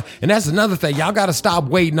motherfucker. And that's another thing. Y'all gotta stop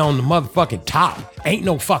waiting on the motherfucking top. Ain't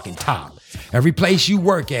no fucking top. Every place you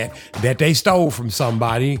work at that they stole from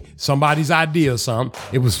somebody's idea or something,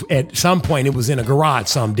 it was at some point it was in a garage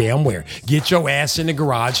some damn where. Get your ass in the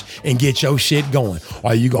garage and get your shit going.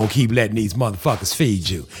 Or you gonna keep letting these motherfuckers feed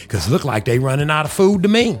you. Cause it look like they running out of food to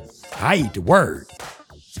me. I eat the word.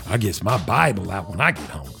 I get my Bible out when I get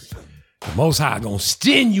hungry. The Most High gonna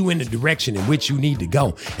send you in the direction in which you need to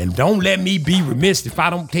go. And don't let me be remiss if I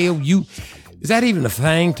don't tell you. Is that even a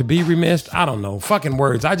thing, to be remiss? I don't know. Fucking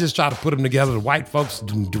words. I just try to put them together. The white folks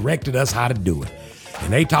directed us how to do it.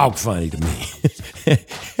 And they talk funny to me.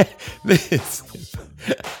 Listen.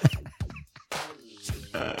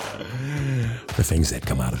 The things that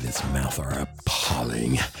come out of his mouth are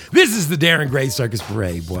appalling. This is the Darren Gray Circus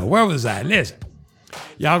Parade, boy. Where was I? Listen.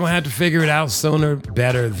 Y'all gonna have to figure it out sooner,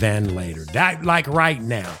 better than later. That, like right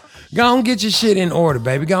now. Go on, get your shit in order,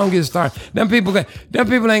 baby. Go on, get started. Them people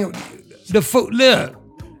ain't, the food, look,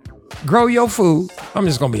 grow your food. I'm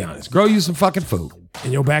just gonna be honest. Grow you some fucking food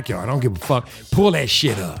in your backyard. I don't give a fuck. Pull that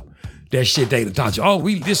shit up. That shit they taught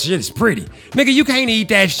you, this shit is pretty. Nigga, you can't eat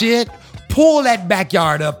that shit. Pull that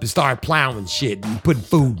backyard up and start plowing shit and putting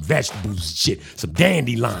food, vegetables and shit. Some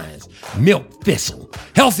dandelions, milk thistle.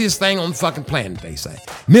 Healthiest thing on the fucking planet, they say.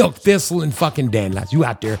 Milk thistle and fucking dandelions. You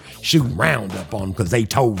out there shooting Roundup on them because they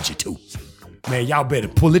told you to. Man, y'all better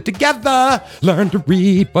pull it together. Learn to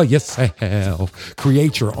read for yourself.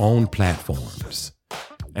 Create your own platforms.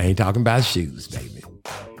 I ain't talking about shoes, baby.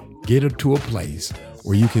 Get it to a place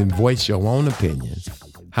where you can voice your own opinion.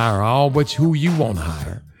 Hire who you want to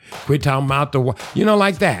hire. Quit talking about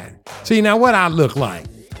like that. See, now what I look like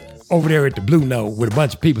over there at the Blue Note with a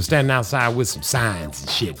bunch of people standing outside with some signs and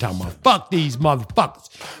shit talking about, fuck these motherfuckers.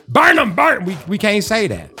 Burn them, burn them. We can't say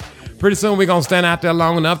that. Pretty soon we're going to stand out there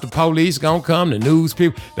long enough, the police going to come, the news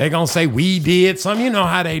people, they going to say we did something. You know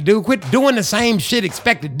how they do. Quit doing the same shit,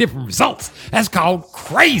 expecting different results. That's called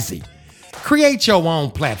crazy. Create your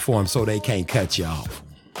own platform so they can't cut you off.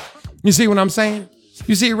 You see what I'm saying?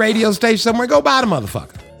 You see a radio station somewhere, go buy the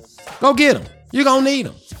motherfucker. Go get them. You're going to need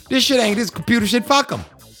them. This computer shit, fuck them.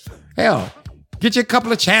 Hell, get you a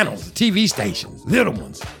couple of channels, TV stations, little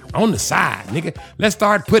ones, on the side, nigga. Let's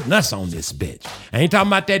start putting us on this bitch. I ain't talking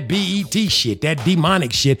about that BET shit, that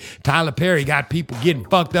demonic shit. Tyler Perry got people getting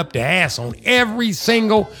fucked up the ass on every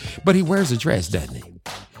single, but he wears a dress, doesn't he?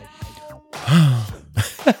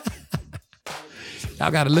 Y'all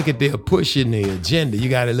got to look at the pushing the agenda. You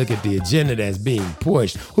got to look at the agenda that's being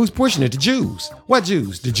pushed. Who's pushing it? The Jews. What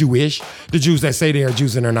Jews? The Jewish. The Jews that say they are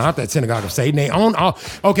Jews and they're not. That synagogue of Satan. They own all.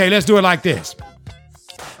 Okay, let's do it like this.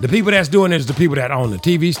 The people that's doing it is the people that own the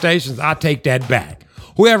TV stations. I take that back.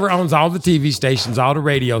 Whoever owns all the TV stations, all the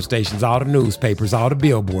radio stations, all the newspapers, all the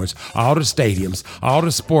billboards, all the stadiums, all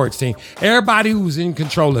the sports teams, everybody who's in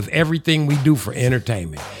control of everything we do for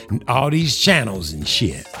entertainment, all these channels and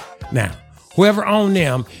shit. Now, whoever owns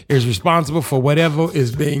them is responsible for whatever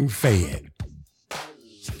is being fed.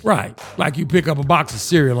 Right. Like you pick up a box of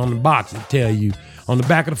cereal on the box and tell you on the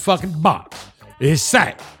back of the fucking box, it's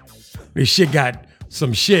sack. This shit got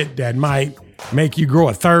some shit that might make you grow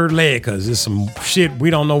a third leg because there's some shit we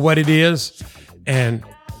don't know what it is. And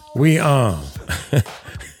we, man,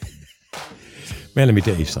 let me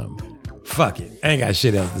tell you something. Fuck it. I ain't got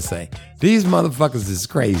shit else to say. These motherfuckers is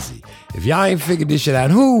crazy. If y'all ain't figured this shit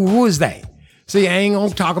out, who is they? See, I ain't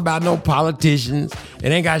gonna talk about no politicians. It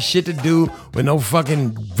ain't got shit to do with no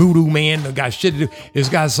fucking voodoo man. It got shit to do. It's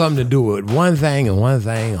got something to do with one thing and one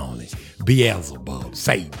thing only. Beelzebub,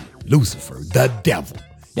 Satan, Lucifer, the devil.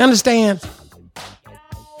 You understand?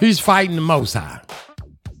 He's fighting the Most High.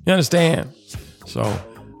 You understand? So,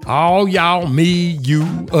 all y'all, me, you,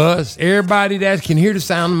 us, everybody that can hear the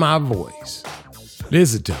sound of my voice,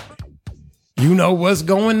 listen to me. You know what's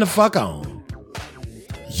going the fuck on.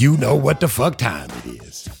 You know what the fuck time it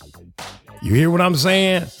is. You hear what I'm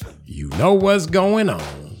saying? You know what's going on.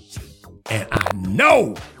 And I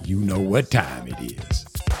know you know what time it is.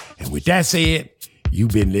 And with that said,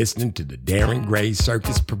 you've been listening to the Darren Gray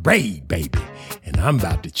Circus Parade, baby. And I'm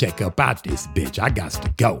about to check up out this bitch. I got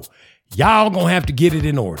to go. Y'all gonna have to get it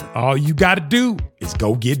in order. All you gotta do is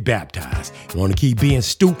go get baptized. You wanna keep being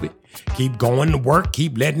stupid? Keep going to work.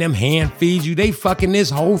 Keep letting them hand feed you. They fucking this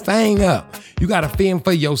whole thing up. You got to fend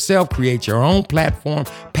for yourself. Create your own platform.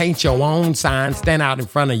 Paint your own sign. Stand out in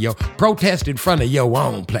front of protest in front of your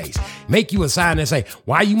own place. Make you a sign and say,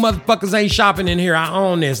 why you motherfuckers ain't shopping in here? I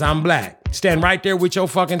own this. I'm black. Stand right there with your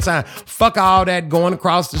fucking sign. Fuck all that going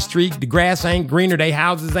across the street. The grass ain't greener. They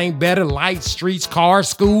houses ain't better. Lights, streets, cars,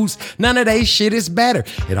 schools. None of they shit is better.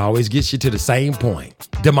 It always gets you to the same point.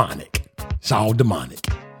 Demonic. It's all demonic.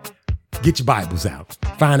 Get your Bibles out.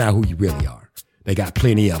 Find out who you really are. They got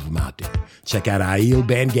plenty of them out there. Check out Aiel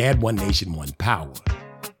Bangad, One Nation, One Power.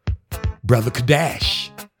 Brother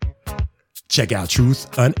Kadash. Check out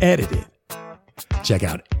Truth Unedited. Check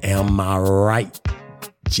out Am I Right?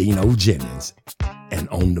 Geno Jennings. And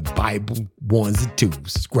on the Bible ones and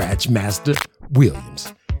twos, Scratch Master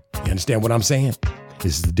Williams. You understand what I'm saying?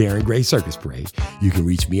 This is the Darren Gray Circus Parade. You can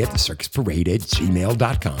reach me at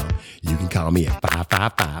thecircusparade@gmail.com. You can call me at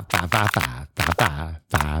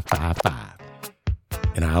 555-555-555-555.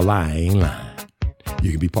 And I'll lie, I ain't lying. You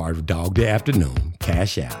can be part of Dog Day Afternoon,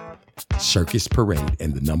 Cash Out, Circus Parade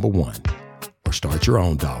and the number 1. Or start your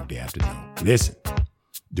own dog day afternoon. Listen,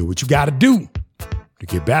 do what you got to do to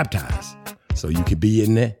get baptized so you can be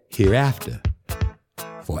in the hereafter,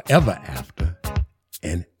 forever after,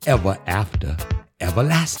 and ever after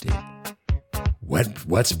everlasting.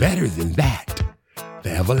 What's better than that?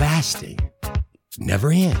 The everlasting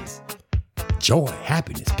never ends. Joy,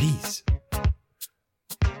 happiness, peace.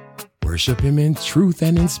 Worship him in truth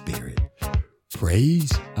and in spirit.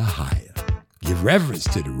 Praise Ahia. Give reverence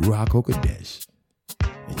to the Ruach HaKodesh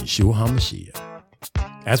and Yeshua HaMashiach.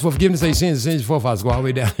 Ask for forgiveness of your sins and sins your forefathers go all the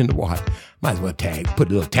way down in the water. Might as well put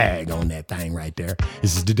a little tag on that thing right there.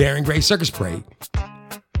 This is the Darren Gray Circus Parade.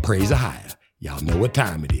 Praise Ahia. Y'all know what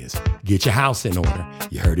time it is. Get your house in order.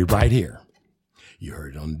 You heard it right here. You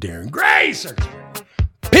heard it on the Darren Gray Circus Parade.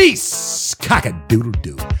 Peace.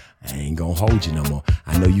 Cock-a-doodle-doo. I ain't gonna hold you no more.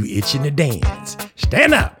 I know you itching to dance.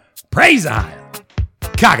 Stand up. Praise Ahia.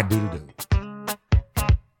 Cock-a-doodle-doo.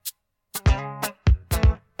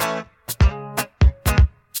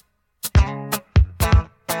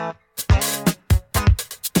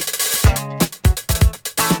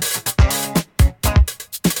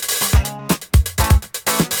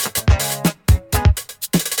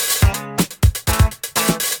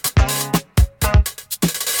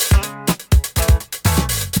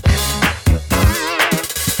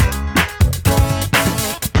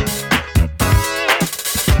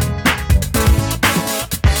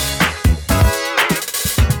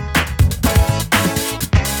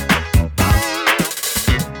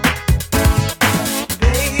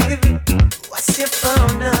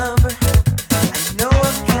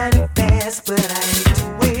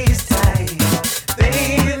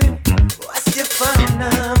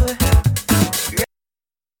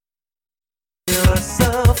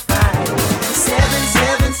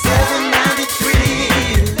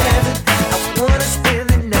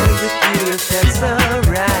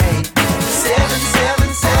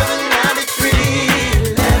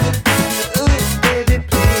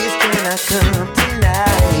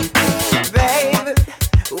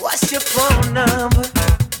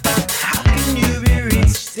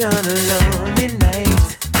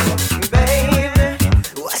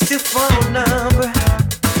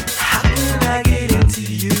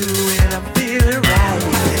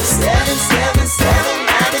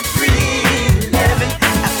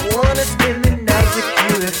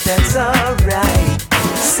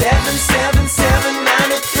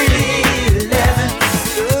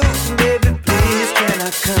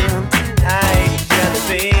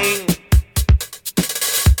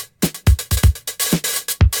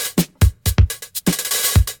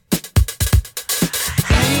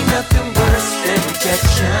 Nothing worse than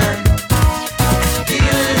rejection.